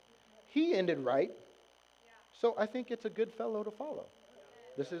 He ended right. So I think it's a good fellow to follow.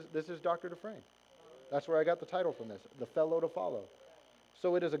 This is Dr. Dufresne. That's where I got the title from this, the fellow to follow.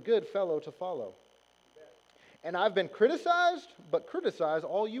 So it is a good fellow to follow. And I've been criticized, but criticize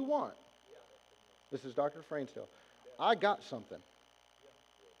all you want. This is Dr. Dufresne still. I got something.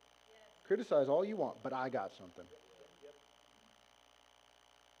 Criticize all you want, but I got something.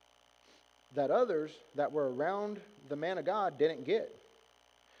 That others that were around the man of God didn't get.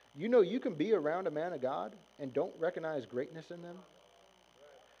 You can be around a man of God and don't recognize greatness in them.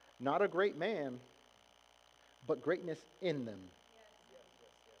 Not a great man, but greatness in them.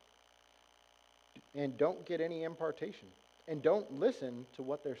 And don't get any impartation. And don't listen to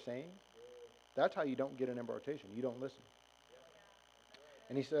what they're saying. That's how you don't get an impartation. You don't listen.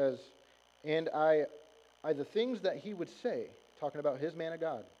 And he says, and I the things that he would say, talking about his man of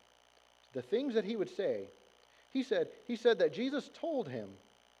God, the things that he would say, he said that Jesus told him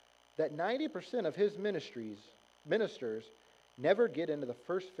that 90% of his ministers never get into the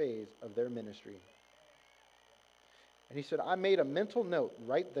first phase of their ministry. And he said, I made a mental note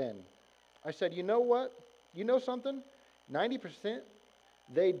right then. I said, you know what? You know something? 90%,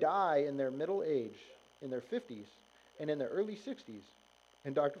 they die in their middle age, in their 50s, and in their early 60s.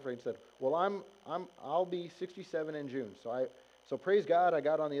 And Dr. Dufresne said, well, I'll be 67 in June. So praise God, I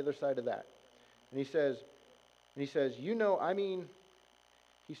got on the other side of that. And he says, he said,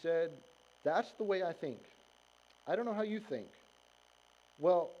 that's the way I think. I don't know how you think.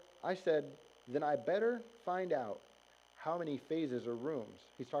 Well, I said, then I better find out how many phases or rooms.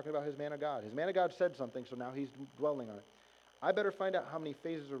 He's talking about his man of God. His man of God said something, so now he's dwelling on it. I better find out how many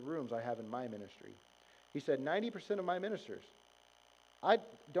phases or rooms I have in my ministry. He said, 90% of my ministers, I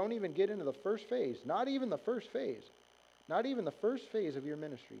don't even get into the first phase, not even the first phase, not even the first phase of your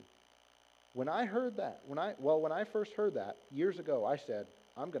ministry. When I heard that, when I first heard that years ago, I said,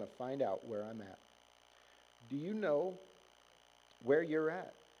 I'm going to find out where I'm at. Do you know where you're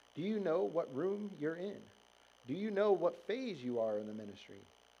at? Do you know what room you're in? Do you know what phase you are in the ministry?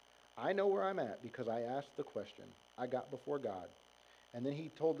 I know where I'm at because I asked the question. I got before God. And then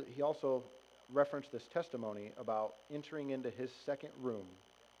he also referenced this testimony about entering into his second room.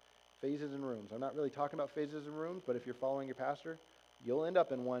 Phases and rooms. I'm not really talking about phases and rooms, but if you're following your pastor, you'll end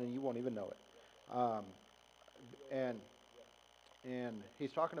up in one and you won't even know it. And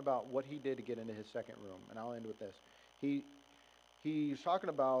he's talking about what he did to get into his second room. And I'll end with this. He's talking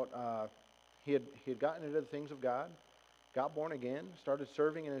about he had gotten into the things of God, got born again, started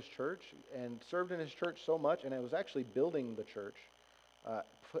serving in his church, and served in his church so much, and it was actually building the church.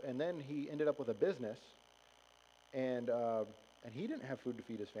 And then he ended up with a business, and he didn't have food to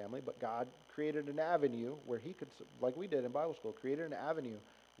feed his family, but God created an avenue where he could, like we did in Bible school, created an avenue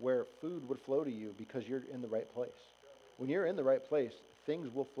where food would flow to you because you're in the right place. When you're in the right place,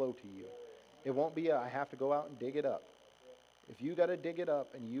 things will flow to you. It won't be I have to go out and dig it up. If you got to dig it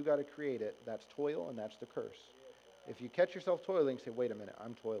up and you got to create it, that's toil and that's the curse. If you catch yourself toiling, say, wait a minute,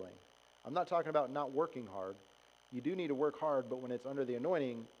 I'm toiling. I'm not talking about not working hard. You do need to work hard, but when it's under the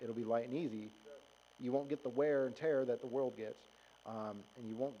anointing, it'll be light and easy. You won't get the wear and tear that the world gets, and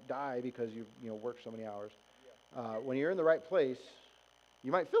you won't die because you work so many hours. When you're in the right place,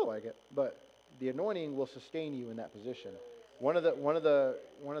 you might feel like it, but the anointing will sustain you in that position. One of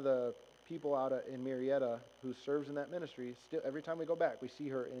the people out in Marietta who serves in that ministry, still every time we go back, we see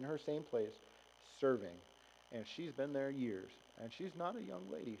her in her same place serving, and she's been there years. And she's not a young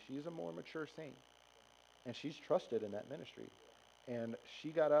lady; she's a more mature saint. And she's trusted in that ministry. And she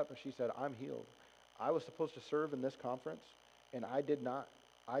got up and she said, I'm healed. I was supposed to serve in this conference, and I did not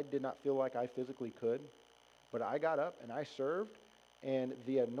feel like I physically could. But I got up and I served, and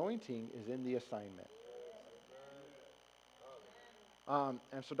the anointing is in the assignment.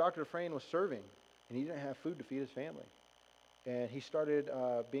 And so Dr. Dufresne was serving, and he didn't have food to feed his family. And he started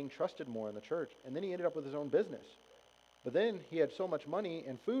being trusted more in the church. And then he ended up with his own business. But then he had so much money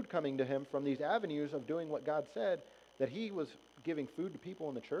and food coming to him from these avenues of doing what God said that he was giving food to people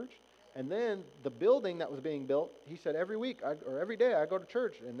in the church. And then the building that was being built, he said every week or every day I go to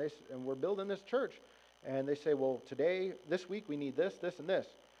church and we're building this church. And they say, well, this week we need this, this, and this.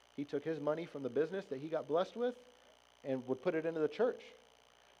 He took his money from the business that he got blessed with and would put it into the church.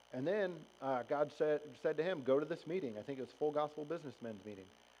 And then God said to him, go to this meeting. I think it was Full Gospel Businessmen's meeting.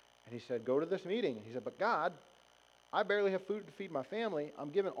 And he said, go to this meeting. And he said, but God, I barely have food to feed my family. I'm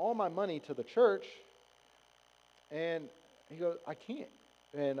giving all my money to the church. And he goes, I can't.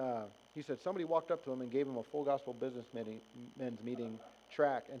 And he said somebody walked up to him and gave him a Full Gospel Businessmen's meeting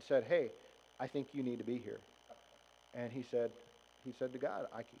tract and said, hey, I think you need to be here. And he said to God,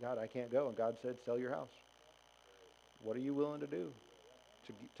 I can't go. And God said, sell your house. What are you willing to do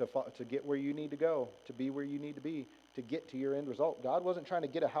to get where you need to go, to be where you need to be, to get to your end result? God wasn't trying to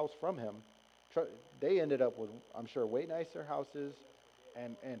get a house from him. They ended up with, I'm sure, way nicer houses,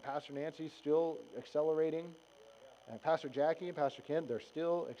 and Pastor Nancy's still accelerating, and Pastor Jackie and Pastor Ken, they're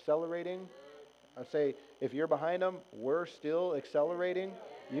still accelerating. I'd say, if you're behind them, we're still accelerating.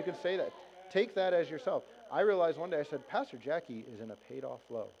 You can say that. Take that as yourself. I realized one day, I said, Pastor Jackie is in a paid-off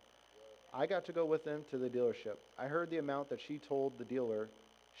flow. I got to go with them to the dealership. I heard the amount that she told the dealer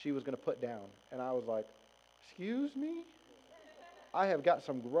she was going to put down, and I was like, excuse me? I have got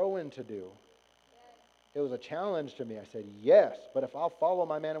some growing to do. It was a challenge to me. I said, yes, but if I'll follow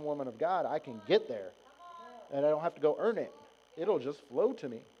my man and woman of God, I can get there. And I don't have to go earn it. It'll just flow to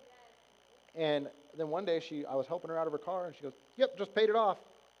me. And then one day I was helping her out of her car, and she goes, yep, just paid it off,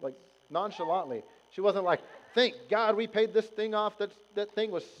 like nonchalantly. She wasn't like, thank God we paid this thing off. That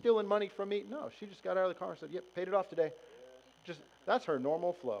thing was stealing money from me. No, she just got out of the car and said, yep, paid it off today. That's her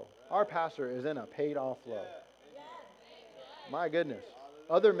normal flow. Our pastor is in a paid off flow. My goodness.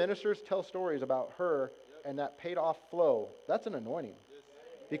 Other ministers tell stories about her and that paid off flow. That's an anointing.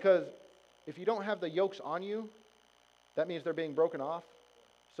 Because if you don't have the yokes on you, that means they're being broken off.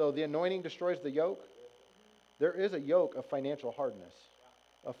 So the anointing destroys the yoke. There is a yoke of financial hardness,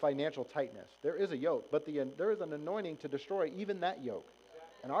 of financial tightness. There is a yoke, but there is an anointing to destroy even that yoke.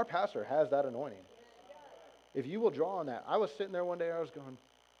 And our pastor has that anointing. If you will draw on that. I was sitting there one day, I was going,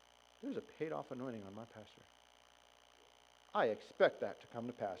 there's a paid off anointing on my pastor. I expect that to come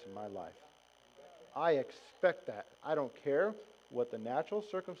to pass in my life. I expect that. I don't care what the natural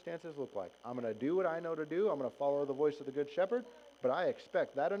circumstances look like. I'm going to do what I know to do. I'm going to follow the voice of the Good Shepherd, but I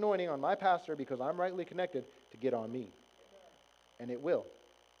expect that anointing on my pastor because I'm rightly connected to get on me. And it will.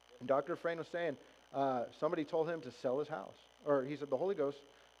 And Dr. Frayne was saying, somebody told him to sell his house. Or he said the Holy Ghost,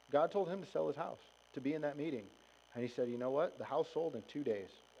 God told him to sell his house, to be in that meeting. And he said, you know what? The house sold in 2 days.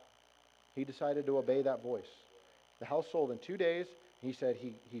 He decided to obey that voice. The house sold in 2 days. He said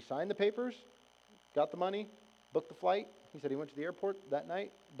he signed the papers, got the money, booked the flight. He said he went to the airport that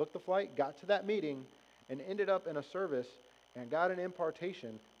night, booked the flight, got to that meeting, and ended up in a service and got an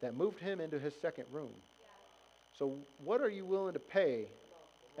impartation that moved him into his second room. So what are you willing to pay?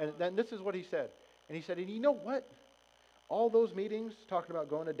 And then this is what he said. And he said, and you know what? All those meetings, talking about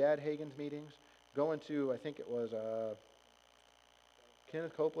going to Dad Hagen's meetings, going to, I think it was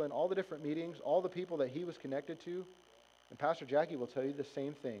Kenneth Copeland, all the different meetings, all the people that he was connected to, and Pastor Jackie will tell you the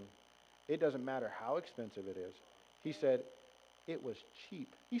same thing. It doesn't matter how expensive it is. He said, it was cheap.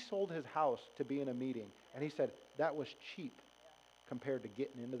 He sold his house to be in a meeting, and he said, that was cheap compared to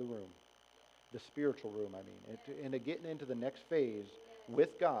getting into the room. The spiritual room, I mean, and to getting into the next phase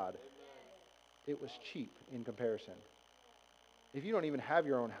with God, it was cheap in comparison. If you don't even have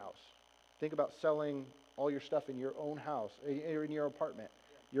your own house, think about selling all your stuff in your own house, or in your apartment,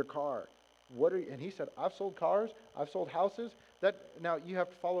 your car. And he said, I've sold cars, I've sold houses. Now you have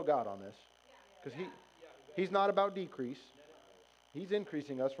to follow God on this, because he's not about decrease. He's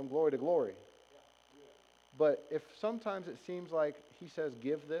increasing us from glory to glory. But if sometimes it seems like he says,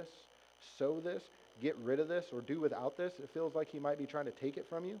 give this, sow this, get rid of this, or do without this, it feels like he might be trying to take it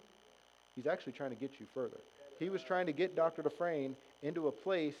from you. He's actually trying to get you further. He was trying to get Dr. Dufresne into a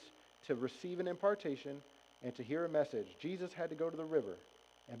place to receive an impartation and to hear a message. Jesus had to go to the river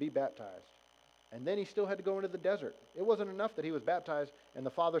and be baptized. And then he still had to go into the desert. It wasn't enough that he was baptized and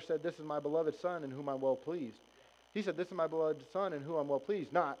the Father said, this is my beloved Son in whom I'm well pleased. He said, this is my beloved Son in whom I'm well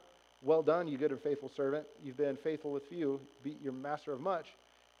pleased. Not, well done, you good and faithful servant. You've been faithful with few. Be your master of much.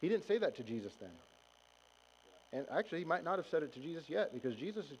 He didn't say that to Jesus then. And actually, he might not have said it to Jesus yet because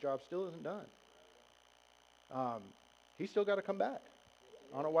Jesus' job still isn't done. He's still got to come back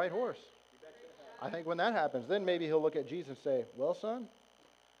on a white horse. I think when that happens, then maybe he'll look at Jesus and say, well, son,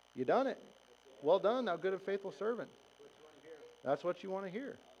 you done it. Well done, thou good and faithful servant. That's what you want to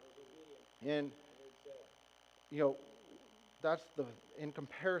hear. And, that's in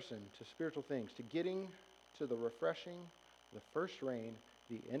comparison to spiritual things, to getting to the refreshing, the first rain,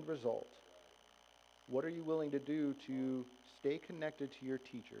 the end result. What are you willing to do to stay connected to your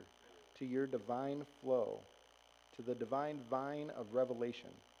teacher, to your divine flow, to the divine vine of revelation?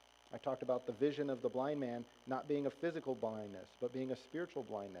 I talked about the vision of the blind man not being a physical blindness, but being a spiritual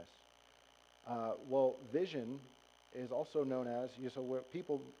blindness. Vision is also known as, where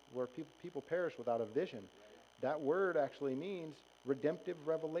people perish without a vision. That word actually means redemptive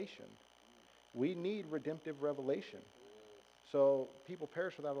revelation. We need redemptive revelation. So people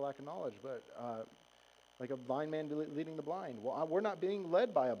perish without a lack of knowledge, but like a blind man leading the blind. Well, we're not being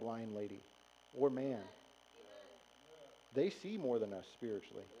led by a blind lady or man. They see more than us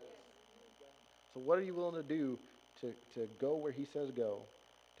spiritually. So what are you willing to do to go where he says go,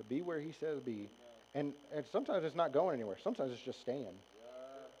 to be where he says be? And sometimes it's not going anywhere. Sometimes it's just staying.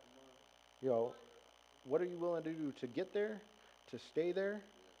 What are you willing to do to get there, to stay there?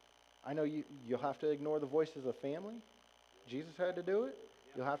 I know you'll have to ignore the voices of family. Jesus had to do it.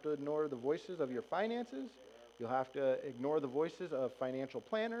 You'll have to ignore the voices of your finances. You'll have to ignore the voices of financial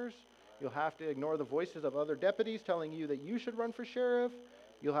planners. You'll have to ignore the voices of other deputies telling you that you should run for sheriff.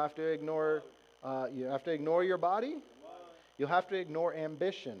 You'll have to ignore your body. You'll have to ignore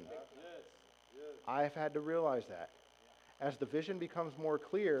ambition. I've had to realize that. As the vision becomes more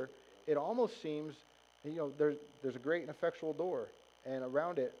clear, it almost seems, there's a great and effectual door, and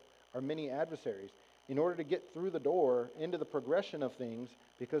around it are many adversaries. In order to get through the door into the progression of things,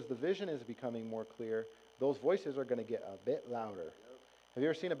 because the vision is becoming more clear, those voices are going to get a bit louder. Have you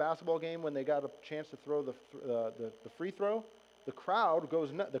ever seen a basketball game when they got a chance to throw the free throw? The crowd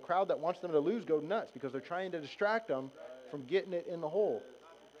goes nuts. The crowd that wants them to lose go nuts because they're trying to distract them from getting it in the hole,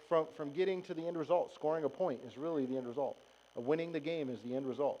 from getting to the end result. Scoring a point is really the end result. Winning the game is the end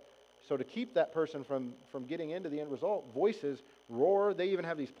result. So to keep that person from getting into the end result, voices roar. They even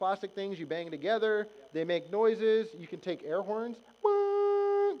have these plastic things you bang together. They make noises. You can take air horns.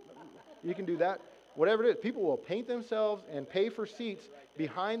 You can do that. Whatever it is, people will paint themselves and pay for seats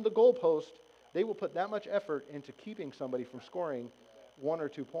behind the goalpost. They will put that much effort into keeping somebody from scoring 1 or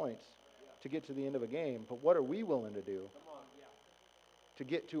 2 points to get to the end of a game. But what are we willing to do to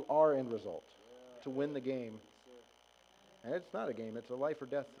get to our end result, to win the game? And it's not a game, it's a life or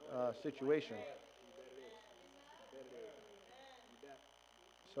death situation.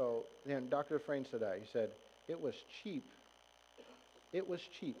 So then Dr. Dufresne said that. He said, it was cheap It was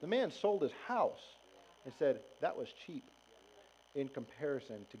cheap. The man sold his house and said, that was cheap in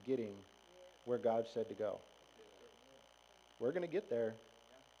comparison to getting where God said to go. We're going to get there.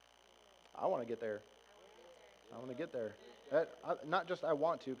 I want to get there. I want to get there. Not just I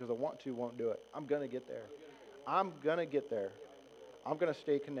want to, because I want to won't do it. I'm going to get there. I'm going to get there. I'm going to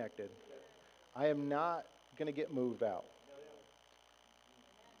stay connected. I am not going to get moved out.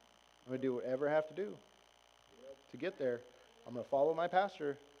 I'm going to do whatever I have to do to get there. I'm going to follow my pastor.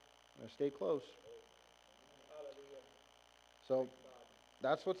 I'm going to stay close. So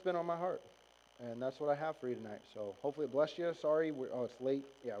that's what's been on my heart. And that's what I have for you tonight. So hopefully it blessed you. Sorry, it's late.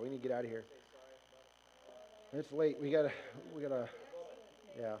 Yeah, we need to get out of here. It's late. We gotta,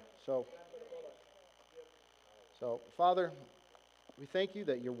 yeah. So Father, we thank you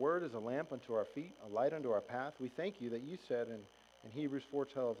that your word is a lamp unto our feet, a light unto our path. We thank you that you said in Hebrews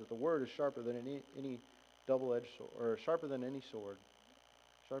 4:12 that the word is sharper than any double-edged sword, or sharper than any sword,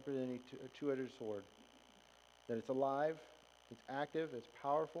 sharper than any two-edged sword. That it's alive, it's active, it's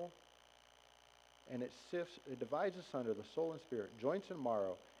powerful, and it divides asunder the soul and spirit, joints and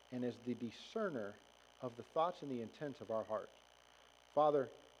marrow, and is the discerner of the thoughts and the intents of our heart. Father,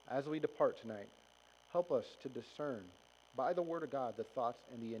 as we depart tonight, help us to discern by the word of God the thoughts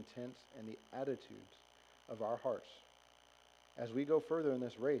and the intents and the attitudes of our hearts. As we go further in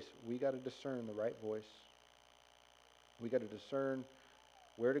this race, we got to discern the right voice. We got to discern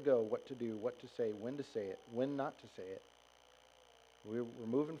where to go, what to do, what to say, when not to say it. We're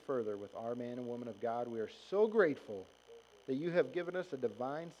moving further with our man and woman of God. We are so grateful that you have given us a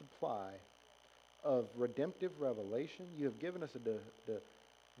divine supply of redemptive revelation. You have given us a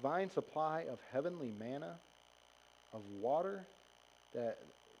divine supply of heavenly manna, of water, that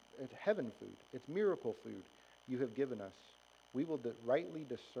it's heaven food. It's miracle food you have given us. We will rightly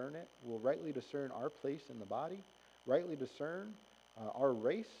discern it. We'll rightly discern our place in the body, rightly discern our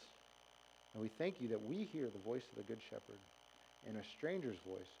race. And we thank you that we hear the voice of the Good Shepherd. And a stranger's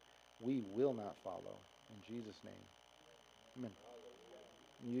voice we will not follow. In Jesus' name. Amen.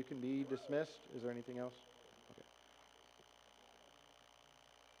 You can be dismissed. Is there anything else?